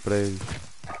 está nos prédios.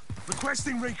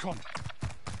 Requesting recon.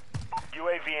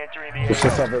 UAV entering the Deixa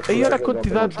eu AO. saber se Aí era a eu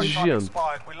quantidade de Time gente.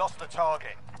 expired. We lost the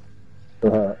target.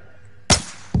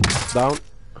 Down.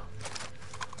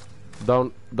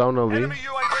 Down ali. Enemy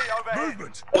UAV overhead.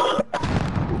 Movement.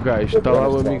 O gajo está lá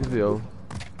o amigo dele.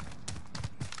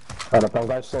 Ora, está um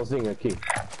gajo sozinho aqui.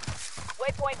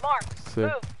 Waypoint marked. Sim.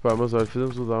 Move. Pá, mas olha,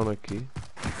 fizemos o down aqui.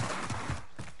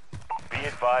 Be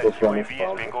advised, UAV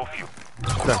is bingo fuel.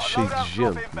 Está cheio de Loadout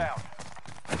drop gente. inbound.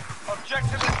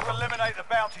 Objective is to eliminate the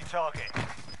bounty target.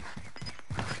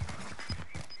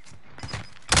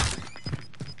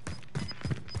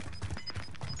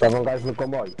 Estava um gajo no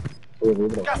comboio. Bro.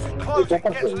 Gas is closing. Get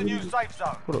to the new safe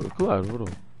zone. Bro, claro, bro.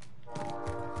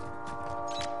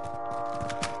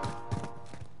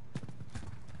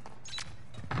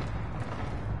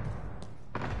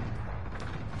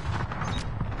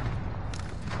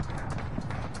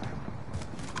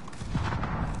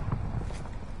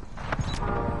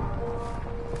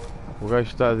 O gajo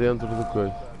está dentro do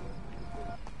coisa.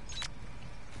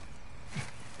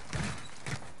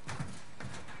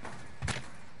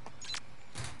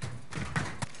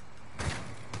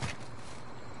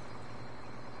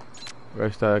 O gajo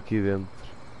está aqui dentro.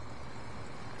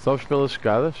 Sobes pelas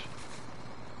escadas?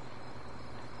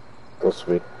 Estou a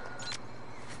subir.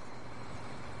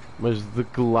 Mas de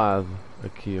que lado?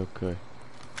 Aqui, ok.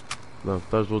 Não,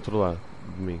 estás do outro lado.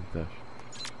 de mim, estás?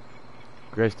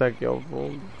 O gajo está aqui ao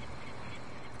fundo.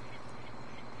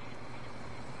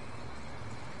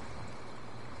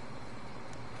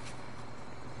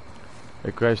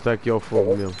 É que o gajo está aqui ao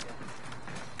fogo mesmo.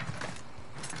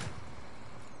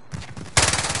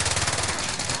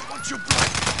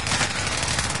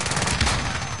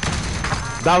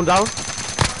 Down, down.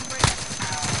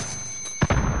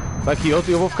 Está aqui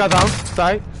outro, eu vou ficar down.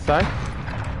 Sai, sai.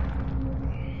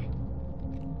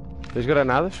 Tens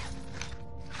granadas?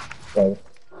 Sai.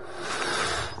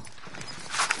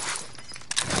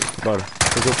 Bora,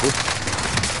 fazer o pulo.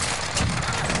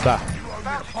 Tá.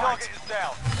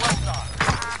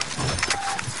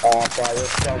 Ah pá,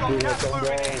 esse saltinho é tão bom.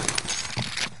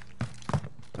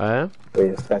 É?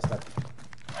 Esse gajo está.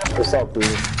 O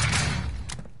saltinho.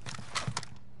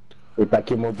 E está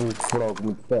aqui uma bull frog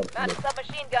muito perto. Found a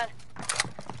submachine gun.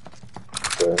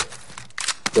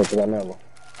 Vou pegar nela.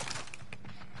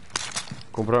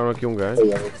 Compraram aqui um gajo.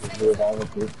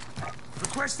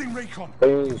 Requesting recon.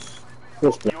 Tens.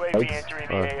 UAV entering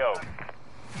the AO.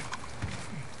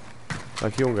 Tá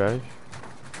aqui um gajo.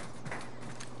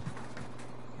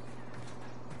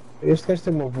 Este gajo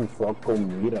tem uma bull frog com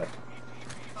mira.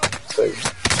 Sei.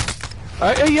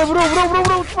 Ai, ai,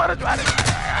 bro, dispara.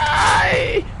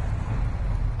 Ai!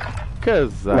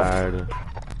 Casar.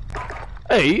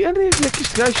 Ei, onde é que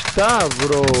este gajo está,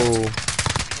 bro?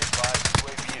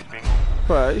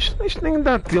 Pá, isto nem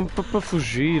dá tempo para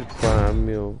fugir, pá,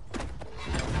 meu.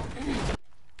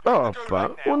 Oh, pá,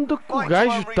 onde é que o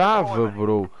gajo estava,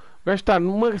 bro? O gajo está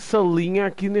numa salinha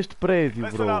aqui neste prédio,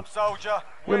 bro.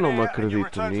 Eu não me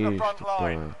acredito nisto, pá.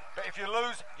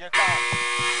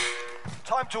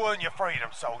 Time to earn your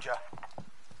freedom, soldier.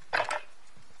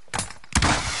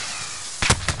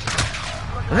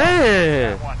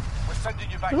 É!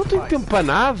 Eu não tenho tempo para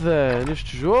nada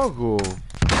neste jogo.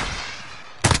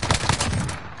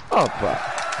 Opa!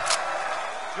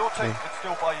 Your team can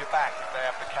still buy you back if they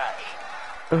have the cash.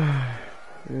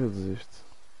 Eu desisto.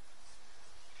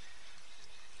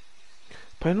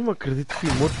 Pá, eu não me acredito que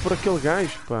fui morto por aquele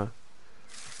gajo, pá.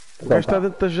 O gajo está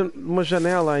dentro de uma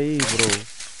janela aí, bro.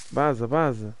 Vaza,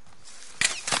 vaza.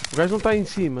 O gajo não está em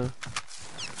cima.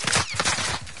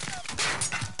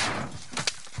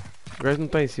 O gajo não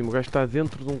está em cima, o gajo está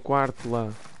dentro de um quarto lá.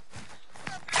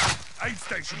 Aid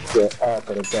station. É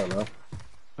hacker então, não?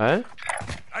 Hã?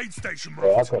 Aid station.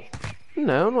 É hacker?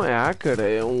 Não, não é hacker,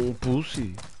 é um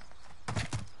pussy.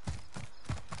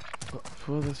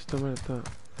 Foda-se, também está.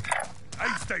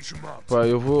 Aid station marked. Pá,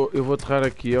 eu vou aterrar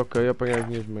aqui, ok, apagar as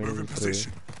minhas merdas.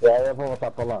 Eu vou voltar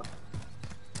para lá.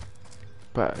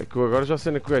 Pá, é que eu agora já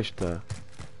sei onde é que o gajo está.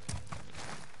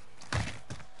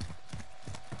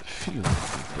 Filho da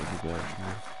puta do gajo,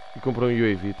 né? E comprou um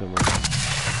UAV também.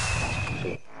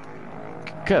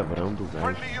 Que cabrão do gajo.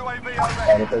 Olha,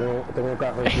 tenho um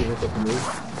carro aqui junto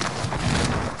comigo.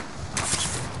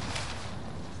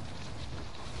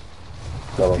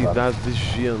 Quantidade de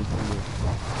gente, meu.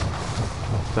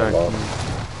 Está aqui.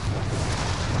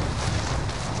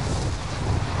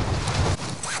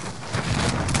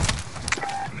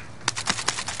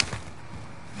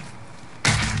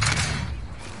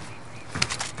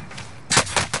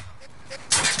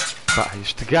 Pá,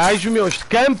 este gajo, meu, este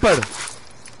camper!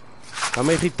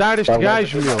 Está-me a irritar este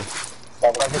gajo, meu. Está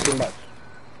o gajo aqui embaixo.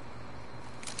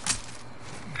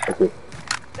 Aqui.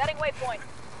 Setting waypoint.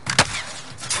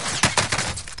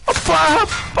 Opa,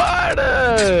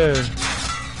 para!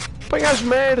 Apanha as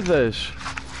merdas!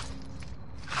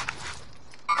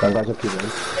 Está o gajo aqui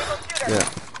dentro.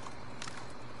 Yeah.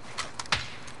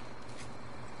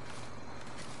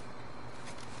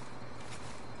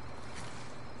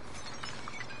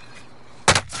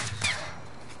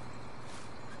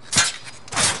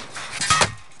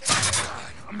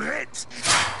 I'm hit.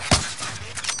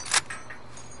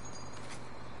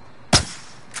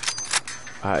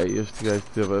 Ai, este gajo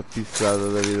teve a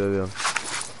pisada da vida dele.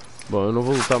 Bom, eu não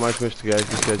vou lutar mais com este gajo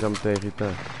já me está a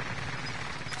irritar.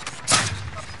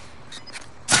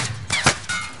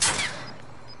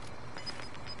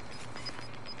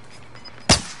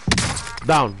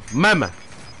 Down, mama!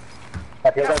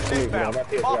 Aqui o gajo comigo, não,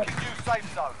 aqui o gajo. Marking new safe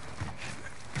zone.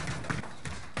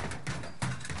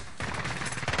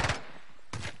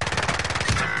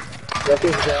 Aqui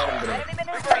o gajo, bro. Enemy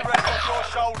Victory maneuvering. rests on your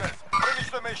shoulders. Finish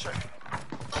the mission.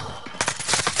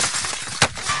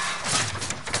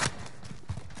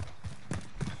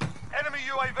 Enemy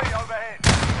UAV overhead.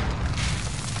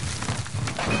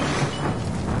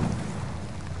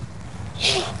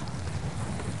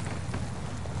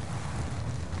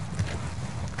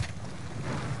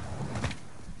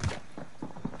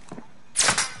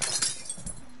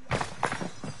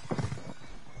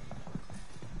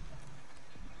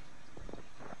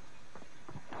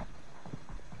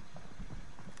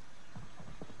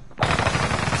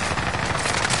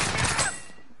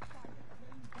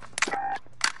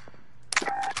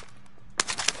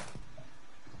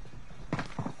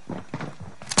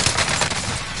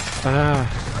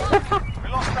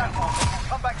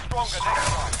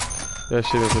 Já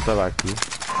achei que eu estava aqui.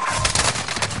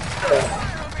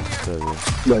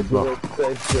 Bom,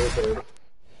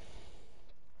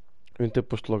 eu ter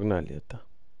posto logo na alheta.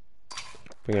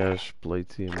 Apanhar as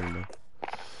plates e a mesma.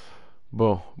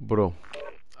 Bom, bro.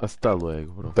 Hasta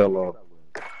luego, bro. Até logo.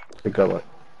 Fica lá.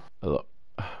 Alô.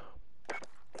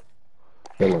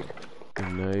 Até logo.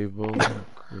 Enable,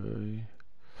 ok.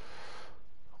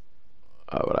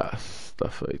 Abraço, está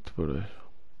feito por hoje.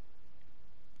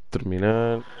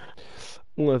 Terminar.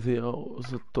 Um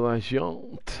adeus a toda a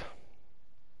gente.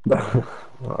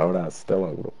 Um abraço, até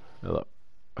logo, bro. Até lá.